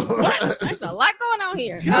 No. What? There's a lot going on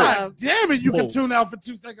here. God damn it, you can tune out for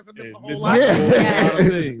 2 seconds and miss the whole lot.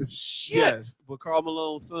 Shit. Yes, but Karl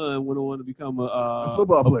Malone's son went on to become a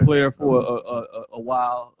football player for a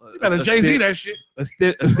while. You better Jay-Z that shit. A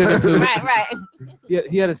stint or two. Right.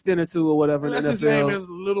 He had a stint or two or whatever in the NFL. His name is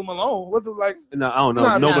Little Malone. What's it like? No, I don't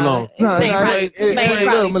know. No Malone. No,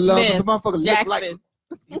 Little Malone. The motherfucker looked like.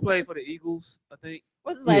 He played for the Eagles, I think.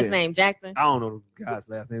 What's his last name? Jackson? I don't know the guy's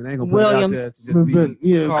last name. They ain't gonna Williams. put it out there to just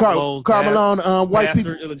be Karl Malone, white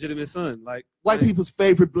people, illegitimate son, like white people's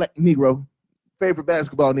favorite black Negro, favorite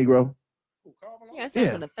basketball Negro. Yeah, it's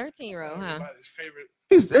for the 13-year-old, huh?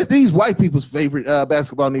 He's white people's favorite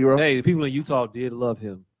basketball Negro. Hey, the people in Utah did love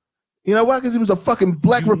him. You know why? Because he was a fucking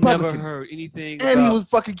black Republican. Never heard anything. And he was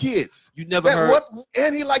fucking kids. You never heard.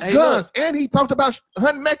 And he liked guns. And he talked about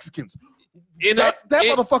hunting Mexicans. That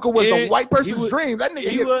motherfucker was a white person's dream. That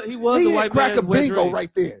nigga he was a white cracker bingo dream. right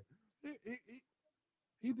there.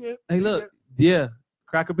 He did. Hey, look, yeah,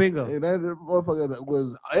 cracker bingo. And that motherfucker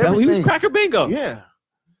was everything. He was cracker bingo. Yeah,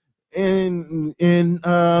 and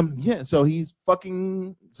so he's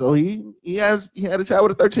fucking. So he had a child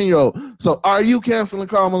with a 13-year-old. So are you canceling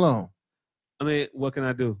Karl Malone? I mean, what can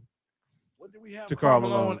I do? What do we have to Karl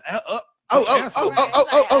Malone?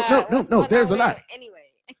 No. There's a lot. Anyway.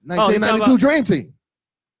 1992 Dream Team.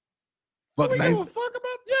 Fuck about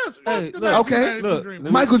yes. Look,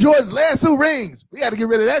 Michael Jordan's last 2 rings. We got to get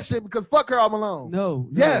rid of that shit because fuck Karl Malone. No.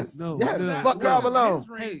 Fuck Karl Malone.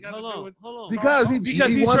 Hey, hold on. Because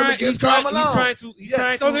he wanted to get Karl Malone.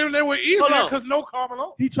 So they were easier because no Karl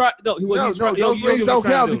Malone. He tried. No, he was. Those rings don't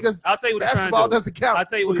count because I'll tell you what basketball doesn't count. I'll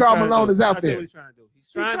tell you what Karl Malone is out there. He's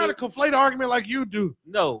trying to conflate an argument like you do.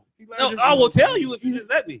 No, I will tell you if you just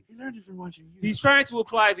let me. He learned it from watching you. He's trying to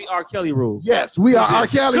apply the R. Kelly rule. Yes, we are R.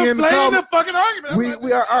 Kelly and Karl. The fucking argument.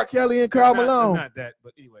 We are R. Kelly and Karl Malone. Not that,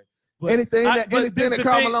 but anyway. Anything that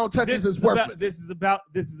Karl Malone touches is worthless. This is about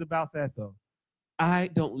that though. I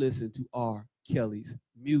don't listen to R. Kelly's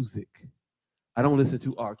music. I don't listen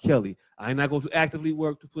to R. Kelly. I'm not going to actively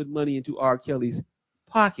work to put money into R. Kelly's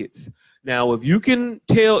pockets. Now, if you can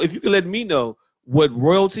let me know what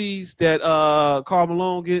royalties that Karl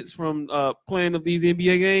Malone gets from playing of these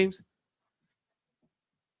NBA games,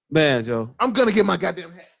 man, Joe. I'm gonna get my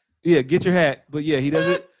goddamn hat. Yeah, get your hat. But yeah, he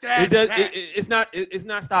doesn't. It's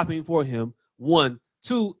not stopping for him. 1,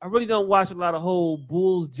 2. I really don't watch a lot of whole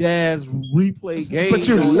Bulls Jazz replay games. But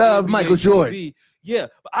you love Michael Jordan. Yeah,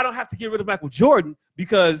 but I don't have to get rid of Michael Jordan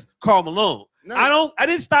because Karl Malone. No. I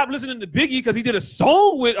didn't stop listening to Biggie because he did a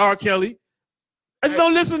song with R. Kelly. I just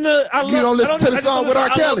don't listen to. You don't listen to the song with R.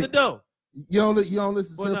 Kelly. You don't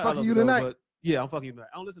listen to "Fucking You Tonight." Yeah, I'm fucking you tonight.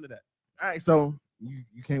 I don't listen to that. All right, so you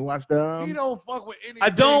can't watch the. You don't fuck with anything.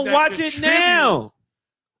 I don't watch it now.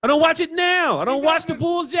 I don't watch it now. I don't watch the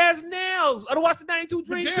Bulls Jazz now. I don't watch the 92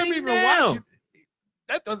 Dream Team now. Watch it.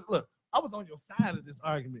 That doesn't look. I was on your side of this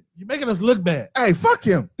argument. You're making us look bad. Hey, fuck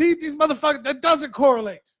him. These motherfuckers. That doesn't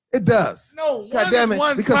correlate. It does. No,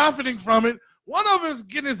 one profiting from it. One of us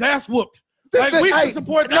getting his ass whooped. We should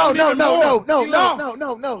support that.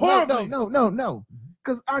 No.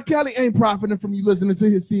 Because R. Kelly ain't profiting from you listening to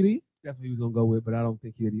his CD. That's what he was gonna go with, but I don't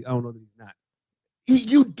think I don't know that he's not.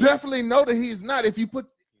 You definitely know that he's not. If you put,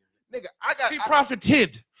 nigga, he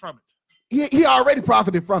profited from it. He already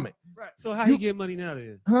profited from it. Right. So how he get money now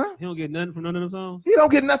then? Huh? He don't get nothing from none of them songs. He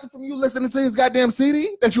don't get nothing from you listening to his goddamn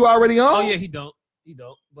CD that you already own. Oh yeah, he don't.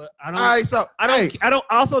 But I don't. All right, so I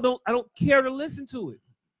don't care to listen to it.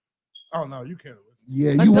 Oh no, you can't listen.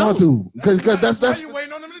 Yeah, you want to, because that's why you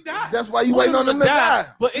waiting on them to die. That's why you waiting on them to die.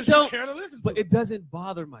 But it don't. But it doesn't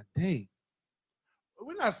bother my day.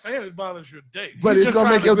 We're not saying it bothers your day. But it's gonna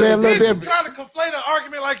make your day a little different. Trying to conflate an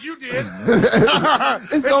argument like you did.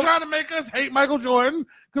 They're trying to make us hate Michael Jordan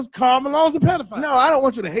because Karl Malone's a pedophile. No, I don't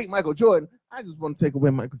want you to hate Michael Jordan. I just want to take away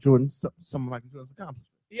Michael Jordan, some of Michael Jordan's accomplishments.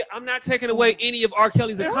 Yeah, I'm not taking away any of R.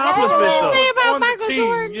 Kelly's accomplishments. What say about Michael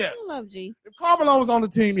Jordan? Yes. I love G. If Karl Malone was on the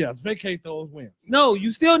team, yes, vacate those wins. No,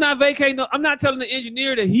 you still not vacating. No, I'm not telling the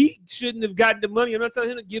engineer that he shouldn't have gotten the money. I'm not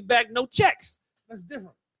telling him to give back no checks. That's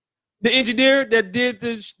different. The engineer that did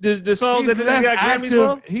the songs that got Grammys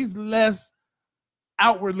for? He's less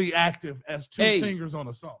outwardly active as two singers on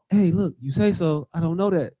a song. Hey, look, you say so. I don't know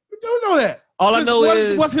that. You don't know that. All I know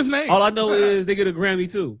is what's his name? All I know is they get a Grammy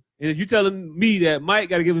too. And if you telling me that Mike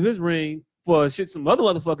got to give him his ring for shit some other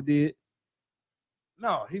motherfucker did,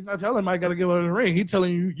 No, he's not telling Mike got to give her the ring. He's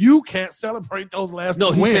telling you you can't celebrate those last No,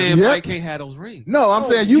 two he's wins. saying Mike can't have those rings. No, I'm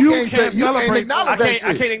saying you can't celebrate. acknowledge that shit.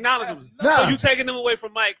 I can't acknowledge them. Nah. So you taking them away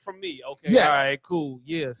from Mike from me? Okay, Yes. all right, cool.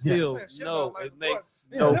 Yeah, still no, it makes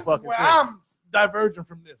This no is fucking where sense. I'm diverging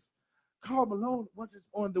from this. Karl Malone wasn't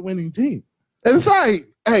on the winning team. It's like,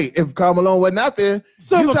 hey, if Karl Malone wasn't out there,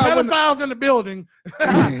 So the Utah wouldn't- pedophiles in the building.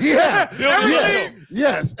 yeah, Everything,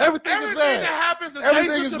 yes, everything is everything bad. that happens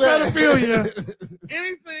Everything adjacent is to bad. pedophilia,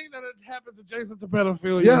 anything that happens adjacent to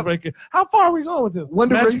pedophilia Yep. is vacant. How far are we going with this? One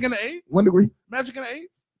degree. Magic and the AIDS? 1 degree. Magic and the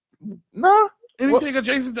AIDS? No, Anything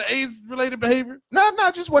adjacent to AIDS related behavior? no,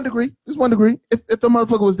 just 1 degree. Just 1 degree. If the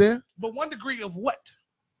motherfucker was there, But 1 degree of what?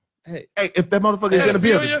 hey, if that motherfucker is in the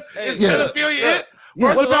building, Is Yeah. pedophilia it?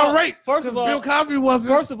 Yeah. What about rape? First of all, Bill Cosby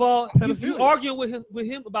wasn't. First of all, you pedophilia. arguing with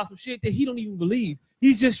him about some shit that he don't even believe.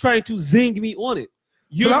 He's just trying to zing me on it.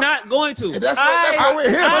 You're But I'm- not going to. And that's why we're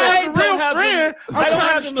here. I As a real don't have friend, them- I'm I don't trying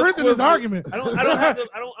have to them strengthen his equivalent. argument. I don't have them.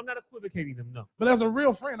 I'm not equivocating them. No. But as a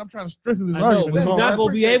real friend, I'm trying to strengthen his I know, argument. but That's he's all. not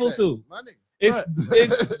gonna be appreciate able that. to. My nigga.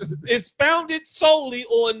 It's founded solely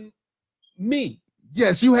on me.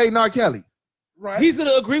 Yes, you hate R. Kelly. Right. He's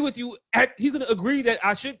gonna agree with you. He's gonna agree that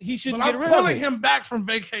he shouldn't But get I'm rid of pulling it. him back from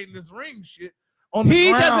vacating this ring shit. On the He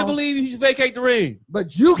ground, doesn't believe he should vacate the ring.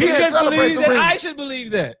 But you He can't doesn't celebrate believe the that ring. I should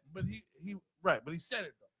believe that. But he but he said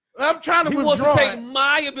it though. I'm trying to He wants withdraw to take it.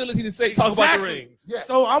 my ability to say talk about the Exactly. rings. Yeah.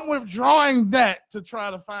 So I'm withdrawing that to try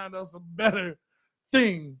to find us a better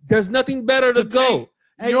thing. There's nothing better to To go. take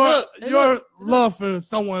Hey, your look, hey, your look. love for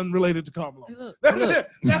someone related to Karl Malone. Hey, look, That's look. it.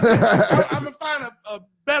 That's it. I'm gonna find a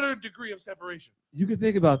better degree of separation You can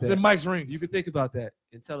think about than that. Mike's rings. You can think about that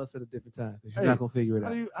and tell us at a different time. 'Cause you're Hey, not gonna figure it How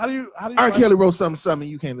out. do you R. like Kelly wrote something.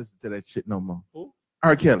 You can't listen to that shit no more. Who?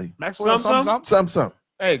 R. Kelly. Maxwell Something? Something.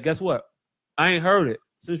 Hey, guess what? I ain't heard it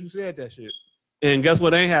since you said that shit. And guess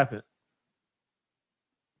what ain't happened?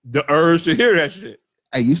 The urge to hear that shit.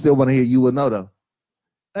 Hey, you still want to hear You Will Know, though.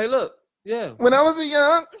 Hey, look. Yeah. When I was a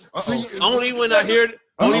young. Only when I hear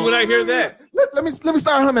that. Let me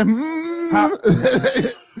start humming.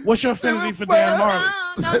 What's your affinity for Dan Marley?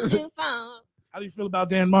 Don't you phone. How do you feel about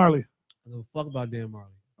Dan Marley? I don't give a fuck about Dan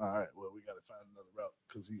Marley. All right, well, we got to find another route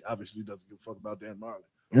because he obviously doesn't give a fuck about Dan Marley.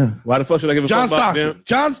 Yeah. Why the fuck should I give a John fuck about Stockton. Dan?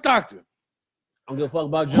 John Stockton. I don't give a fuck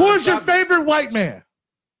about John Who is your Stockton. favorite white man?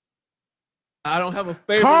 I don't have a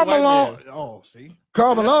favorite Karl white Malone. man. Oh, see.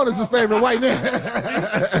 Karl Malone is his favorite white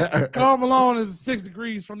man. Karl Malone is 6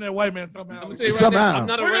 degrees from that white man somehow. I'm gonna say right Somehow. now, I'm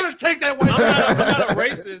not a We're ra- going to take that white I'm man. not a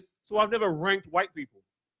racist, so I've never ranked white people.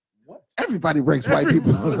 Everybody ranks white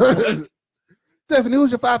people. Stephanie,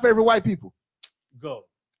 who's your 5 favorite white people? Go.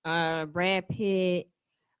 Brad Pitt.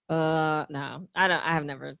 No, I don't. I have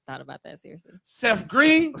never thought about that seriously. Seth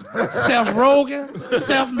Green, Seth Rogen,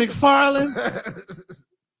 Seth MacFarlane,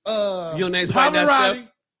 If your name's somebody not Pavarotti.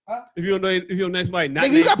 Steph, if your name's somebody not Nigga,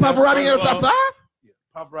 you named got Steph, Pavarotti in your first of top all, 5? Yeah,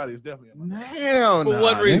 Pavarotti is definitely on my Hell For no.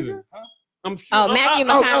 what reason? nigga. I'm sure. Oh, Matthew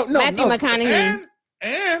no. McConaughey.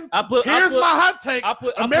 And I put here's my hot take.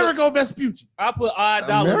 Amerigo Vespucci. I put odd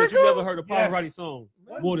dollars that you America? never heard a Yes. Pavarotti song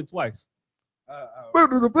more than twice. A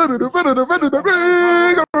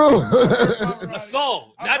A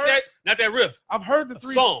song, not that riff. I've heard the A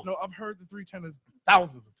three. song. No, I've heard the 3 tenors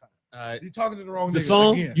thousands of times. All right. You're talking to the wrong The nigga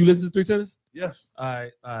song, again. you listen to Three Tenors? Yes. All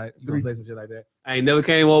right. You gonna say some shit like that? I ain't never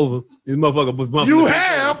came over. This motherfucker was bumping. You the Three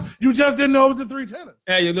have. Tenors. You just didn't know it was the 3 tenors.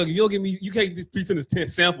 Hey, look, you don't give me. You can't get Three Tenors 10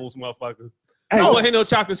 samples, motherfucker. Hey, I don't want to hear no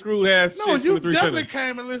chocolate screwed ass No, shit you from the Three definitely Tenors.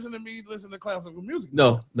 came and listened to me listen to classical music.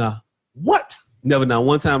 No, nah. What? Never, not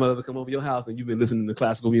one time I ever come over your house and you've been listening to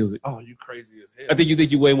classical music. Oh, you crazy as hell. I think you think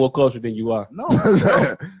you way more cultured than you are. No.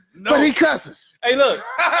 No. But he cusses. Hey, look.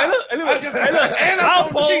 Hey, look. And I'll I'm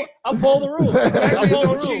pull. cheap. I'll pull the room. I'll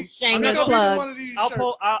pull the room. Shameless Gonna be plug. one of these I'll shirts.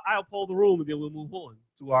 pull. I'll pull the room and then we'll move on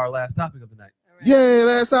to our last topic of the night. Yeah,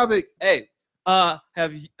 last topic. Hey,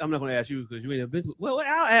 have you? I'm not going to ask you because you ain't never been to. Well,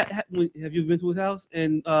 have you been to his house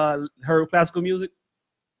and heard classical music?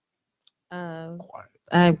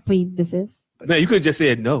 I plead the fifth. Man, you could have just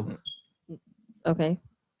said no. Okay.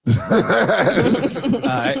 All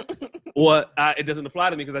right. Or it doesn't apply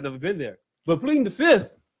to me because I've never been there. But pleading the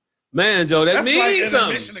fifth, man, Joe, that That's means like an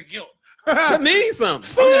something. admission of guilt. That means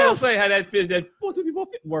something. I'm not gonna say how that 1, 2, 3, 4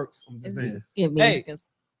 works. I'm just saying. Give me, Hey. 'cause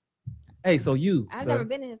Hey, so you? I've sir. never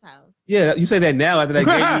been in his house. Yeah, you say that now after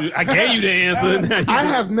I gave you the answer. I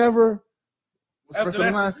have never After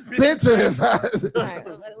that been to his house. All right,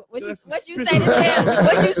 what you That's say to tell?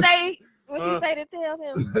 What you say? What you say to tell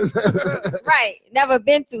him? Right, never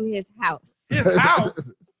been to his house. His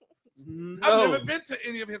house. No. I've never been to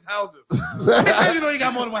any of his houses. How you know he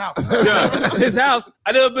got more than one house? Yeah, his house.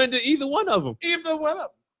 I never been to either one of them. Either one of them.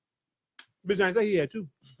 Bitch, I ain't say he had two.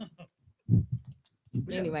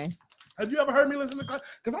 Anyway. Have you ever heard me listen to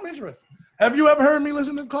because I'm interested. Have you ever heard me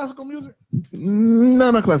listen to classical music?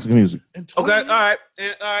 None of classical music. Okay, all right.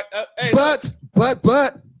 Hey, But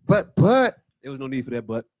there was no need for that,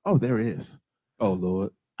 but. Oh, there is. Oh,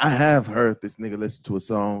 Lord. I have heard this nigga listen to a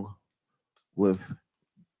song with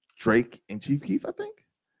Drake and Chief Keef, I think.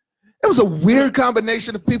 It was a weird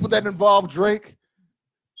combination of people that involved Drake.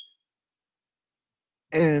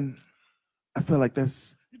 And I feel like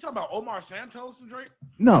that's... You talking about Omar Santos and Drake?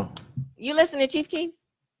 No. You listen to Chief Keef?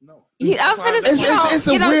 No. You don't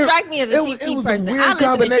strike me as a Chief Keef person. It was a weird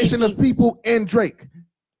combination of people and Drake.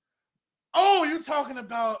 Oh, you're talking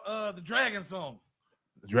about the Dragon song.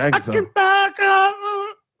 The Dragon song. I can back up.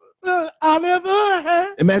 I never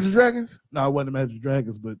had. Imagine Dragons? No, it wasn't Imagine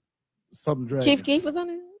Dragons, but something Dragon. Chief Keef was on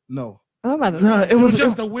it? No. Oh, my God. No, it was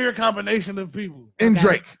just a weird combination of people. And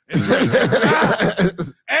Drake. And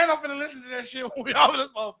I'm finna listen to that shit when we all this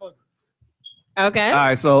motherfucker. Okay. All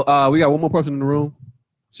right, so we got one more person in the room.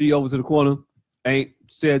 She over to the corner. Ain't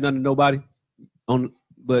said nothing to nobody.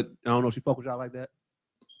 But I don't know if she fuck with y'all like that.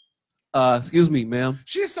 Excuse me, ma'am.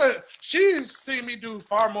 She said she seen me do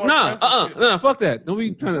far more. No, fuck that. Don't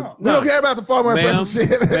be trying to. We don't care about the far more impressive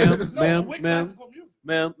shit.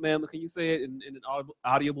 Ma'am, can you say it in an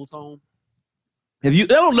audible tone? If you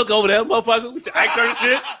don't look over there, motherfucker, with your actor and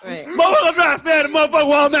shit. Right. Motherfucker trying to stand the motherfucker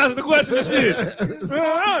while I'm answering the question and shit.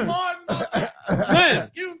 Man.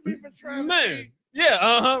 Excuse me for trying to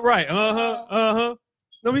yeah, right,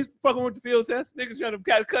 Don't be fucking with the field test. Niggas trying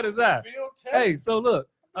to cut his eye. Hey, so look,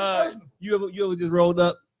 you ever just rolled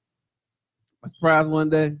up a surprise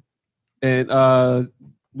one day and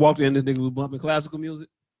walked in, this nigga was bumping classical music?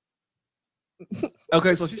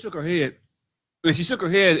 Okay, so she shook her head. And she shook her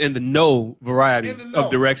head in the no variety of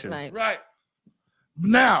direction. Right.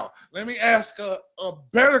 Now, let me ask a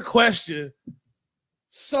better question.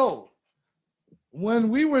 So, when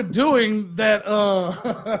we were doing that,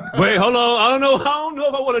 wait, hold on. I don't know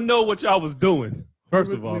if I want to know what y'all was doing.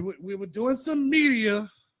 First of all, we were doing some media.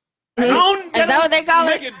 Is that what they call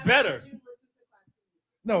it? Make it better.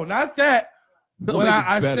 No, not that. When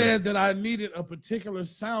I said that I needed a particular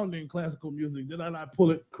sounding classical music, did I not pull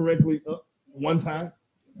it correctly up one time?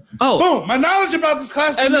 Oh, boom! My knowledge about this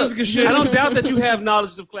classical music is shit. I don't doubt that you have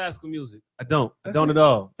knowledge of classical music. I don't at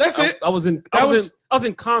all. That's it. I was in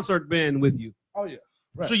concert band with you. Oh yeah,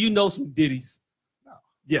 right. So you know some ditties. No.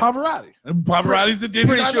 Yeah, Pavarotti. And Pavarotti's the ditties.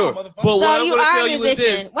 Pretty sure. But so you are a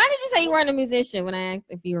musician. Why did you say you weren't a musician when I asked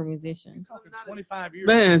if you were a musician? You're talking 25 years.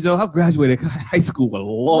 Man, Joe, I graduated high school a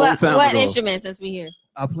long time ago. What instruments, since we here?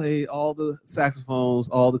 I played all the saxophones,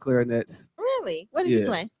 all the clarinets. Really? What did you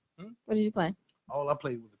play? What did you play? All I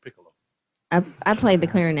played was the piccolo. I played the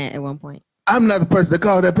clarinet at one point. I'm not the person that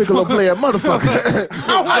called that piccolo player motherfucker.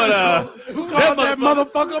 Who called that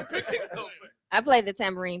motherfucker piccolo? I played the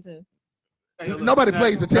tambourine too. Nobody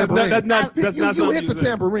plays the tambourine. That's not you hit the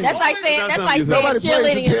tambourine. That's like saying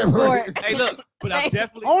cheerleading in sport. Hey, look, but I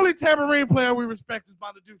definitely only tambourine player we respect is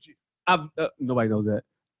Bonaducci. Nobody knows that.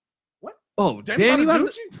 What? Oh, Danny,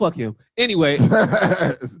 fuck him. Anyway,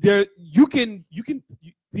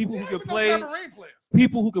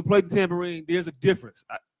 people who can play the tambourine. There's a difference.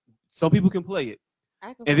 Some people can play it,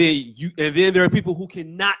 and then there are people who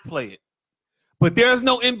cannot play it. But there's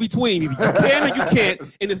no in between. If you can or you can't,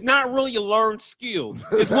 and it's not really a learned skill.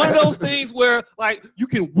 It's one of those things where, like, you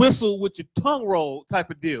can whistle with your tongue roll type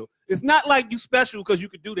of deal. It's not like you special because you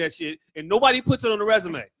could do that shit, and nobody puts it on the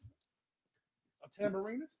resume. A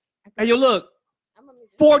tambourinist? And you look,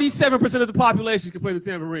 47% of the population can play the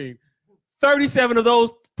tambourine. 37% of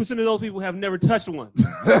those people have never touched one.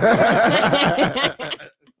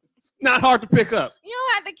 Not hard to pick up. You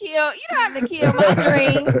don't have to kill my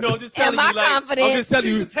dreams. No, just telling my you, like, confidence.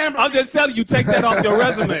 I'm just telling you, take that off your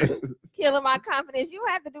resume. Killing my confidence. You don't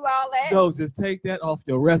have to do all that. No, just take that off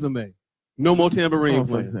your resume. No more tambourine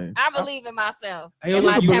playing. I believe in myself. Hey, and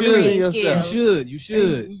my tambourine skills. You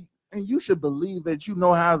should. And you should believe that you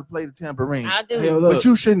know how to play the tambourine. I do. Hey, but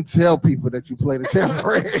you shouldn't tell people that you play the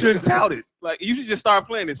tambourine. You shouldn't tout it. Like, you should just start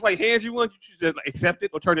playing it. It's like hands you want, you should just, like, accept it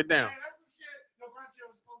or turn it down.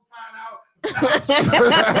 Hey, that's some shit your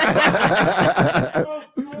grandchild was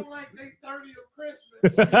supposed to find out. Like day 30 of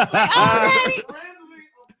Christmas. Alright.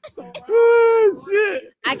 Oh,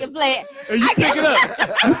 shit. I can play it. And you pick it up.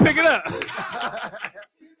 You pick it up.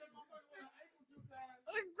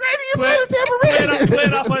 Granny, play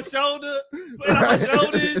it off her shoulder. Play it off her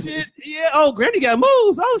shoulder and shit. Yeah. Oh, Granny got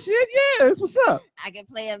moves. Oh, shit. Yeah. That's what's up. I can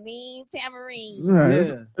play a mean tambourine. Right.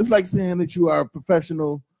 Yeah. It's like saying that you are a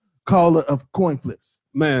professional caller of coin flips.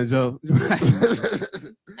 Man, Joe.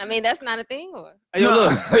 I I mean, that's not a thing, or hey, yo,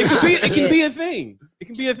 look, it can be a thing. It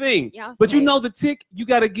can be a thing. But you know the tick you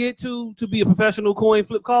got to get to be a professional coin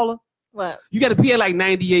flip caller. What? You got to be at like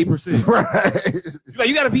 98%. Right. Like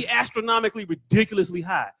you got to be astronomically, ridiculously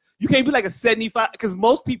high. You can't be like a 75 because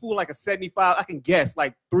most people are like a 75. I can guess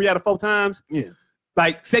like 3 out of 4 times. Yeah.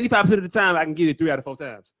 Like 75% of the time, I can get it 3 out of 4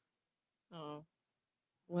 times. Oh,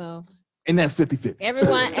 well. And that's 50-50.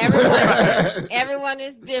 Everyone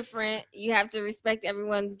is different. You have to respect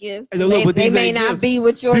everyone's gifts. Hey, look, they may not be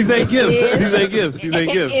what your gift is. These ain't gifts. These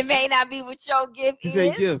ain't gifts. It may not be what your gift is. These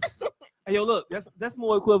ain't gifts. Hey, yo, look, that's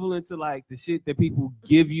more equivalent to like the shit that people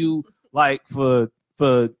give you like for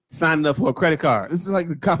signing up for a credit card. This is like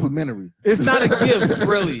the complimentary. It's not a gift,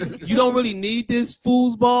 really. You don't really need this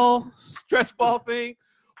foosball, stress ball thing,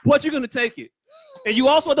 but you're gonna take it. And you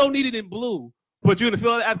also don't need it in blue. But you're gonna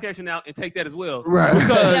fill the application out and take that as well, right? Because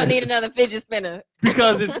you don't need another fidget spinner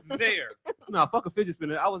because it's there. No, fuck a fidget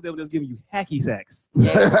spinner. I was there just giving you hacky sacks,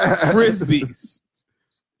 frisbees.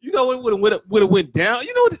 You know what would have went down?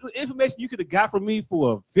 You know what information you could have got from me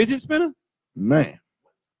for a fidget spinner? Man,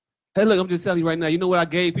 hey, look, I'm just telling you right now. You know what I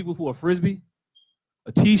gave people for a frisbee?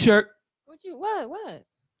 A T-shirt. What'd you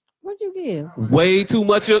give? Way too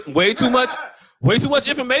much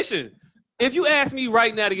information. If you ask me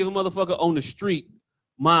right now to give a motherfucker on the street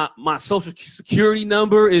my social security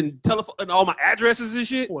number and telephone and all my addresses and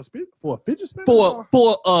shit for a fidget spinner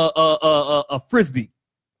for a frisbee,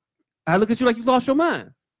 I look at you like you lost your mind.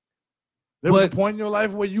 There was a point in your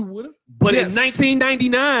life where you would have. But in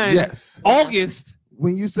 1999, August,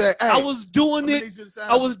 when you said, hey, I was doing it.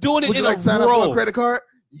 I was doing it would in you like a sign row. up for a credit card?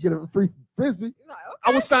 You get a free frisbee. I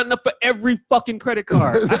was signing up for every fucking credit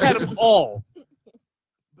card. I had them all.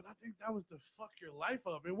 That was to fuck your life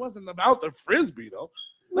up. It wasn't about the frisbee though.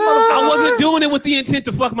 No. I wasn't doing it with the intent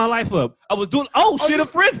to fuck my life up. I was doing a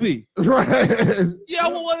frisbee. Right. Yeah, I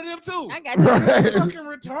want one of them too. I got that. Right. Fucking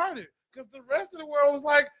retarded. Because the rest of the world was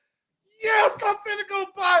like, yes, I'm finna go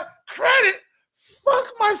buy credit.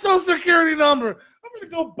 Fuck my social security number. I'm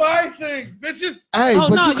gonna go buy things, bitches. Hey,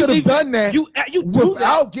 but you could have done that you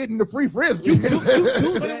without getting the free frisbee. You do But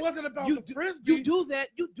that. it wasn't about the frisbee. You do that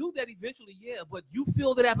eventually, yeah. But you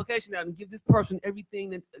fill that application out and give this person everything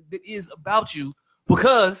that is about you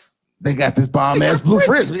because they got this bomb ass blue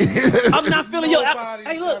frisbee. I'm not feeling your.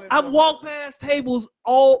 Hey, look, I've walked past tables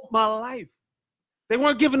all my life. They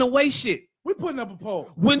weren't giving away shit. We putting up a poll.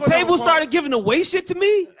 When tables started giving away shit to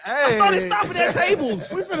me, I started stopping at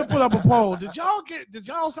tables. We finna put up a poll. Did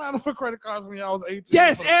y'all sign up for credit cards when y'all was 18?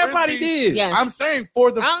 Yes, everybody did. Yes. I'm saying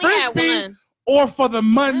for the frisbee or for the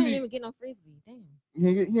money. I didn't even get no frisbee. Damn.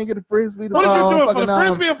 You ain't get a frisbee. What did you do it for the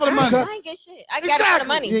frisbee or for the money? I ain't get shit. I got it for the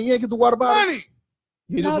money. You ain't get the water bottle. Money.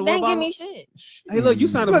 No, they ain't give me shit. Hey, look, you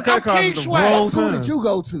signed up for credit cards at the wrong What school did you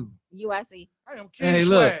go to? UIC. I am King Hey,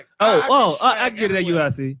 look. I get it at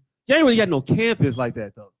UIC. You ain't really got no campus like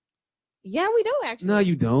that though. Yeah, we do actually. No,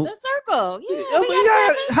 you don't. The circle.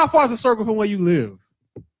 Yeah. How far is the circle from where you live?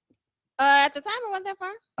 At the time, it wasn't that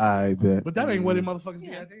far. I bet. But that ain't what the motherfuckers be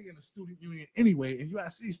at. They in the student union anyway, and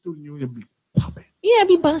UIC student union be popping. Yeah,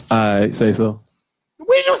 be busted. I say so.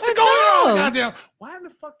 We used to go there all the goddamn. Why in the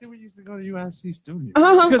fuck did we used to go to UIC student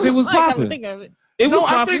union? Because it was popping. Think of it.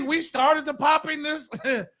 I think we started the poppiness.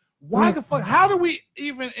 Why the fuck? How do we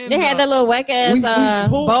even? They had that little whack ass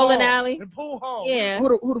bowling alley. And pool hall. Yeah.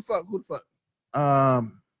 Who the fuck? Who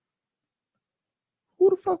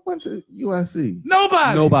the fuck went to UIC?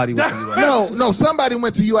 Nobody went to UIC. No, somebody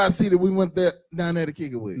went to UIC that we went down there to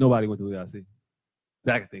kick it with. Nobody went to UIC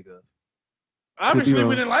that I can think of. Obviously,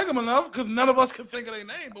 we didn't like them enough because none of us could think of their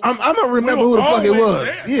name. I'm gonna remember who the fuck it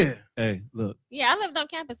was. There. Yeah. Hey, look. Yeah, I lived on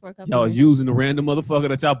campus for a couple. Y'all using the random motherfucker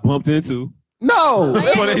that y'all bumped into. No,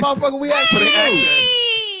 that's what the motherfucker we actually knew.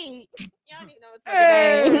 Y'all need to know what's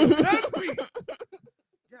name.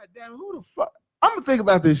 God damn, who the fuck? I'm gonna think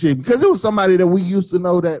about this shit because it was somebody that we used to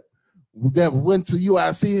know that went to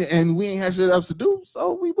UIC and we ain't had shit else to do,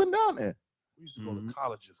 so we went down there. We used to go to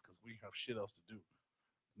colleges because we have shit else to do.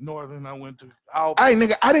 Northern, I went to. I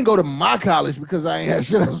didn't go to my college because I ain't had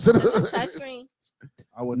shit else to do. Touchscreen.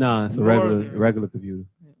 It's a regular computer.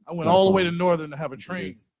 I went all the way to Northern to have a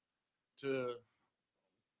train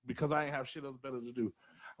because I ain't have shit else better to do.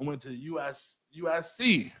 I went to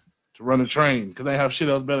USC to run a train because I ain't have shit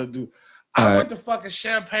else better to do. I went to fucking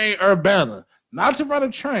Champaign-Urbana not to run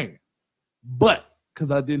a train, but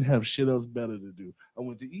because I didn't have shit else better to do. I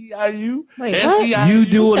went to EIU, SEIU. You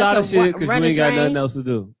do a lot of shit because you ain't got nothing else to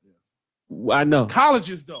do. I know.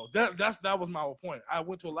 Colleges though, that was my whole point. I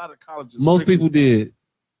went to a lot of colleges. Most people did.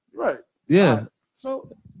 Right. Yeah.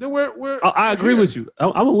 So then we're I agree with you.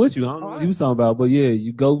 I'm with you. I don't know what you was talking about, but yeah,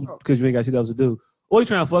 you go because you ain't got shit else to do, or you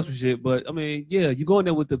trying to fuck some shit. But I mean, yeah, you going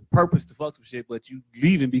there with the purpose to fuck some shit, but you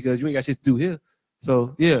leaving because you ain't got shit to do here.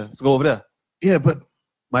 So yeah, let's go over there. Yeah, but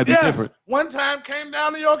might be different. One time came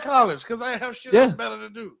down to your college because I have shit else better to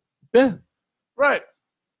do. Yeah. Right.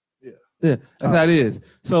 Yeah, that's how it is.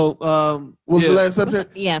 So, what was the last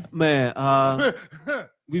subject? Yeah, man.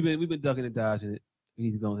 We've been ducking and dodging it. We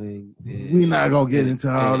need to go ahead. We're not gonna get into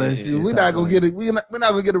all that shit. We're not gonna get it. We're not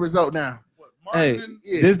gonna get a result now. Hey,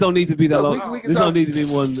 this don't need to be that long. This don't need to be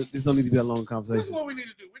one. This don't need to be a long conversation. This is what we need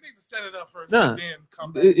to do. We need to set it up first. Nah, and then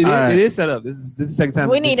come back. It is set up. This is the second time.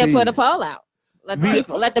 We need to put a poll out. Let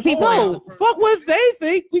the people know. Fuck what they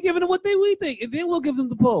think. We giving them what we think, and then we'll give them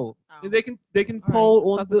the poll. And they can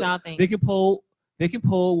poll on the. They can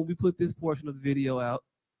poll when we put this portion of the video out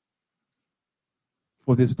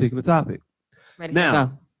for this particular topic. Ready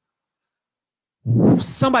now,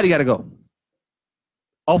 somebody got to go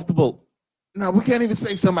off the boat. No, we can't even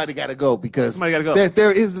say somebody got to go because somebody got to go.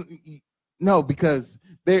 There isn't because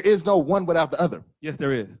there is no one without the other. Yes,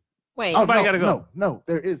 there is. Wait, somebody got to go. No,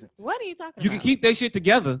 there isn't. What are you talking about? You can keep their shit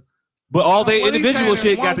together, but all their individual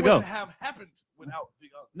shit got to go. Have happened without the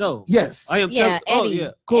other. No. Yes. I am. Yeah. Eddie,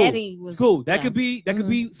 yeah. Cool. Eddie was, cool. That could be. That could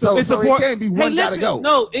be. So it can't be one gotta go.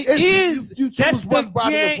 No, it is. You choose one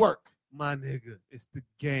body of work. My nigga, it's the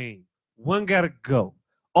game. One gotta go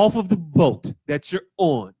off of the boat that you're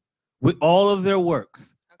on with all of their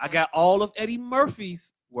works. Okay. I got all of Eddie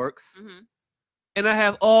Murphy's works, and I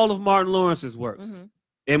have all of Martin Lawrence's works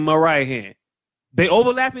in my right hand. They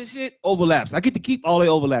overlapping shit overlaps. I get to keep all the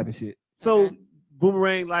overlapping shit. So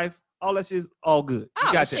Boomerang Life, all that shit is all good.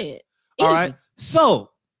 You got shit. That. All right. So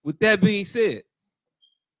with that being said,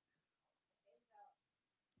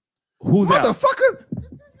 who's out? Motherfucker.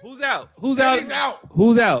 Who's out? Who's Eddie's out?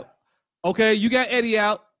 Who's out? Okay, you got Eddie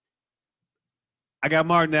out. I got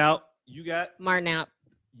Martin out. You got Martin out.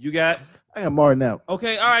 You got. I got Martin out.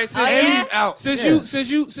 Okay, all right. Since Eddie's out. Since you.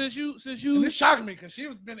 And this shocked me because she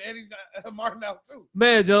was been Eddie's Martin out too.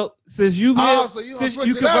 Man, Joe, since you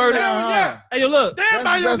converted. Yes. Hey, yo, look. Stand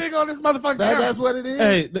by your nigga on this motherfucker. That's what it is.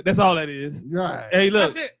 Hey, that's all that is. Right. Hey,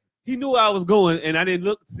 look. That's it. He knew where I was going, and I didn't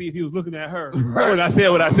look to see if he was looking at her when I said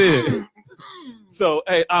what I said. So,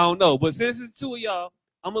 hey, I don't know, but since it's two of y'all,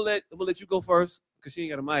 I'm gonna let you go first because she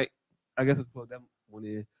ain't got a mic. I guess we'll put that one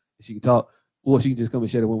in, and she can talk, or she can just come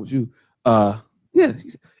and share the one with you. Yeah.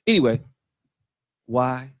 Anyway,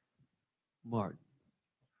 why Martin?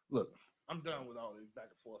 Look, I'm done with all these back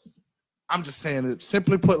and forth. I'm just saying it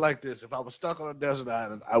simply put like this: if I was stuck on a desert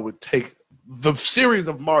island, I would take the series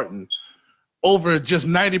of Martin over just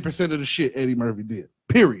 90% of the shit Eddie Murphy did.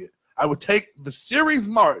 Period. I would take the series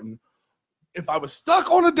Martin. If I was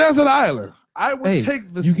stuck on a desert island, I would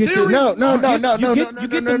take the series. You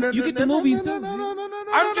get the movies too.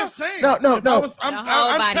 I'm just saying. No.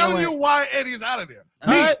 I'm telling you why Eddie's out of there.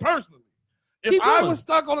 Me personally, if I was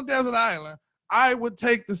stuck on a desert island, I would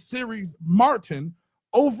take the series Martin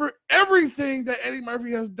over everything that Eddie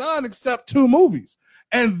Murphy has done except 2 movies,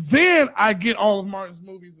 and then I get all of Martin's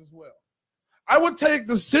movies as well. I would take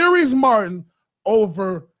the series Martin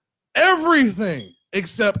over everything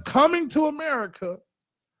except Coming to America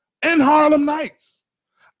and Harlem Nights.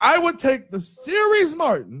 I would take the series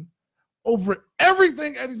Martin over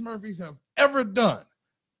everything Eddie Murphy has ever done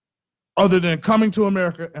other than Coming to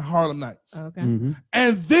America and Harlem Nights. Okay.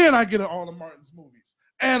 And then I get all of Martin's movies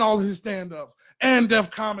and all his stand-ups and Def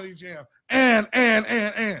Comedy Jam and.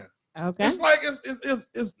 Okay. It's like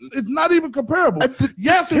it's not even comparable.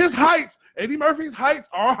 Yes, his heights, Eddie Murphy's heights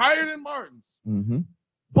are higher than Martin's.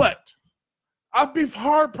 But I'd be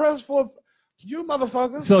hard pressed for you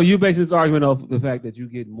motherfuckers. So you base this argument off the fact that you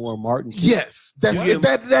get more Martin shit? Yes, that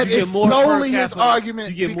is slowly his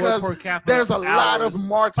argument because there's a lot of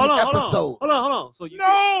Martin episodes. Hold on. So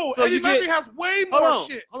Eddie Murphy has way more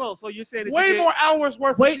shit. Hold on. So you're saying that way more hours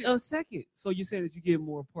worth. Wait a second. So you're saying that you get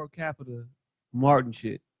more per capita Martin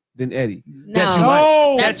shit than Eddie?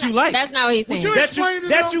 No, that you like. That's not what he's saying.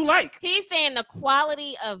 That you like. He's saying the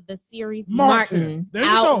quality of the series Martin There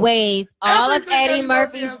outweighs all of Everything Eddie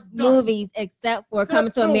Murphy's has done. movies except for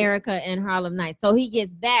Coming to America and Harlem Nights. So he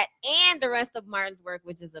gets that and the rest of Martin's work,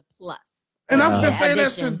 which is a plus. And I've been saying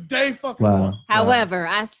that since day fucking one. However,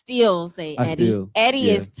 I still say Eddie. Eddie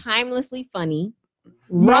is timelessly funny.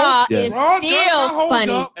 Raw is still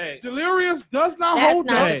funny. Hey. Delirious does not hold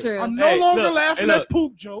up. That's not true. I'm no longer laughing at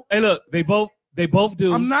poop jokes. Hey, look, they both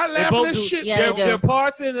do. I'm not laughing at shit. Yeah, there are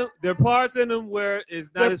parts in them where it's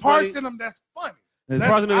not as funny. There are parts in them that's funny. There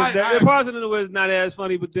are parts in them where it's not as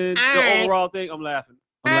funny, but then the overall thing, I'm laughing.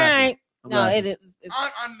 I'm laughing. It is.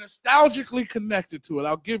 I'm nostalgically connected to it.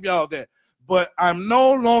 I'll give y'all that. But I'm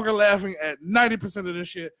no longer laughing at 90% of this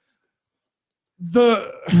shit.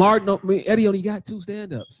 Eddie only got 2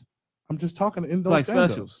 stand-ups. I'm just talking in those like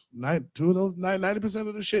stand-ups. 90%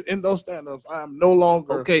 of the shit in those stand-ups. I am no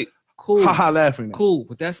longer okay. Cool. laughing at. Cool,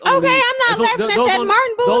 but that's only, okay. I'm not laughing at that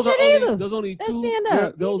Martin bullshit either. Those only That's 2.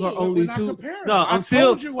 stand-up. Those are only 2. Comparing. No, I'm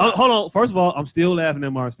still. Hold on. First of all, I'm still laughing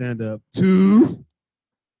at Martin stand-up. Toothpaste.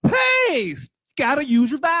 Gotta use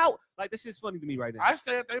your vowel. Like that shit's funny to me right now. I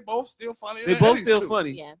said they both still funny. They both still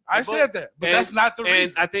funny. Yeah. I said that, but that's not the reason.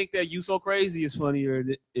 And I think that You So Crazy is funnier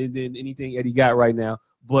than anything Eddie got right now.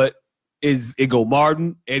 But it go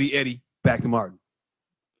Martin, Eddie, back to Martin.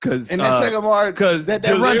 Because and that second Martin, because that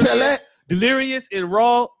run tell that. Delirious and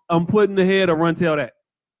Raw, I'm putting ahead of Run Tell That.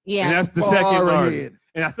 Yeah. And that's the second Martin.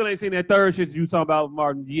 And I still ain't seen that third shit you talking about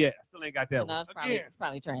Martin yet. I still ain't got that one. It's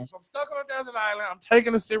probably trash. So I'm stuck on a desert island. I'm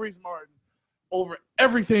taking the series Martin over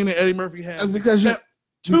everything that Eddie Murphy has. That's because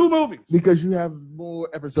 2 movies. Because you have more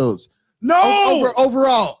episodes. No!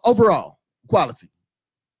 Overall quality.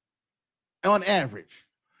 On average.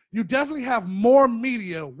 You definitely have more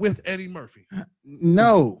media with Eddie Murphy.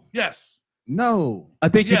 No. Yes. No. I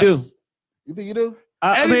think you do. You think you do?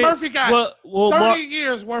 Eddie Murphy got 30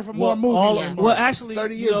 years worth of more movies. Actually,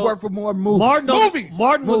 30 years worth of more movies.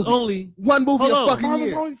 Martin was only one movie a fucking Martin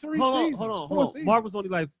year. was only 3 seasons. Hold on. Martin was only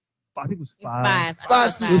like, I think it was 5.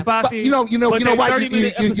 5 seasons. It was 5 seasons. You know why?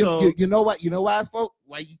 30-minute episodes. You know what? You know why it's for?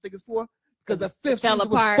 Why you think it's for? Because the 5th season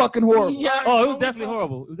was fucking horrible. Yeah. Oh, it was definitely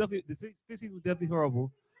horrible. The 5th season was definitely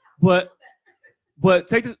horrible. But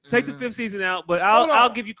take the 5th season out. But I'll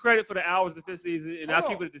give you credit for the hours of the 5th season, and I'll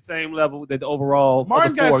keep it at the same level that the overall.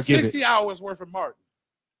 Martin got 60 hours worth of Martin.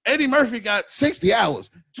 Eddie Murphy got 60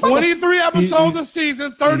 hours. 23 episodes a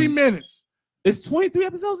season, 30 minutes. It's 23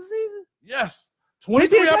 episodes a season? Yes.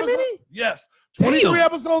 23 episodes. Many? Yes. 23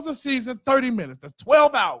 episodes a season, 30 minutes. That's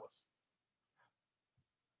 12 hours.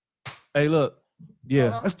 Hey, look.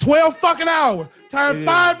 Yeah. That's 12 fucking hours. Times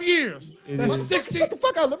 5 years. That's 60. What the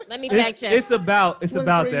fuck out? Let me fact check. It's about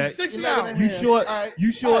that. 60 hours.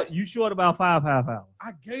 You short about 5 half hours.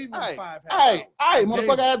 I gave him 5 half hours. All right,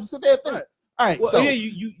 motherfucker, I had to sit there and think. All right, well, so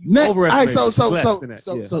you overestimated.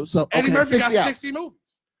 All right, so Eddie Murphy got 60 60 movies.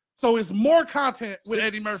 So it's more content with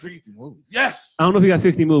Eddie Murphy. Yes. I don't know if he got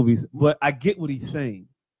 60 movies, but I get what he's saying.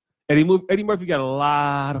 Eddie Murphy got a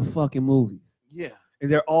lot of fucking movies. Yeah.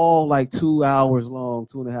 And they're all like 2 hours long,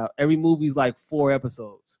 2.5. Every movie's like 4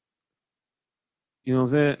 episodes. You know what I'm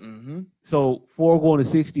saying? Mm-hmm. So 4 going to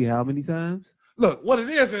 60, how many times? Look, what it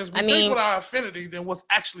is we think with our affinity than what's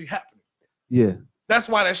actually happening. Yeah. That's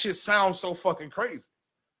why that shit sounds so fucking crazy.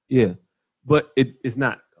 Yeah. But it's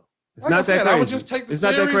not. It's like not I said, that crazy. I would just take the it's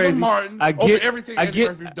not that series crazy. of Martin over everything Eddie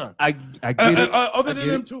Murphy's done. I get it. Other than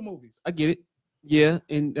them 2 movies. I get it. Yeah,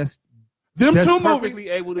 and that's 2 perfectly movies.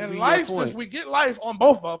 able to and be life, your point. since we get life on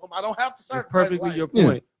both of them, I don't have to sacrifice. That's perfectly your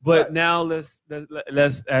point. But now let's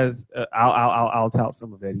as I'll tout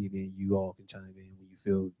some of Eddie, and then you all can chime in when you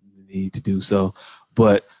feel the need to do so.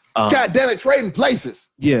 But God damn it, Trading Places.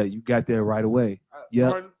 Yeah, you got there right away.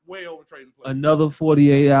 Yeah, way over Trading Places. Another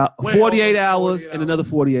 48 hours, and another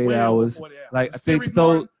 48 hours. Like I think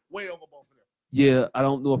those. Way over both of them. Yeah, I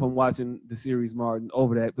don't know if I'm watching the series Martin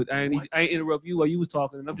over that, but I ain't interrupt you while you was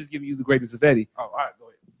talking, and I'm just giving you the greatness of Eddie. Oh, all right, go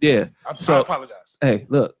ahead. Yeah. I apologize. Hey,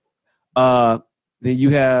 look. Then you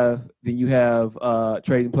have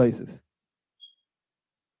Trading Places.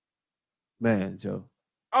 Man, Joe.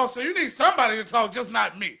 Oh, so you need somebody to talk, just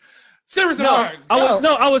not me. Seriously,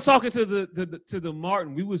 I was talking to the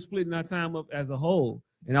Martin. We were splitting our time up as a whole,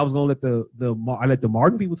 and I was gonna let the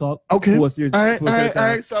Martin people talk. Okay. For a series, all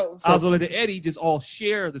right. So I was gonna let the Eddie just all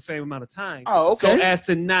share the same amount of time. Oh, okay. So as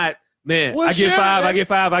to not, man, Well, I get share 5.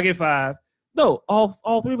 I get 5. No,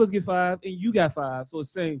 all 3 of us get 5, and you got 5. So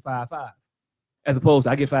it's same 5. As opposed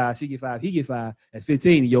to I get 5, she get 5, he get 5. That's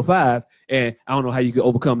 15, and you're 5, and I don't know how you can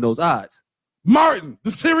overcome those odds. Martin,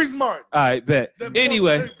 the series Martin. All right, bet.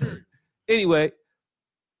 Anyway,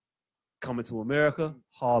 Coming to America,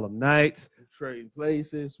 Harlem Nights, Trading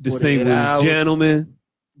Places, Distinguished Gentlemen.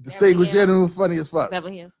 Distinguished Gentlemen, funny as fuck.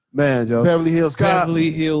 Beverly Hills. Man, Joe. Beverly Hills Cop.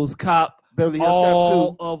 Beverly Hills Cop. Beverly Hills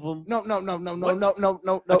all Cop 2. of them. No.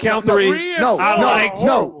 I count 3. No. I like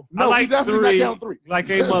 3. Count 3. Like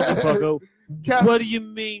a motherfucker. What do you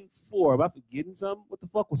mean 4? Am I forgetting something? What the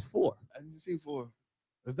fuck was 4? I didn't see 4.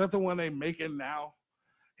 Is that the one they making now?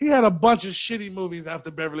 He had a bunch of shitty movies after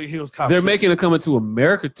Beverly Hills Cop. They're 2. making a Coming to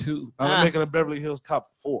America 2. They're making a Beverly Hills Cop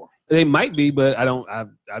 4. They might be, but I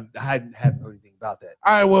haven't heard anything about that.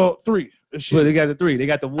 All right, well, 3. But they got the 3. They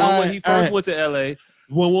got the one where he first went to LA,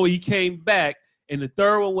 one where he came back, and the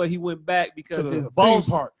third one where he went back because his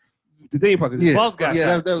boss the theme park. His boss got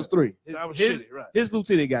shot. That was 3. That was his, shitty, right? His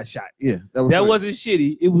lieutenant got shot. Yeah, that wasn't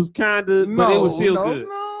shitty. It was kind of, but it was still good.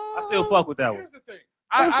 No. I still fuck with that one. Here's the thing.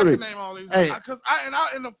 I can name all these because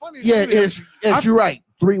and the funniest you're right.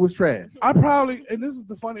 3 was trash. I probably, and this is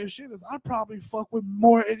the funniest shit, is I probably fuck with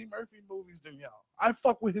more Eddie Murphy movies than y'all. I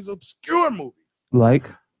fuck with his obscure movies.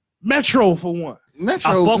 Like Metro for one.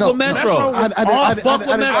 Metro. I fuck with Metro. I fuck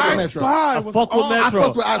with Metro. I fuck with Metro.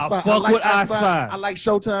 I fuck with I Spy. I like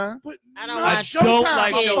Showtime. I don't like Showtime.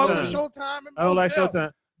 I don't like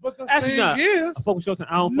Showtime. But the thing is, I fuck with Showtime.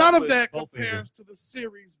 I don't none of that compares to the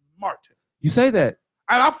series Martin. You say that.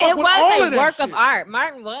 And I fuck with all of a work of art.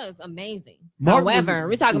 Martin was amazing. However,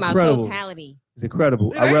 we're talking about totality. It's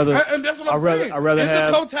incredible. And that's what I'm saying. I'd rather have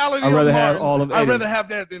the totality. I'd rather have all of Eddie. I'd rather have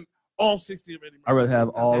that than all 60 of Eddie Murphy. I'd rather have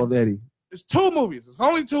all of Eddie. It's 2 movies. It's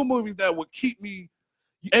only 2 movies that would keep me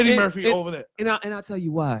Eddie Murphy over there. And I'll tell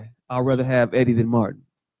you why. I'd rather have Eddie than Martin.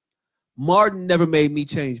 Martin never made me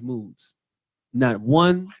change moods. Not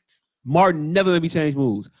one. What? Martin never made me change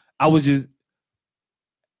moods. I was just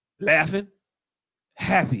laughing,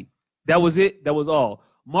 happy. That was it. That was all.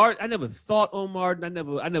 Martin, I never thought on Martin. I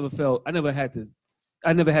never had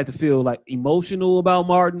to feel like emotional about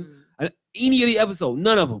Martin. Any of the episodes,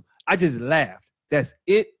 none of them. I just laughed. That's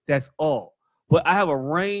it. That's all. But I have a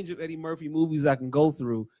range of Eddie Murphy movies I can go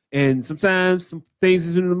through, and sometimes some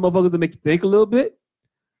things in the motherfuckers that make you think a little bit.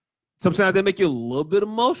 Sometimes they make you a little bit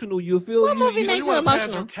emotional. You feel. What movie makes you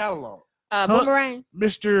emotional? Your catalog. Boomerang.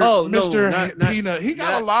 Mr. Peanut. He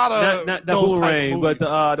got a lot of not those Boomerang, but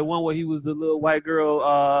the one where he was the little white girl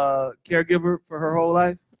caregiver for her whole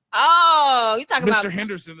life. Oh, you talking about Mr.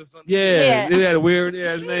 Henderson or something? Yeah, they had a weird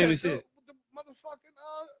name and shit. The motherfucking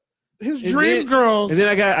his Dream Girls. And then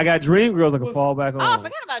I got Dream Girls I can fall back on. Oh, I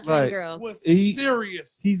forgot about Dream Girls. Was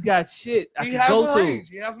serious. He's got shit I he can has go a to. Range.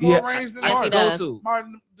 He has more range than Martin. Go to.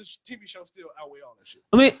 Martin, the TV show still outweigh all that shit.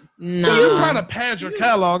 I mean, so you're trying to pad your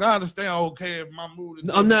catalog. I understand. Okay, if my mood is.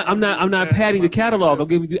 I'm not padding the catalog. I'm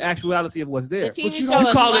giving you the actuality of what's there. The you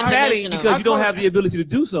call it padding because you don't have the ability to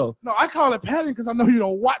do so. No, I call it padding because I know you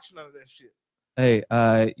don't watch none of that shit. Hey,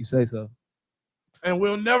 you say so. And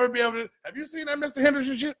we'll never be able to. Have you seen that Mr.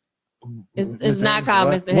 Henderson shit? It's not called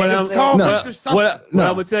Mr. Henderson. It's called Mr. Something. What I'm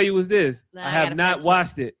gonna tell you is this: I have not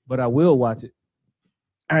watched it, but I will watch it.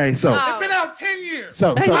 All right, so it's been out 10 years.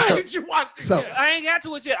 So why didn't you watch it? So I ain't got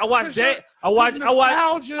to it yet. I watched Dave. I watched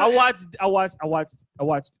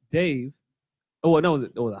Dave. Oh no,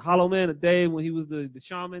 it was a Hollow Man of Dave when he was the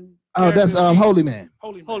shaman. Oh, that's Holy Man.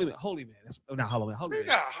 Holy Man. That's not Hollow Man. Holy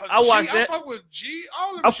Man. I watched that. I fuck with G.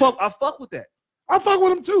 All of I fuck with that. I fuck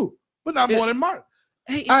with him too, but not more than Martin.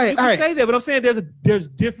 Hey, you can say that, but I'm saying there's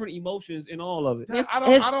different emotions in all of it. I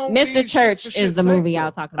don't Mr. Church is the movie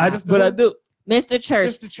y'all talking about. But I do. Mr.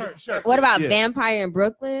 Church. Mr. Church. What about Vampire in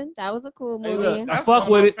Brooklyn? That was a cool movie. I fuck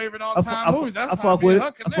with it. Favorite all-time movies. I fuck with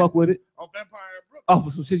it. I fuck with it. Oh, Vampire in Brooklyn. Oh, for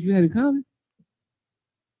some shit you had in common?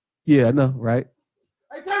 Yeah, I know, right?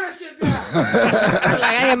 Hey, turn that shit down. Like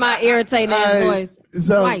I hear my irritating ass voice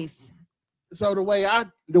twice. So the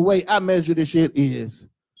way I measure this shit is,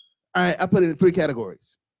 all right, I put it in 3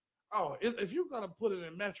 categories. Oh, if you're gonna put it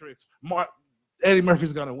in metrics, Eddie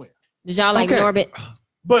Murphy's gonna win. Did y'all like Norbit?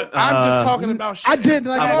 But I'm just talking about shit. I didn't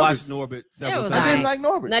like I Norbit. watched Norbit several times. I didn't like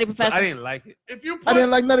Norbit. Nutty Professor. I didn't like it. I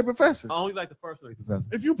didn't like Nutty Professor. I only like the first Nutty Professor.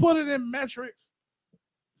 If you put it in metrics,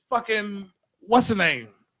 fucking what's the name?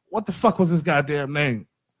 What the fuck was his goddamn name?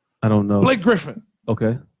 I don't know. Blake Griffin.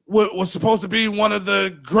 Okay. Was supposed to be one of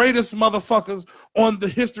the greatest motherfuckers on the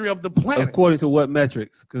history of the planet. According to what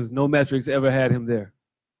metrics? Because no metrics ever had him there.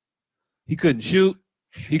 He couldn't shoot.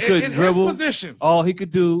 He couldn't dribble. His position. All he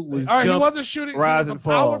could do was jump, he wasn't shooting. Rise he was and a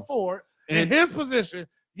fall. Power forward. In his position,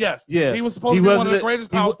 yes. Yeah. He was supposed to be one of the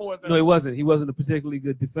greatest power forwards. No, he wasn't. He wasn't a particularly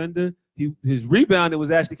good defender. His rebounding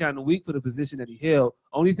was actually kind of weak for the position that he held.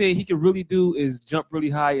 Only thing he could really do is jump really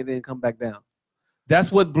high and then come back down.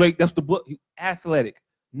 That's what Blake. That's the book. Athletic,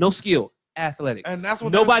 no skill, athletic. And that's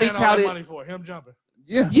what nobody touted money for him jumping.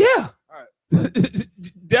 Yeah. Yeah. All right.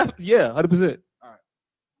 Yeah. 100%. All right.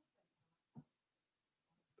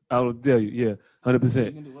 I will tell you. Yeah.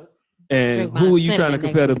 100%. And who are you trying to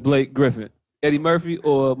compare to Blake Griffin? Eddie Murphy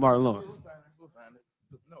or Martin Lawrence?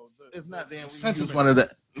 If not, then we use one of the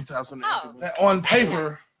tops on the on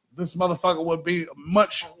paper, this motherfucker would be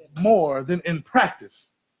much more than in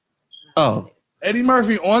practice. Oh. Eddie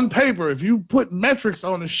Murphy on paper, if you put metrics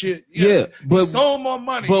on the shit, yes, but he sold more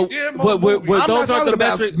money. But did more movies. I'm not talking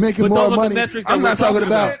about making more money. I'm not talking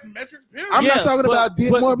about metrics. I'm not talking about did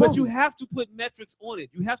more money. But you have to put metrics on it.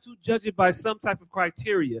 You have to judge it by some type of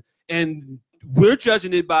criteria, and we're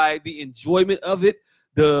judging it by the enjoyment of it,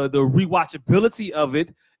 the rewatchability of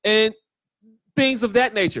it, and things of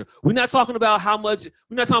that nature. We're not talking about how much.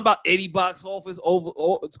 We're not talking about Eddie box office over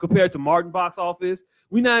compared to Martin box office.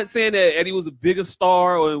 We're not saying that Eddie was a bigger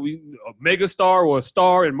star or a mega star or a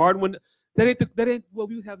star and Martin wouldn't. That ain't what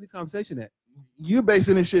we would have this conversation at. You're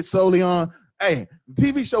basing this shit solely on, hey, the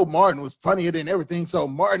TV show Martin was funnier than everything. So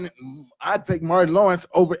I'd take Martin Lawrence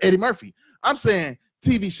over Eddie Murphy. I'm saying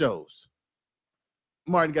TV shows.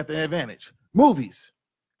 Martin got the advantage. Movies,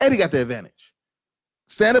 Eddie got the advantage.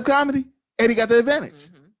 Stand-up comedy, Eddie got the advantage.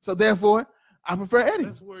 Mm-hmm. So therefore, I prefer Eddie.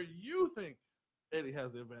 That's where you think Eddie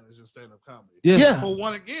has the advantage in stand-up comedy. Yeah. For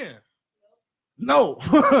one again. No.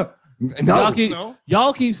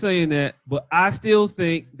 Y'all keep saying that, but I still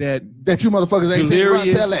think that you motherfuckers ain't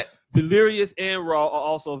saying tell that. Delirious and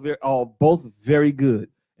Raw are both very good.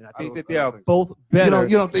 And I think that they are both better.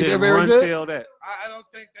 You don't think they're very good? I don't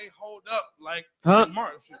think they hold up like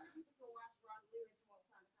Martin.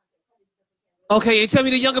 Okay, and tell me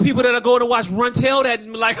the younger people that are going to watch Run Tell that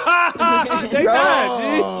like, they died,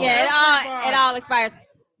 G. Yeah, it all expires.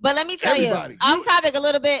 But let me tell you, off topic a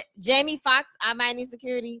little bit. Jamie Foxx, I Might Need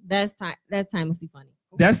Security. That's timelessly funny.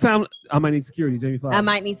 That's time. I Might Need Security. Jamie Foxx. I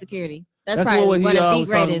Might Need Security. That's probably one of the was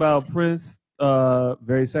greatest. Talking about Prince,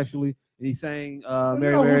 very sexually. And he's saying,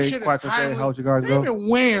 Mary, quite frankly, how's your guards go? Damon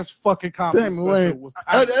Wayans fucking comedy special was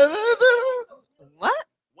What?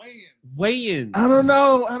 Wayans. I don't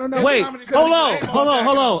know. Wait, hold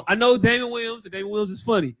on. I know Damon Williams, and Damon Williams is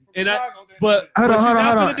funny. But you're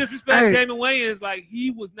not going to disrespect Damon Wayans, like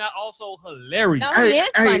he was not also hilarious. No, he is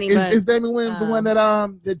funny. Is Damon Williams the one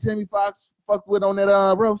that Jamie Foxx fucked with on that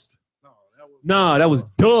roast? No, that was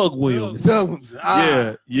Doug Williams.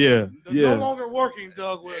 Yeah. No longer working,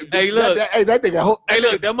 Doug Williams. Hey, look. That nigga.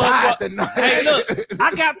 That motherfucker. Hey, look.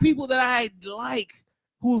 I got people that I like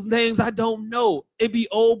whose names I don't know. It be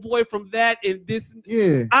old boy from that and this.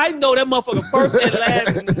 Yeah. I know that motherfucker first and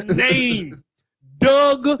last name.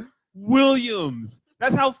 Doug Williams.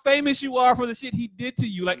 That's how famous you are for the shit he did to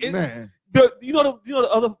you. Like, man. You know the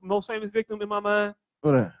other most famous victim in my mind?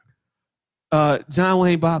 What John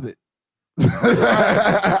Wayne Bobbitt.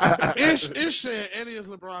 Ish said Eddie is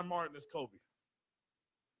LeBron, Martin is Kobe.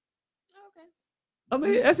 Okay. I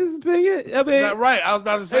mean, that's his opinion. I mean, not right. I was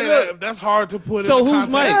about to say that's hard to put. So in who's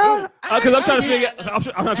Mike? Because I'm trying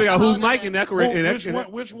to figure out who's Mike in that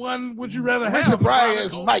correct. Which one would you rather have? Richard Pryor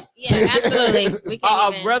is Mike. Yeah, absolutely.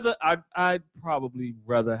 I'd probably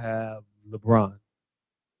rather have LeBron.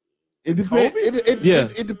 It depends.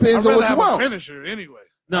 It depends on what you want. Finisher anyway.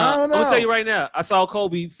 No, I'm gonna tell you right now. I saw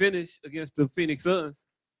Kobe finish against the Phoenix Suns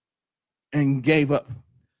and gave up.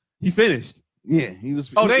 He finished. Yeah, he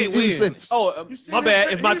was. Oh, he was finished. Oh, my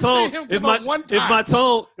bad. If my tone.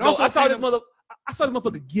 No, I saw this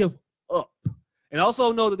motherfucker give up. And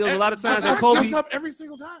also know that there was a lot of times that Kobe. That's up every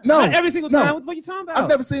single time. No, not every single time. What are you talking about? I've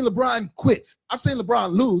never seen LeBron quit. I've seen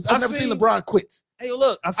LeBron lose. I've never seen LeBron quit. Hey,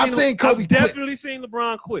 look, I've seen Kobe. I've definitely seen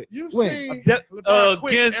LeBron quit. You've seen LeBron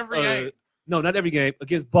quit against every game. No, not every game,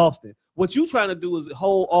 against Boston. What you trying to do is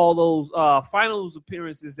hold all those finals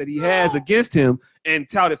appearances that he has against him and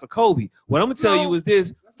tout it for Kobe. What I'm gonna tell you is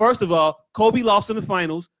this: first of all, Kobe lost in the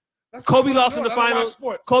finals. Kobe lost in the finals.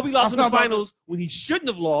 Kobe lost in the finals when he shouldn't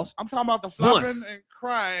have lost. I'm talking about the flopping and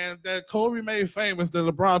crying that Kobe made famous that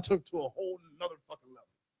LeBron took to a whole another fucking level.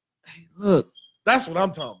 Hey, look, that's what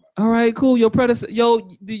I'm talking about. All right, cool. Your predecessor,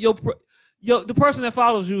 the person that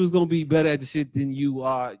follows you is gonna be better at the shit than you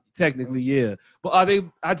are. Technically, yeah. But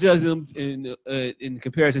I judge them in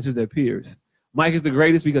comparison to their peers. Mike is the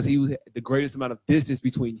greatest because he was the greatest amount of distance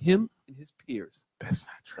between him and his peers. That's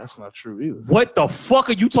not true. That's not true either. What the fuck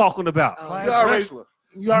are you talking about?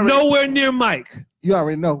 You already nowhere near Mike. You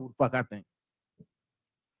already know who the fuck I think.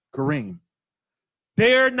 Kareem.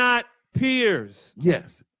 They're not peers.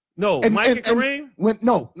 Yes. No, Mike and Kareem?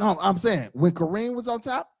 No, I'm saying when Kareem was on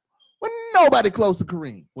top, when nobody close to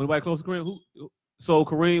Kareem. When nobody close to Kareem? Who? So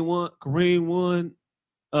Kareem won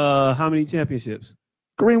how many championships?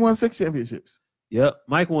 Kareem won 6 championships. Yep.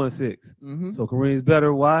 Mike won 6. Mm-hmm. So Kareem's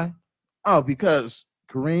better. Why? Oh, because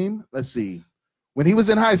Kareem, let's see. When he was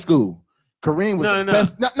in high school, Kareem was the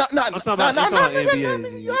best. No. I'm talking about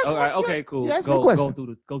NBA. Okay, cool. Go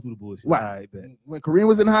through the bullshit. Right. All right, bet. When Kareem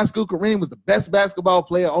was in high school, Kareem was the best basketball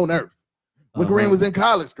player on earth. When Kareem was in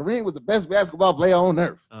college, Kareem was the best basketball player on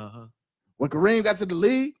earth. When Kareem got to the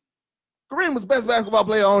league, Kareem was the best basketball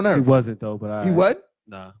player on earth. He wasn't though, but he what?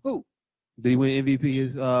 Nah. Who? Did he win MVP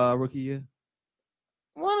his rookie year?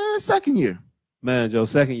 Won in his second year. Man, Joe,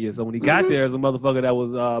 second year. So when he got there as a motherfucker that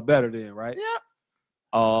was better than, right? Yeah.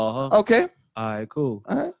 Okay. All right, cool.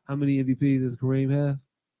 All right. How many MVPs does Kareem have?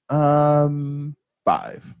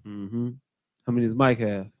 5. Mm-hmm. How many does Mike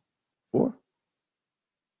have? 4.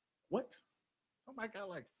 What? Oh, Mike got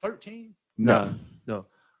like 13? No.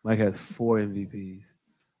 Mike has 4 MVPs.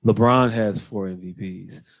 LeBron has 4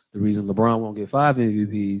 MVPs. The reason LeBron won't get 5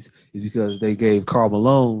 MVPs is because they gave Karl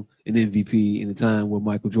Malone an MVP in the time where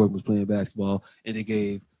Michael Jordan was playing basketball, and they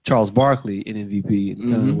gave Charles Barkley an MVP in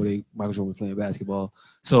the time where Michael Jordan was playing basketball.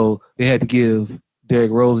 So they had to give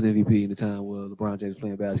Derrick Rose an MVP in the time where LeBron James was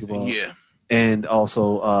playing basketball. Yeah. And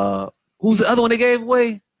also, who's the other one they gave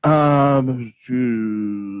away?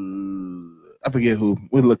 I forget who.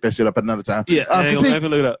 We'll look that shit up another time. Yeah, I can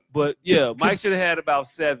look it up. But yeah, Mike should have had about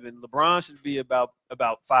 7. LeBron should be about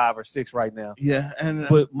 5 or 6 right now. Yeah, and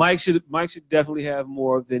but Mike should definitely have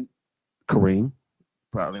more than Kareem.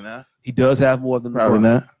 Probably not. He does have more than probably LeBron.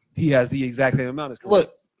 Not. He has the exact same amount as Kareem.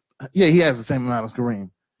 What? Yeah, he has the same amount as Kareem.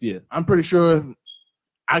 Yeah, I'm pretty sure.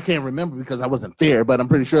 I can't remember because I wasn't there, but I'm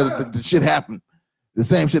pretty sure that the shit happened. The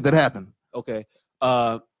same shit that happened. Okay.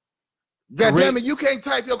 God damn it, you can't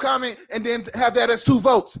type your comment and then have that as 2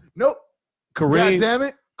 votes. Nope. Kareem, God damn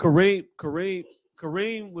it.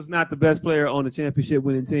 Kareem was not the best player on the championship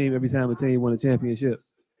winning team every time a team won a championship.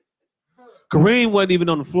 Kareem wasn't even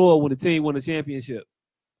on the floor when the team won a championship.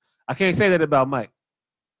 I can't say that about Mike.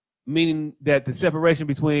 Meaning that the separation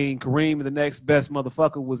between Kareem and the next best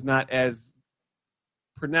motherfucker was not as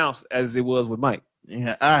pronounced as it was with Mike.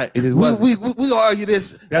 Yeah, all right. It is we'll argue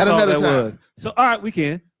this That's at all another that time. was. So, all right, we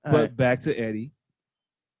can. All but right. back to Eddie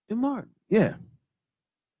and Martin. Yeah.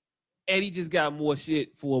 Eddie just got more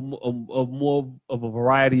shit for more of a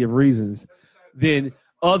variety of reasons than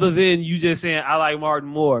other than you just saying I like Martin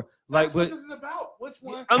more. Like, That's what this is about. Which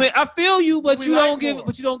one? I mean, I feel you, but you don't give more?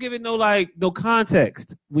 but you don't give it no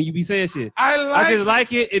context when you be saying shit. I just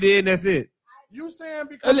like it, and then that's it. You saying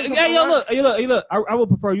because Hey, look. I would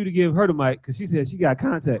prefer you to give her the mic because she said she got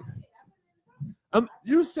context.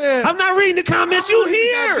 You said I'm not reading the comments. You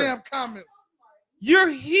here? Goddamn comments. You're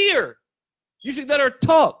here. You should let her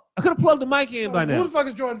talk. I could have plugged the mic in by now. Who the fuck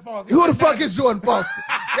is Jordan Foster? Who the fuck is Jordan Foster?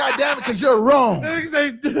 God damn it, because you're wrong.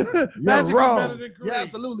 You're wrong. You're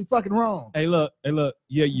absolutely fucking wrong. Hey, look.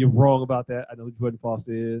 Yeah, you're wrong about that. I know who Jordan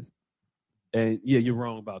Foster is. And yeah, you're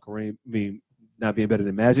wrong about Kareem not being better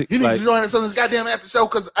than Magic. You need to join us on this goddamn after show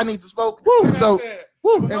because I need to smoke. So, the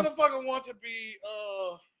motherfucker want to be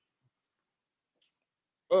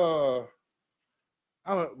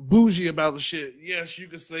I'm bougie about the shit. Yes, you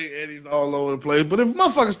can say Eddie's all over the place, but if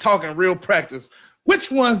motherfuckers talking real practice,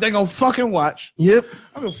 which ones they gonna fucking watch? Yep.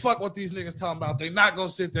 I'm gonna fuck what these niggas talking about. They not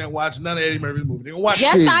gonna sit there and watch none of Eddie Murphy's movies. They gonna watch.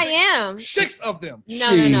 Yes, I am. 6 of them.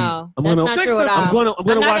 No. That's not true at all.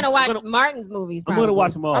 I'm not gonna watch Martin's movies. I'm gonna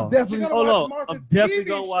watch them all. I'm definitely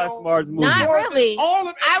gonna watch Martin's movies. Not really.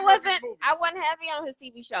 I wasn't heavy on his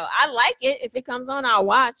TV show. I like it. If it comes on, I'll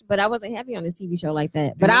watch. But I wasn't heavy on his TV show like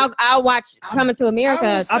that. But I'll watch Coming to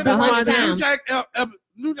America 100 times.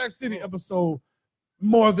 New Jack City episode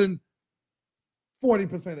more than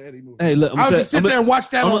 40% of Eddie movies. Hey, look, I'll just sit there and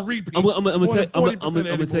watch that on repeat. I'm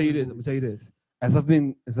gonna tell you this. As I've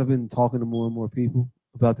been talking to more and more people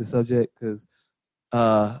about this subject, because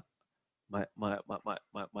my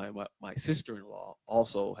sister-in-law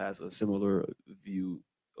also has a similar view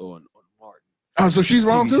on Martin. Oh, so she's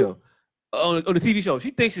wrong too? On the TV show.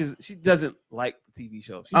 She thinks she doesn't like the TV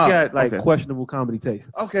show. She's got questionable comedy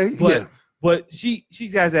taste. Okay. But she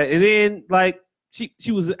has that. And then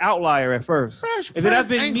she was an outlier at first. And then I've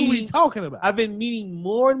been meeting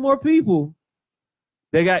more and more people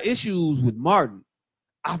that got issues with Martin.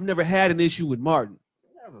 I've never had an issue with Martin.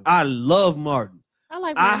 I love Martin. I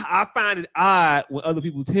like Martin. I find it odd when other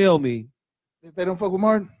people tell me that they don't fuck with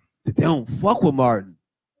Martin. That they don't fuck with Martin.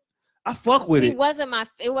 I fuck with it. It wasn't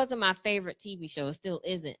my favorite TV show. It still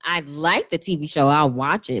isn't. I like the TV show. I'll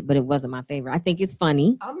watch it, but it wasn't my favorite. I think it's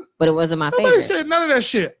funny, but it wasn't my favorite. Nobody said none of that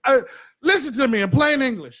shit. Listen to me in plain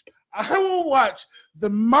English. I will watch the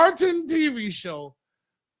Martin TV show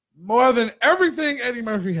more than everything Eddie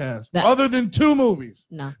Murphy has, other than 2 movies.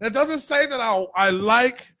 No. That doesn't say that I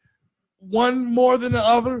like one more than the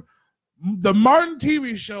other. The Martin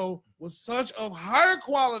TV show was such of higher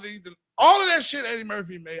quality than all of that shit Eddie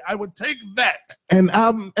Murphy made. I would take that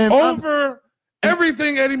over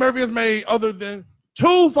everything Eddie Murphy has made other than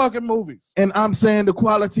 2 fucking movies. And I'm saying the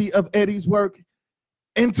quality of Eddie's work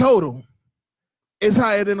in total is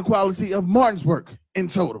higher than the quality of Martin's work in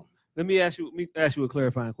total. Let me ask you a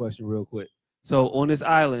clarifying question real quick. So on this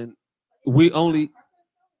island, it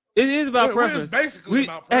is about preference. It's basically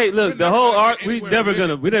about preference. Hey, look, the whole we're never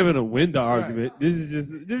gonna win the argument. This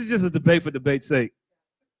is just a debate for debate's sake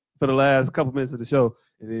for the last couple minutes of the show,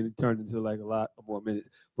 and then it turned into like a lot more minutes.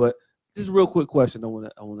 But just a real quick question I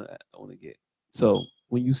wanna get. So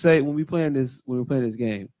when we're playing this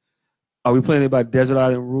game, Are we playing it by Desert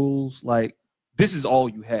Island rules? Like, this is all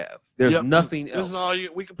you have. There's nothing else. This is all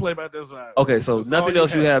you. We can play by Desert Island. Okay, so nothing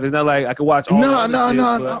else you have. It's not like I can watch all.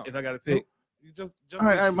 No. If I gotta pick. You just all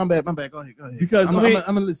right, my bad. Go ahead. Because I'm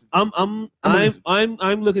gonna listen.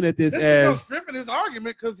 I'm looking at this as stripping his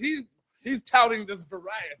argument because he's touting this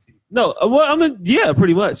variety. No, well,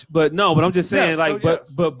 pretty much, but I'm just saying,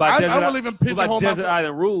 but by Desert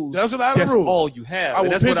Island rules, that's all you have,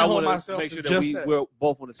 and that's what I want to make sure that we're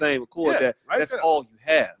both on the same accord. That's all you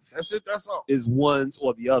have. That's it. That's all. Is ones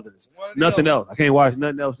or the others. Nothing else. I can't watch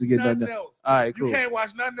nothing else to get nothing else. All right, cool. You can't watch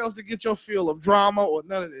nothing else to get your feel of drama or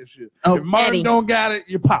none of this shit. If Martin don't got it,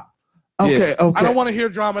 you pop. Okay. I don't want to hear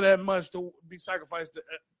drama that much to be sacrificed to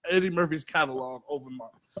Eddie Murphy's catalog over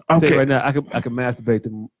Martin. Okay. Right now, I can masturbate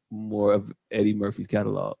to more of Eddie Murphy's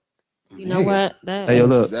catalog. You know what? Hey,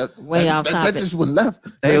 look. Way off topic. That just went left.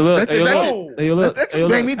 Hey, look. That just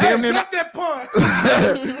made me damn near. Drop that punch.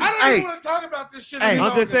 I don't even want to talk about this shit.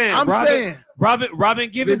 I'm just saying. Robin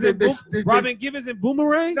Givens and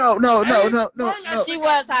Boomerang. No. She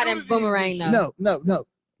was hot in Boomerang, though. No.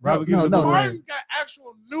 Robin Givens and Boomerang. Martin got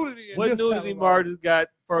actual nudity. What nudity Martin got?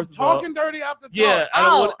 First of all, talking dirty after talk. Yeah, I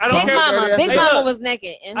don't care. Big Mama was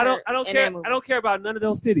naked. I don't care about none of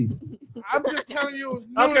those titties. I'm just telling you.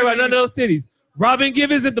 I don't care about none of those titties. Robin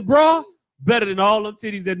Givens at the bra better than all them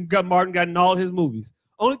titties that Martin got in all his movies.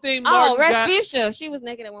 Only thing Martin got. Respucia. She was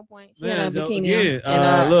naked at one point. She had a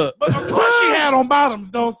bikini. Look. But of course she had on bottoms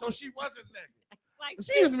though, so she wasn't naked.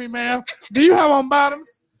 Excuse me, ma'am. Do you have on bottoms?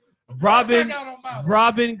 Robin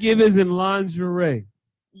Givens in lingerie.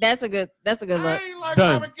 That's a good look. I ain't like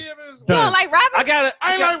Done. Robin Givens. You don't like Robin?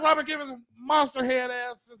 I ain't like Robin Givens monster head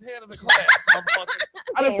ass as head of the class.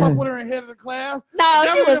 I didn't fuck with her in head of the class. No,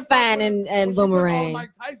 she was fine in Boomerang.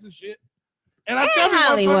 Mike Tyson shit. And I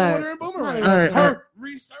definitely fuck with her in Boomerang. Her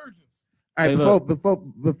resurgence. All right,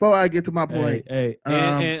 before I get to my point. And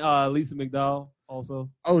Lisa McDowell also.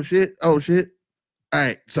 Oh shit. All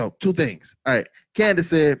right, so two things. All right, Candace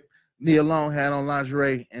said Nia Long had on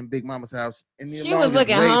lingerie in Big Mama's house. And she was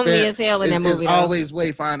looking homely as hell in that movie. Always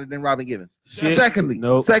way finer than Robin Givens. Shit. Secondly.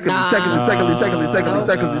 Nope. Secondly. No.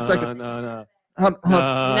 Hold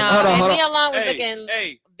on. Nia Long was looking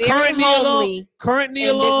very homely. Current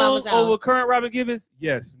Nia Long over current Robin Givens?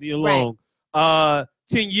 Yes, Nia Long.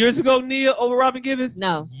 10 years ago, Nia over Robin Givens?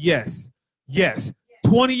 No. Yes.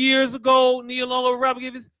 20 years ago, Nia Long over Robin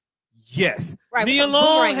Givens? Yes. Right, Nia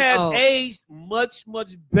Long has aged much,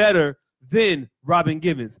 much better than Robin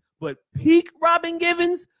Givens. But peak Robin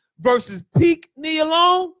Givens versus peak Nia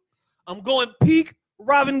Long, I'm going peak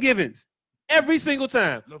Robin Givens every single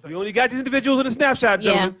time. We only got these individuals in the snapshot,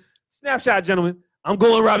 gentlemen. Snapshot, gentlemen. I'm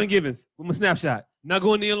going Robin Givens with my snapshot. Not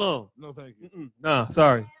going Nia Long. No, thank you. Nah,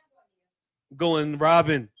 sorry. I'm going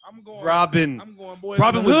Robin. Robin. I'm going boys.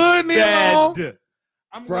 Robin was hood Nia Long.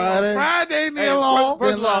 I'm Friday Nia Long.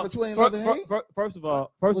 First of all,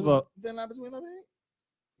 Then line between love and hate?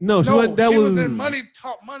 No, she wasn't. That she was in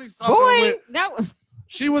money something. Boy, that was.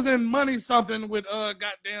 She was in money something with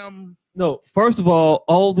goddamn. No, first of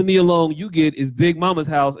all the Nia Long you get is Big Mama's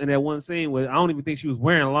house in that one scene where I don't even think she was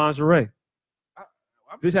wearing lingerie.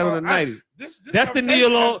 Bitch had on a nightie. That's the Nia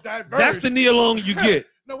Long. That's the Nia Long you get.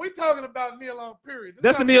 No, we're talking about Nia Long. Period.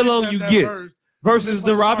 That's the Nia Long you get. Versus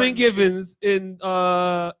the Robin Givens in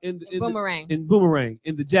Boomerang. In Boomerang,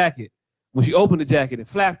 in the jacket. When she opened the jacket and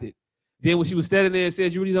flapped it. Then when she was standing there and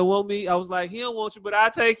said, "You really don't want me?" I was like, "He don't want you, but I'll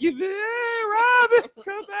take you." Hey, Robin,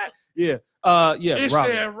 come back. Yeah. It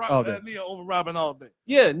Robin. said Nia over Robin all day.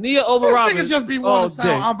 Yeah, Nia over Robin. This nigga just be wanting to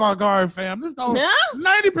sound avant-garde, fam. This don't.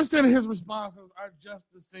 90% of his responses are just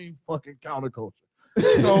the same fucking counterculture.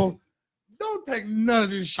 So don't take none of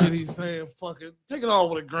this shit he's saying. Fucking take it all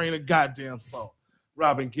with a grain of goddamn salt.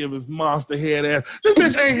 Robin Givens monster head ass. This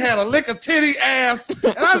bitch ain't had a lick of titty ass,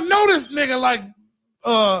 and I know this nigga like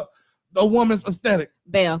a woman's aesthetic.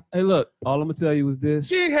 Bell. Hey, look, all I'm gonna tell you is this: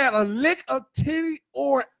 she ain't had a lick of titty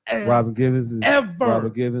or ass. Robin Givens is ever.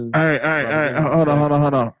 Robin Givens. All right. Hold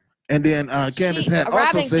on. And then Candace had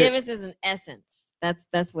Robin also said, Givens is an essence.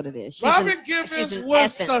 That's what it is. Robin Givens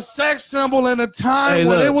was a sex symbol in a time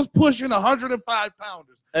when it was pushing 105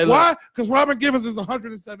 pounders. Why? Because Robin Givens is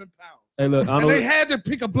 107 pounds. Hey, look, they had to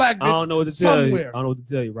pick a black bitch I don't know what to tell somewhere. you. I don't know what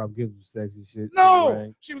to tell you. Robin Givens was sexy shit. No,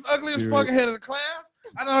 right? She was ugly as fucking head of the class.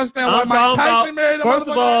 I don't understand why Mike Tyson married a First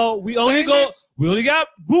of all, we only got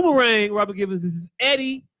Boomerang. Robin Givens. This is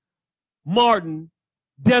Eddie Martin.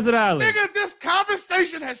 Desert Island. Nigga, this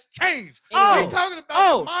conversation has changed. We're talking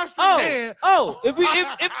about monster head.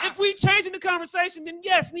 If we changing the conversation, then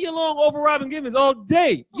yes, Nia Long over Robin Givens all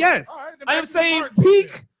day. Yes. Right, I am saying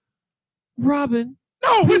peak Robin.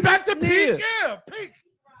 No, we back to peak. Yeah, peak.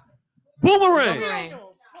 Boomerang.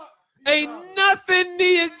 Ain't nothing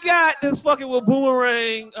Nia got that's fucking with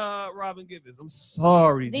Boomerang, Robin Givens. I'm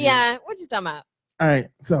sorry. Dion, what you talking about? All right,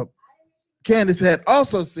 so Candace had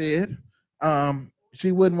also said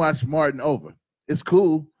she wouldn't watch Martin over. It's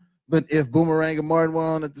cool, but if Boomerang and Martin were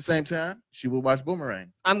on at the same time, she would watch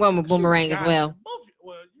Boomerang. I'm going with Boomerang as well.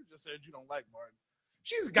 Well, you just said you don't like Martin.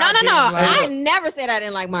 She's got No. I never said I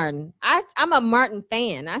didn't like Martin. I'm a Martin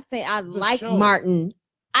fan. I say I like Martin.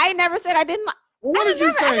 I never said I didn't like. Well, what did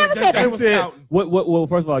you say? I never said that. Well,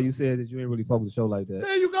 first of all, you said that you didn't really fuck with the show like that.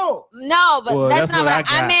 There you go. No, but that's not what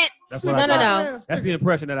I meant. No. That's the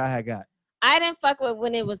impression that I had got. I didn't fuck with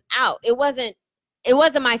when it was out. It wasn't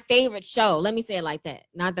my favorite show. Let me say it like that.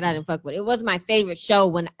 Not that I didn't fuck with it. It wasn't my favorite show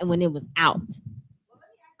when it was out.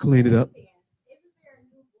 Clean it up.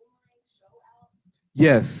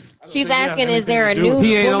 Yes. She's asking, is there a new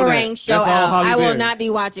Boomerang show out? I will not be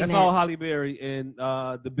watching that. That's all Halle Berry and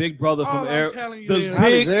the big brother from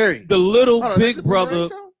the little big brother.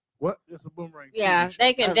 What? It's a Boomerang. Yeah,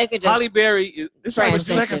 they could just. Halle Berry is it's like the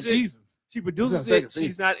second season. She produces it.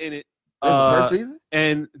 She's not in it. First season?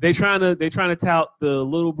 And they trying to tout the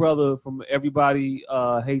little brother from Everybody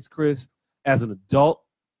Hates Chris as an adult.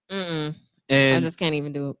 And I just can't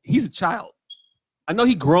even do it. He's a child. I know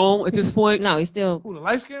he grown at this point. No, he's still. Who, the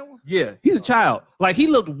light skinned one? Yeah, he's a child. Like, he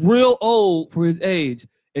looked real old for his age.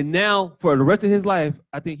 And now, for the rest of his life,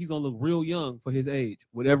 I think he's going to look real young for his age,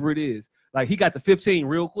 whatever it is. Like, he got to 15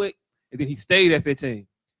 real quick, and then he stayed at 15.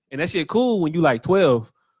 And that shit cool when you like 12.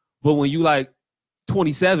 But when you like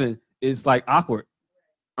 27, it's like awkward.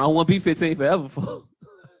 I don't want to be 15 forever.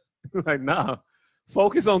 Like, nah.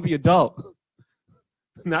 Focus on the adult.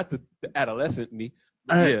 Not the adolescent me.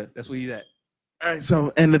 But yeah, that's where he's at. All right,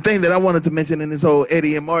 so, and the thing that I wanted to mention in this whole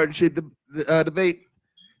Eddie and Martin shit debate,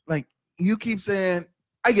 like, you keep saying,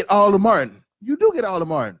 I get all of Martin. You do get all of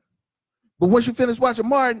Martin. But once you finish watching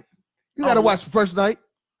Martin, you got to watch the first night.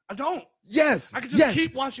 I don't. Yes. I can just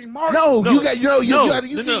keep watching Martin. You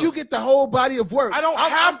get the whole body of work. I don't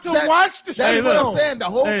have to watch the shit. That's what I'm saying. The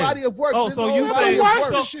whole body of work. So you watch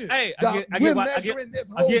the shit. Hey, I get why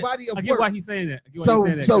he's saying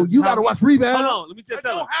that. So you got to watch Rebound. Hold on, let me tell you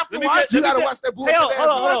something. You got to watch that bullshit.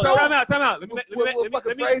 Hold on. Time out.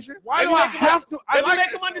 Why do I have to? Let me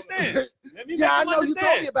make him understand. Yeah, I know you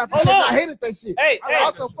told me about that shit. I hated that shit. Hey,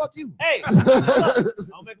 also fuck you. Hey,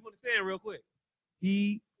 I'll make him understand real quick.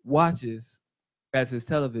 He watches as his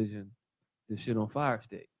television the shit on Fire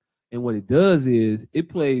Stick, and what it does is it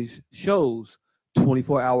plays shows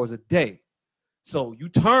 24 hours a day. So you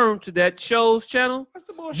turn to that show's channel.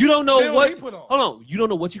 You don't know what. Hold on, you don't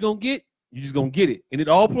know what you're gonna get. You're just gonna get it, and it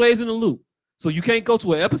all plays in a loop. So you can't go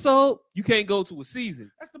to an episode. You can't go to a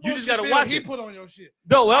season. You just gotta watch it. He put on your shit.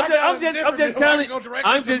 No, I'm just telling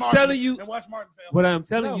you. What I'm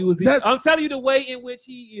telling you is I'm telling you the way in which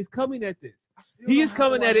he is coming at this. He is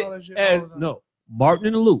coming at it as Martin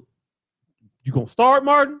in the loop. You're gonna start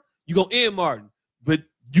Martin, you're gonna end Martin, but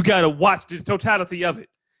you gotta watch the totality of it.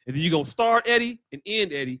 And then you're gonna start Eddie and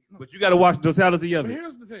end Eddie, but you gotta watch the totality of it.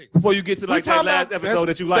 Here's the thing. Before you get to like that last episode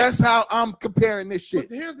that you like. That's how I'm comparing this shit.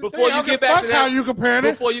 But here's the before thing. you get back to that, how you comparing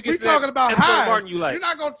it. Before you get we to talking about highs. Martin you like. You're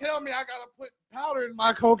not gonna tell me I gotta put powder in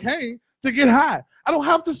my cocaine to get high. I don't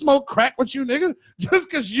have to smoke crack with you niggas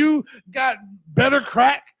just because you got better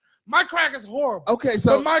crack. My crack is horrible. Okay,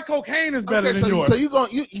 so but my cocaine is better than yours. So you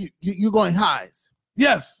going highs?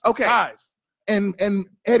 Yes. Okay. Highs. And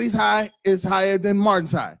Eddie's high is higher than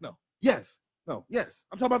Martin's high. No. Yes. No. Yes.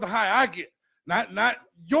 I'm talking about the high I get, not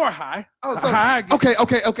your high. Oh, the high I get.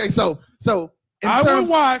 Okay. So in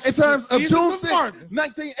terms of June 6,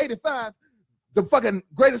 1985, the fucking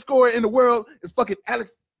greatest scorer in the world is fucking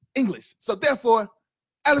Alex English. So therefore,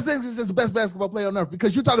 Alex English is the best basketball player on earth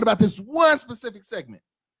because you're talking about this one specific segment.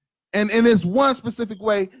 And in this one specific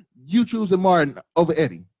way, you choosing Martin over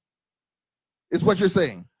Eddie. Is what you're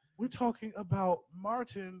saying. We're talking about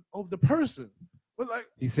Martin over the person. But like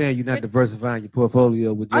he's saying you're not diversifying your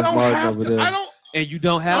portfolio with just Martin over there. And you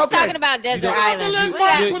don't have to. I'm talking about Desert Island.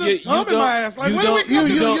 You're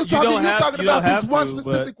talking about this one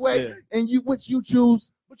specific way, and which you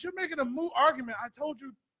choose. But you're making a moot argument. I told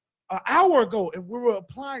you an hour ago if we were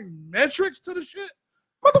applying metrics to the shit.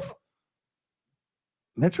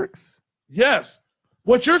 Metrics? Yes.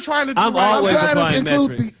 What you're trying to do I'm always trying to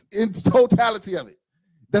include metrics. the totality of it.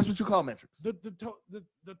 That's what you call metrics.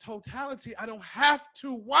 The totality, I don't have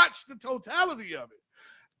to watch the totality of it.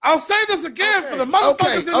 I'll say this again for the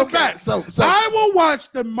motherfuckers in the back. So I will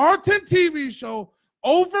watch the Martin TV show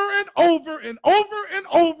over and over and over and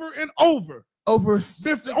over and over. Over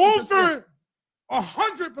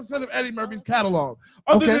 100% of Eddie Murphy's catalog,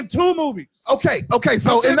 other than 2 movies. Okay.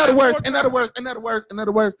 So in other words,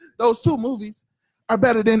 those 2 movies are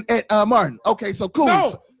better than Martin. Okay, so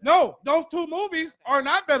cool. No, those 2 movies are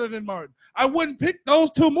not better than Martin. I wouldn't pick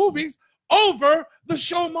those 2 movies over the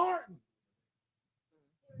show Martin.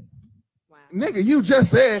 Wow. Nigga, you just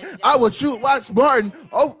said I would watch Martin.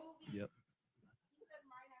 Oh. Yep.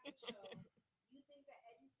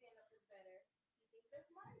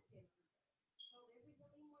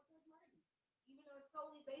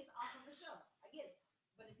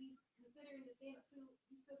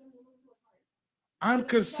 I'm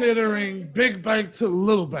considering Big Bank to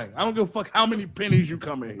Little Bank. I don't give a fuck how many pennies you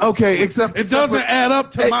come in. Okay, except it doesn't add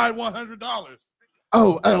up to my $100.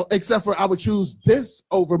 Oh, except for I would choose this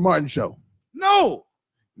over Martin's show. No,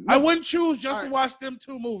 I wouldn't choose just to watch them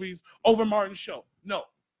 2 movies over Martin's show. No.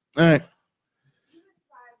 All right.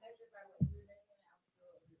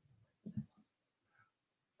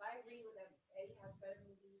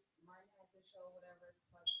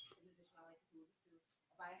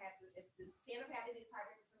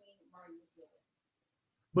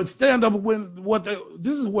 But stand-up,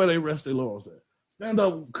 this is where they rest their laurels at.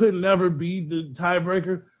 Stand-up could never be the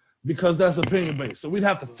tiebreaker because that's opinion-based. So we'd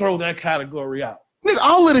have to throw that category out. Nigga,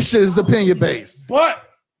 all of this shit is opinion-based. But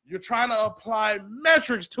you're trying to apply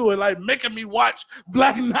metrics to it, like making me watch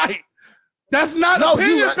Black Knight. That's not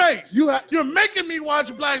opinion-based. You're making me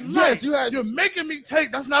watch Black Knight. Yes, you're making me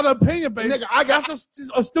take. That's not opinion-based. Nigga, that's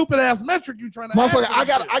a stupid-ass metric you trying to. Motherfucker, I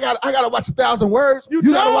gotta watch 1,000 words. You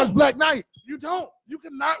gotta watch Black Knight. You don't. You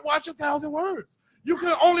cannot watch 1,000 words. You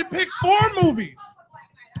can only pick 4 movies.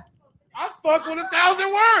 I fuck with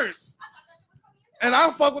 1,000 words. And I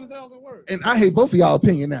fuck with 1,000 words. And I hate both of y'all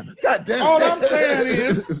opinion now. God damn. All I'm saying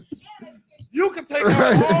is you can take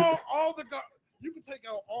out all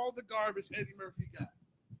the garbage Eddie Murphy got.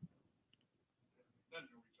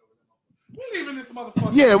 We're leaving this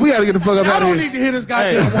motherfucker. Yeah, we gotta get the fuck up out of here. I don't need to hear this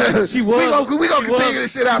goddamn. She was. We gonna continue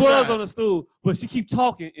this shit outside. She was on the stool, but she keep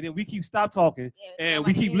talking, and then we keep stop talking, and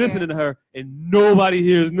we keep listening to her, and nobody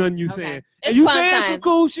hears nothing you saying. And you saying some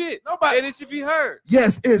cool shit, and it should be heard.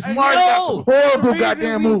 Yes, it's Martin got some horrible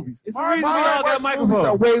goddamn movies. It's the reason why Martin's movies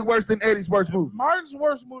are way worse than Eddie's worst movies. Martin's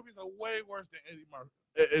worst movies are way worse than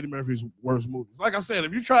Eddie Murphy's worst movies. Like I said,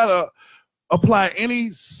 if you try to apply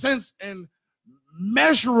any sense and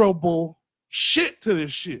measurable shit to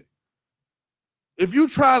this shit, if you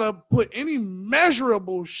try to put any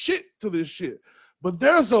measurable shit to this shit, but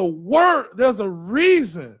there's a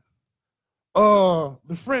reason the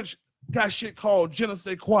French got shit called je ne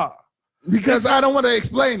sais quoi. Because I don't want to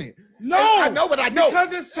explain it. No, I know what I know.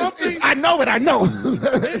 Because it's something. I know what I know.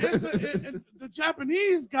 The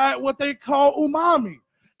Japanese got what they call umami.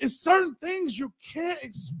 It's certain things you can't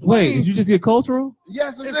explain. Wait, did you just get cultural?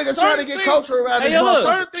 Yes, this nigga's trying to get cultural around this.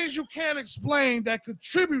 Certain things you can't explain that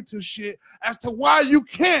contribute to shit as to why you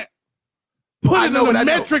can't put it in a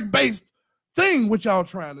metric-based thing, which y'all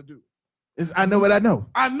trying to do. I know what I know.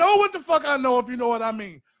 I know what the fuck I know, if you know what I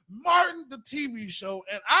mean. Martin, the TV show,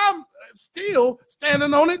 and I'm still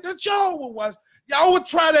standing on it that y'all will watch. Y'all would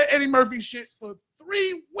try that Eddie Murphy shit for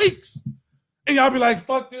 3 weeks. And y'all be like,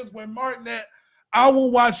 fuck this, when Martin that. I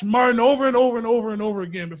will watch Martin over and over and over and over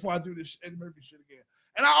again before I do this Eddie Murphy shit again.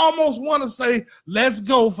 And I almost want to say, let's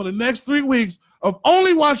go for the next 3 weeks of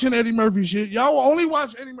only watching Eddie Murphy shit. Y'all will only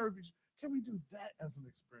watch Eddie Murphy shit. Can we do that as an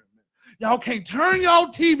experiment? Y'all can't turn y'all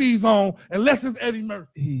TVs on unless it's Eddie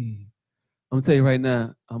Murphy. I'm going to tell you right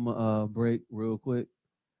now, I'm going to break real quick.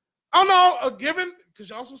 Oh, no, because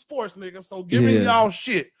y'all some sports niggas, so giving y'all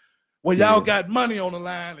shit where y'all got money on the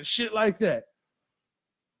line and shit like that.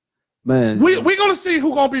 Man, we're gonna see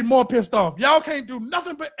who's gonna be more pissed off. Y'all can't do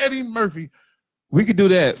nothing but Eddie Murphy. We could do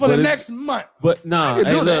that for the next month. But nah,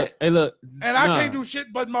 hey look. And I can't do shit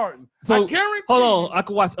but Martin. So I guarantee. Hold on, I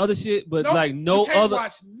could watch other shit, but no other.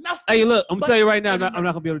 Watch nothing. Hey, look, I'm telling you right now, I'm not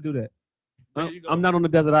gonna be able to do that. I'm not on the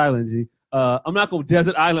desert island, G. I'm not gonna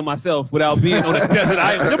desert island myself without being on a desert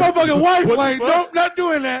island. Your motherfucking wife, like, nope, not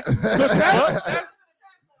doing that. That's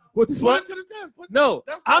what the fuck? No,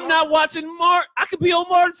 I'm not watching Martin. I could be on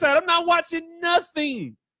Martin's side. I'm not watching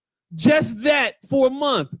nothing. Just that for a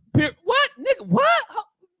month. What, nigga? What?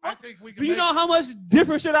 I think we can. Do you know how much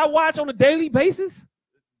different shit I watch on a daily basis?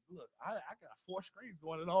 Look, I got 4 screens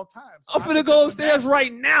going at all times. So I'm finna go upstairs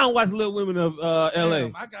right now and watch Little Women of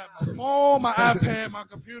L.A. I got my phone, my iPad, my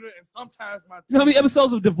computer, and sometimes my. You know how many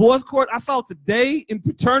episodes of Divorce Court I saw today? In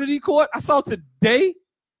Paternity Court I saw today?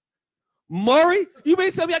 Maury, you may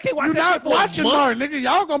tell me I can't watch that shit for watching Martin, nigga.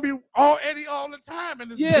 Y'all gonna be all Eddie all the time in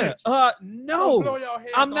this bitch. No.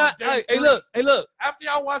 I'm not. Hey, look. After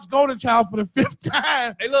y'all watch Golden Child for the 5th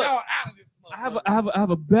time, hey, look. y'all out of this I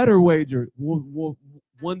have a better wager,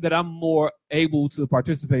 one that I'm more able to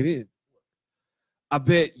participate in. I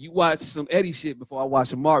bet you watch some Eddie shit before I watch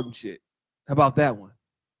some Martin shit. How about that one?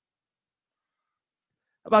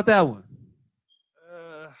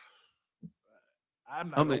 I'm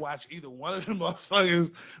not gonna watch either one of them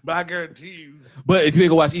motherfuckers, but I guarantee you. But if you ain't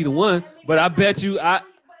gonna watch either one, but I bet you because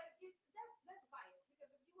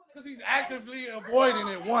he's actively avoiding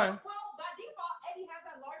it. One. Well, by default, Eddie has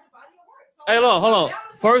that larger body of work. So hey, hold on.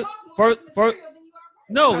 First.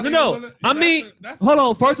 No. I mean, hold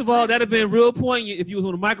on. First of all, that'd have been real poignant if you was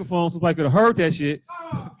on the microphone, so somebody could have heard that shit.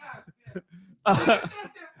 But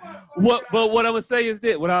what I'm gonna say is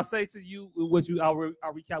that what I'll say to you, I'll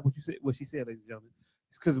recap what she said, ladies and gentlemen.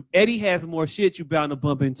 It's because Eddie has more shit, you bound to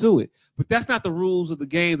bump into it. But that's not the rules of the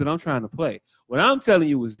game that I'm trying to play. What I'm telling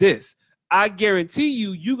you is this: I guarantee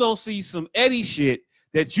you gonna see some Eddie shit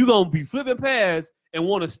that you gonna be flipping past and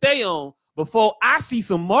want to stay on before I see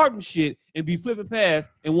some Martin shit and be flipping past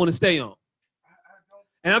and want to stay on.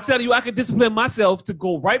 And I'm telling you, I can discipline myself to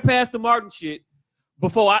go right past the Martin shit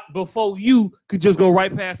before you could just go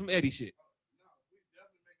right past some Eddie shit.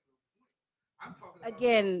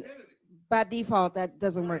 Again, by default, that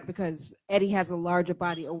doesn't work because Eddie has a larger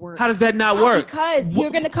body of work. How does that not work? Because you're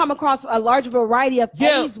going to come across a large variety of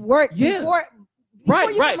Eddie's work before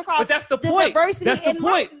right. But that's the point. That's the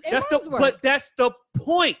point. That's the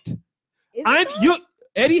point.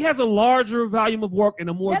 Eddie has a larger volume of work and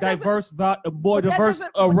a more diverse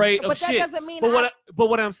array of shit. But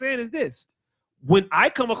what I'm saying is this: when I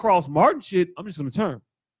come across Martin shit, I'm just gonna turn.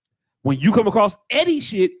 When you come across Eddie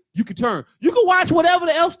shit, you can turn. You can watch whatever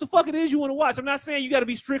else the fuck it is you want to watch. I'm not saying you got to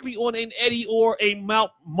be strictly on an Eddie or a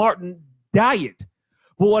Mount Martin diet.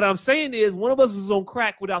 But what I'm saying is one of us is on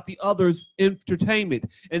crack without the other's entertainment.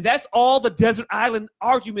 And that's all the Desert Island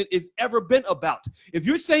argument has ever been about. If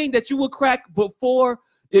you're saying that you would crack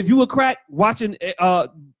watching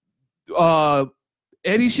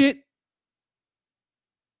Eddie shit,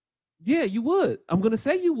 yeah, you would. I'm going to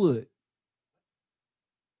say you would.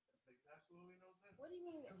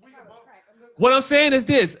 What I'm saying is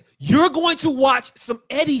this: you're going to watch some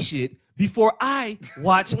Eddie shit before I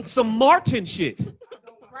watch some Martin shit.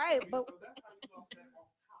 Right, but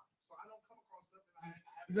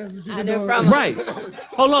right.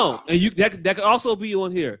 Hold on, and that could also be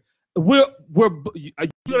on here. You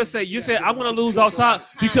said I'm gonna lose all time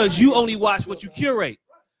because you only watch what you curate.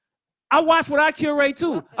 I watch what I curate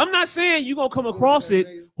too. I'm not saying you're gonna come across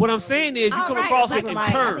it. What I'm saying is you come across it and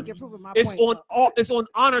turn. It's on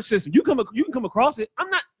honor system. You can come across it. I'm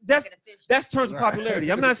not. That's terms of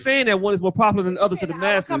popularity. I'm not saying that one is more popular than the other to the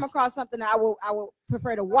masses. Come across something I will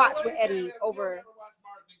prefer to watch with Eddie over.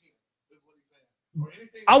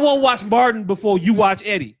 I won't watch Martin before you watch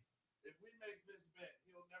Eddie.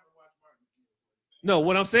 No,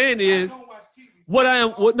 what I'm saying is. What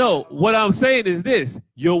I'm saying is this: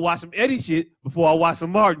 you'll watch some Eddie shit before I watch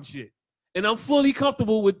some Martin shit, and I'm fully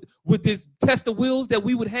comfortable with this test of wills that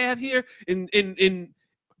we would have here. And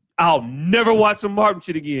I'll never watch some Martin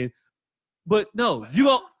shit again. But no,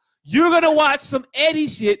 you're gonna watch some Eddie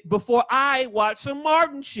shit before I watch some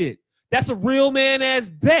Martin shit. That's a real man ass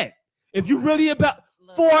bet. If you really about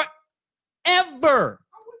forever,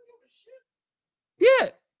 yeah,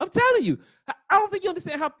 I'm telling you. I don't think you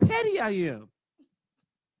understand how petty I am.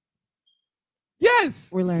 Yes,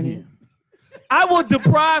 we're learning. I will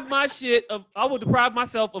deprive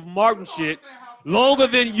myself of Martin shit longer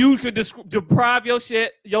than you could deprive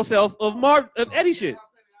yourself of Eddie shit.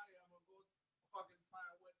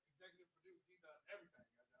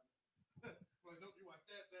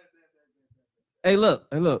 Hey, look.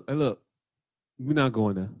 We're not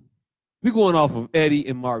going there. We're going off of Eddie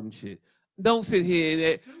and Martin shit. Don't sit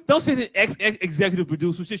here and executive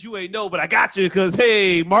producer shit you ain't know, but I got you because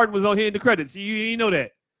hey, Martin was on here in the credits. You ain't know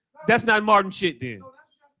that. That's not Martin shit then.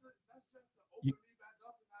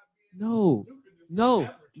 No.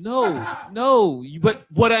 But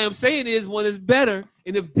what I am saying is one is better.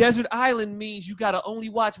 And if Desert Island means you gotta only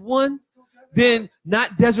watch one, then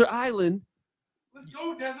not Desert Island. Let's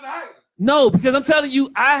go Desert Island. No, because I'm telling you,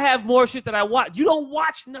 I have more shit that I watch. You don't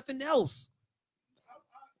watch nothing else.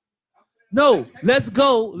 No, let's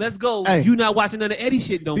go. Hey, you not watching none of Eddie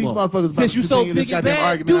shit no more. Motherfuckers since you so big and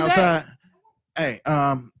bad, do outside. Hey,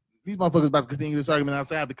 these motherfuckers about to continue this argument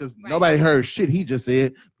outside because nobody heard shit he just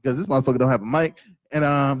said because this motherfucker don't have a mic and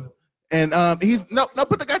he's no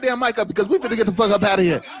put the goddamn mic up because we finna get the fuck up out of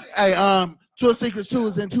here. Hey, Tour Secrets 2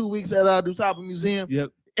 is in 2 weeks at DuSable Museum. Yep.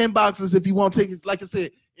 Inboxes if you want tickets. Like I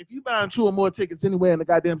said, if you buying 2 or more tickets anywhere in the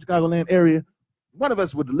goddamn Chicagoland area, one of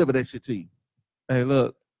us will deliver that shit to you. Hey,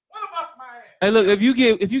 look. Hey, look, if you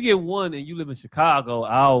get one and you live in Chicago,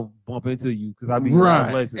 I'll bump into you because I'll be in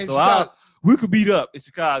other places. So we could beat up in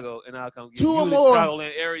Chicago, and I'll come get you. In the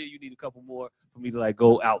Chicagoland area, you need a couple more for me to like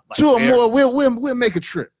go out. Like, 2 or more, we'll make a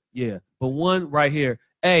trip. Yeah, but one right here.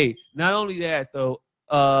 Hey, not only that though,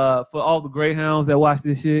 for all the Greyhounds that watch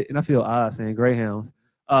this shit, and I feel odd saying Greyhounds.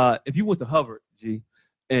 If you went to Hubbard, G,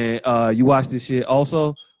 and you watch this shit,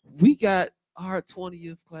 also we got our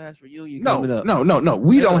 20th class reunion coming up. No.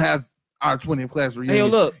 We don't have our 20th class reunion. Hey, yo,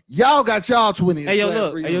 look. Y'all got y'all 20th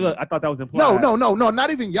class reunion. Hey, yo, look. I thought that was implied. No.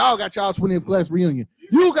 Not even y'all got y'all 20th class reunion.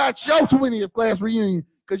 You got your 20th class reunion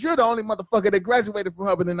because you're the only motherfucker that graduated from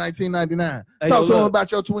Hubbard in 1999. Hey, Talk to them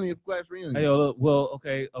about your 20th class reunion. Hey, yo, look. Well,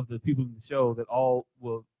 okay, of the people in the show that all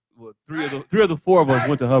three of the four of us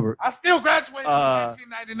went to Hubbard. I still graduated in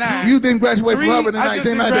 1999. You didn't graduate from Hubbard in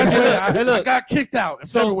 1999. I got kicked out in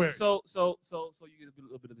February. So you get a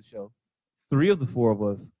little bit of the show. 3 of the 4 of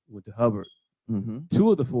us went to Hubbard. Mm-hmm.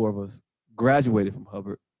 2 of the 4 of us graduated from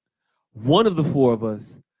Hubbard. 1 of the 4 of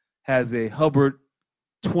us has a Hubbard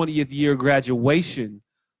 20th year graduation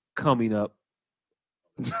coming up.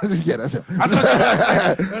 Yeah, that's it.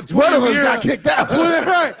 One of us got kicked out.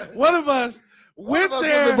 Right. One of us went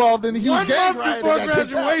there. Was involved in the huge 1 gang month riot before and got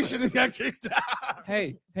graduation and got kicked out.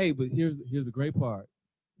 Hey, but here's the great part.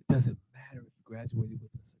 It doesn't matter if you graduated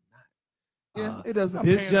with us or not. Yeah, it doesn't.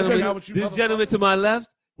 This gentleman to my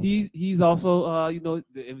left, he's also the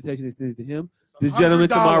invitation is extended to him. This gentleman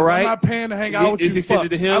to my right, I'm not paying to hang out with is you. Extended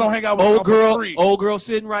to him. I don't hang out with you. Old girl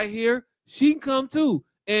sitting right here, she can come too.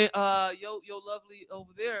 And yo lovely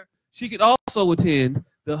over there, she could also attend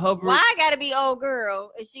the Hubbard. Why I gotta be old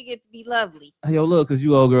girl and she gets to be lovely? Hey, yo, look, cause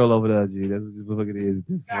you old girl over there, G. That's what it is at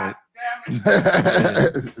this point.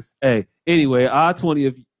 Damn Hey, anyway, our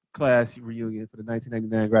 20th class reunion for the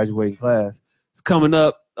 1999 graduating class is coming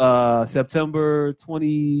up September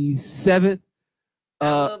 27th.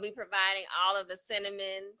 We'll be providing all of the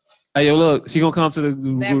cinnamon. Hey, yo, look, she gonna come to the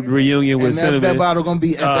reunion with cinnamon. That bottle gonna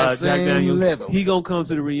be at that same level. He gonna come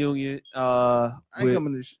to the reunion. I ain't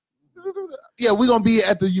coming to. Yeah, we gonna be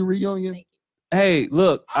at the reunion. Hey,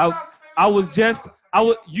 look,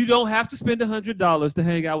 you don't have to spend $100 to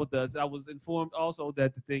hang out with us. I was informed also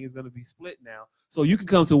that the thing is gonna be split now, so you can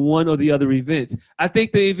come to one or the other events. I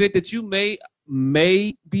think the event that you may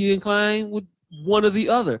be inclined with one or the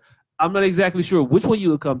other. I'm not exactly sure which one you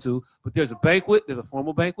will come to, but there's a banquet, there's a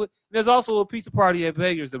formal banquet. There's also a pizza party at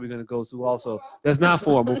Vegas that we're gonna go to also. That's not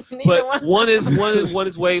formal, but one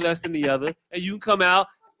is way less than the other, and you can come out.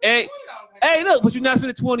 Hey, look, but you're not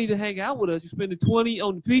spending $20 to hang out with us. You're spending $20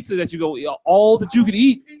 on the pizza that you go all that you can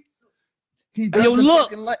eat. He doesn't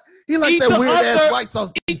he likes that weird ass white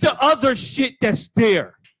sauce pizza. Eat the other shit that's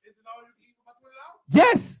there.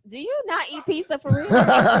 Yes. Do you not eat pizza for real?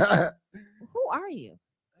 Who are you?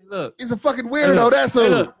 Look, he's a fucking weirdo. That's who.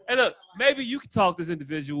 Hey, look. Maybe you can talk this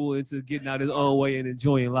individual into getting out his own way and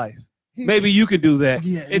enjoying life. Maybe you could do that.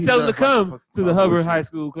 Yeah, and tell him to come to the Hubbard High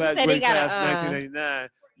School class 1999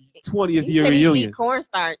 20th year reunion. Eat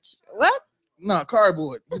cornstarch. What? No,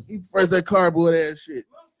 cardboard. He prefers that cardboard ass shit.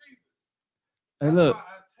 Hey, look.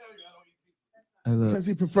 Because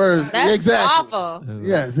he prefers. That's exactly. awful.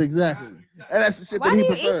 Yes, exactly. And that's the shit that he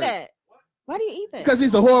prefers. Why do you eat that? Why do you eat that? Because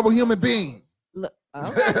he's a horrible human being. Look,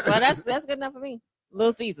 okay. Well, that's good enough for me.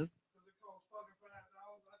 Little Caesars.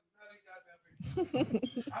 All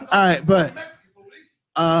right, but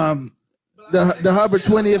the Hubbard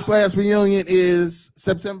 20th class reunion is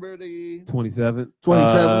September the 27th.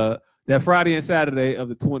 27th. That Friday and Saturday of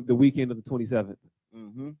the weekend of the 27th.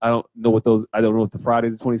 Mm-hmm. I don't know if the Friday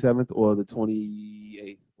is the 27th or the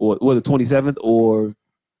 28th or the 27th or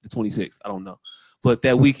the 26th. I don't know. But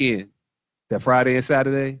that weekend, that Friday and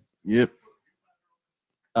Saturday. Yep.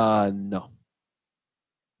 No.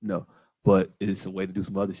 But it's a way to do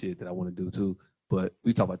some other shit that I want to do too. But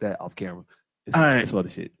we talk about that off camera. It's some other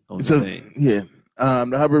shit on the thing. Yeah.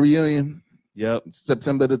 The Hubbard reunion. Yep.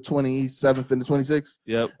 September the 27th and the 26th.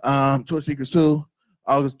 Yep. Tour Secrets 2,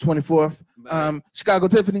 August 24th. Chicago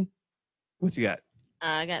Tiffany. What you got?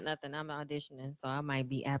 I got nothing. I'm auditioning, so I might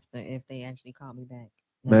be absent if they actually call me back.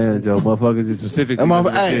 Man, Joe, motherfuckers is specifically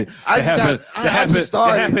that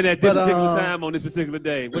happened at this particular time on this particular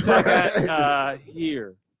day. What y'all got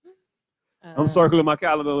here? I'm circling my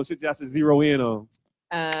calendar on shit y'all should zero in on.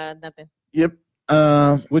 Nothing. Yep.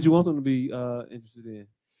 What you want them to be interested in?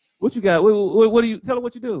 What you got? What do you tell them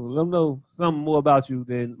what you do? Let them know something more about you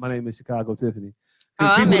than my name is Chicago Tiffany.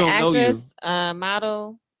 I'm an actress,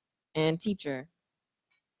 model, and teacher,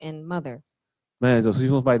 and mother. Man, so she's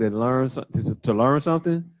somebody to learn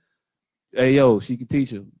something. Hey, yo, she can teach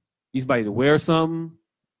him. He's somebody to wear something.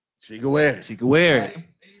 She can wear it. She can wear it. And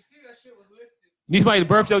you see that shit was listed You need somebody to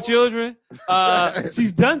birth your children.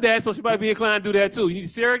 She's done that, so she might be inclined to do that too. You need a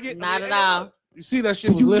surrogate? Not at all. You see that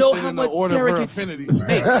shit was listed in the order of her affinities.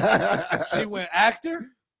 She went actor,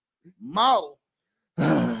 model,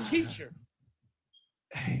 teacher.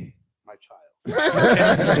 Hey, my child.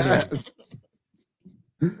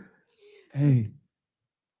 Hey,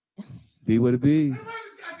 be what it be.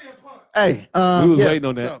 Hey, we was waiting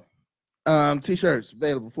on that. So, t-shirts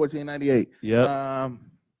available $14.98. Yeah.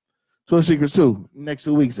 Twitter Secrets 2 next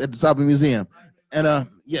 2 weeks at the Sobbing Museum. And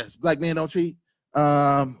yes, black men don't cheat.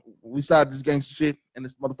 We started this gangster shit and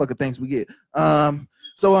this motherfucker thinks we get.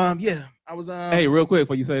 Yeah, I was hey, real quick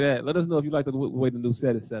before you say that, let us know if you like the way the new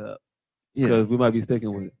set is set up. Because we might be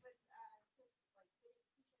sticking with it.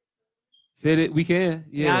 Fit it, we can.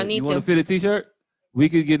 Yeah. You want a fitted t-shirt? We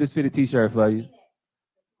could get this fitted t-shirt for you.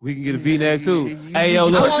 We can get a V-neck too. Hey yo,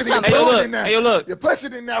 look. Hey yo, look. You're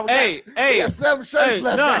pushing it now. We got 7 shirts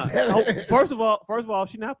left. First of all,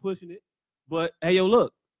 she's not pushing it. But hey yo,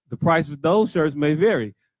 look. The price of those shirts may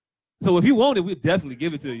vary. So if you want it, we'll definitely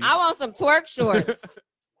give it to you. I want some twerk shorts.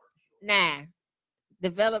 Nah.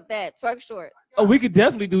 Develop that twerk shorts. Oh, we could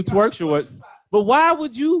definitely do twerk shorts. But why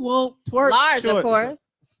would you want twerk large, shorts? Of course.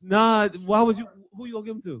 Nah, why would you? Who you gonna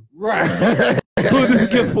give them to? Right. Who is this a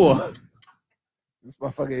gift for? This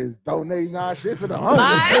motherfucker is donating our shit to the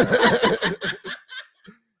homeless.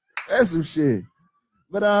 That's some shit.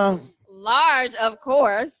 But large, of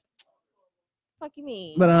course. Fuck you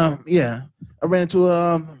mean? But yeah, I ran into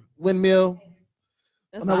a windmill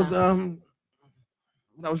when I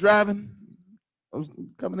was driving. I was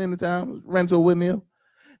coming into town. Ran into a windmill.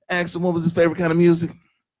 Asked him what was his favorite kind of music.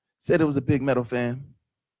 Said it was a big metal fan.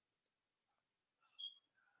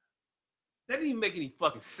 That didn't even make any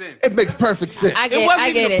fucking sense. It makes perfect sense. I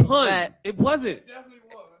get it. But it wasn't. It definitely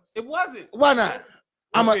was. It wasn't. Why not?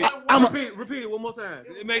 Repeat it one more time.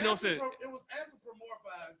 It made no sense. It was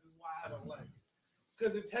anthropomorphized is why I don't like it.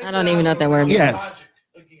 Because it takes I don't even know what that word means. Yes.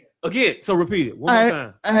 Again, so repeat it one more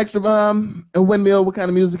time. I asked him a windmill what kind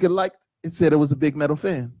of music it liked. It said it was a big metal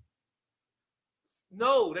fan.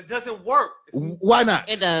 No, that doesn't work. Why not?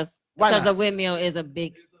 It does. Why because not? a windmill is a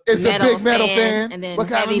big It's a big metal fan. And then what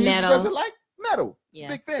kind of music metal. does it like? Metal. It's Yeah.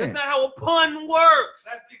 a big fan. That's not how a pun works.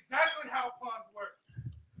 That's exactly how puns work.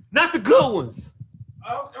 Not the good ones.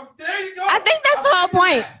 Oh, there you go. I think that's the whole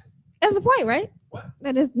point. That. That's the point, right? What?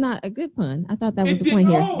 That is not a good pun. I thought that was the point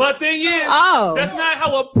here. But thing is, Oh. that's not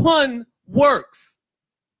how a pun works.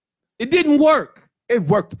 It didn't work. It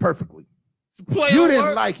worked perfectly. You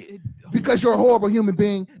didn't like it because you're a horrible human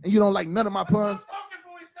being and you don't like none of my puns.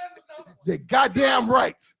 You're goddamn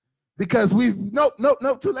right. Because nope,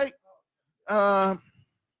 too late. So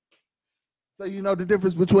you know the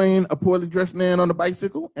difference between a poorly dressed man on a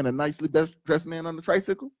bicycle and a nicely dressed man on the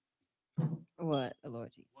tricycle? What? Oh,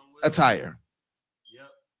 Lord Jesus. Attire. Yep.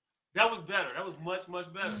 That was better. That was much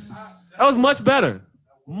better. That was much better.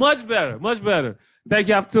 Much better. Thank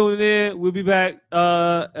y'all for tuning in. We'll be back. You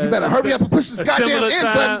better hurry up and push this goddamn end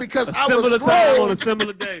button because I was time on a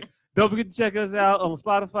similar day. Don't forget to check us out on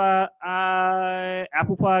Spotify,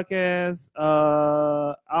 Apple Podcasts,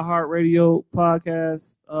 iHeartRadio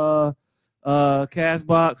Podcasts,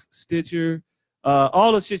 Castbox, Stitcher,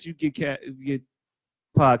 all the shit you get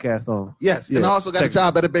podcasts on. Yes, and I also got a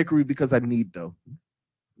job at a bakery because I need dough.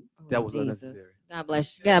 That was unnecessary. God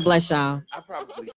bless y'all. I probably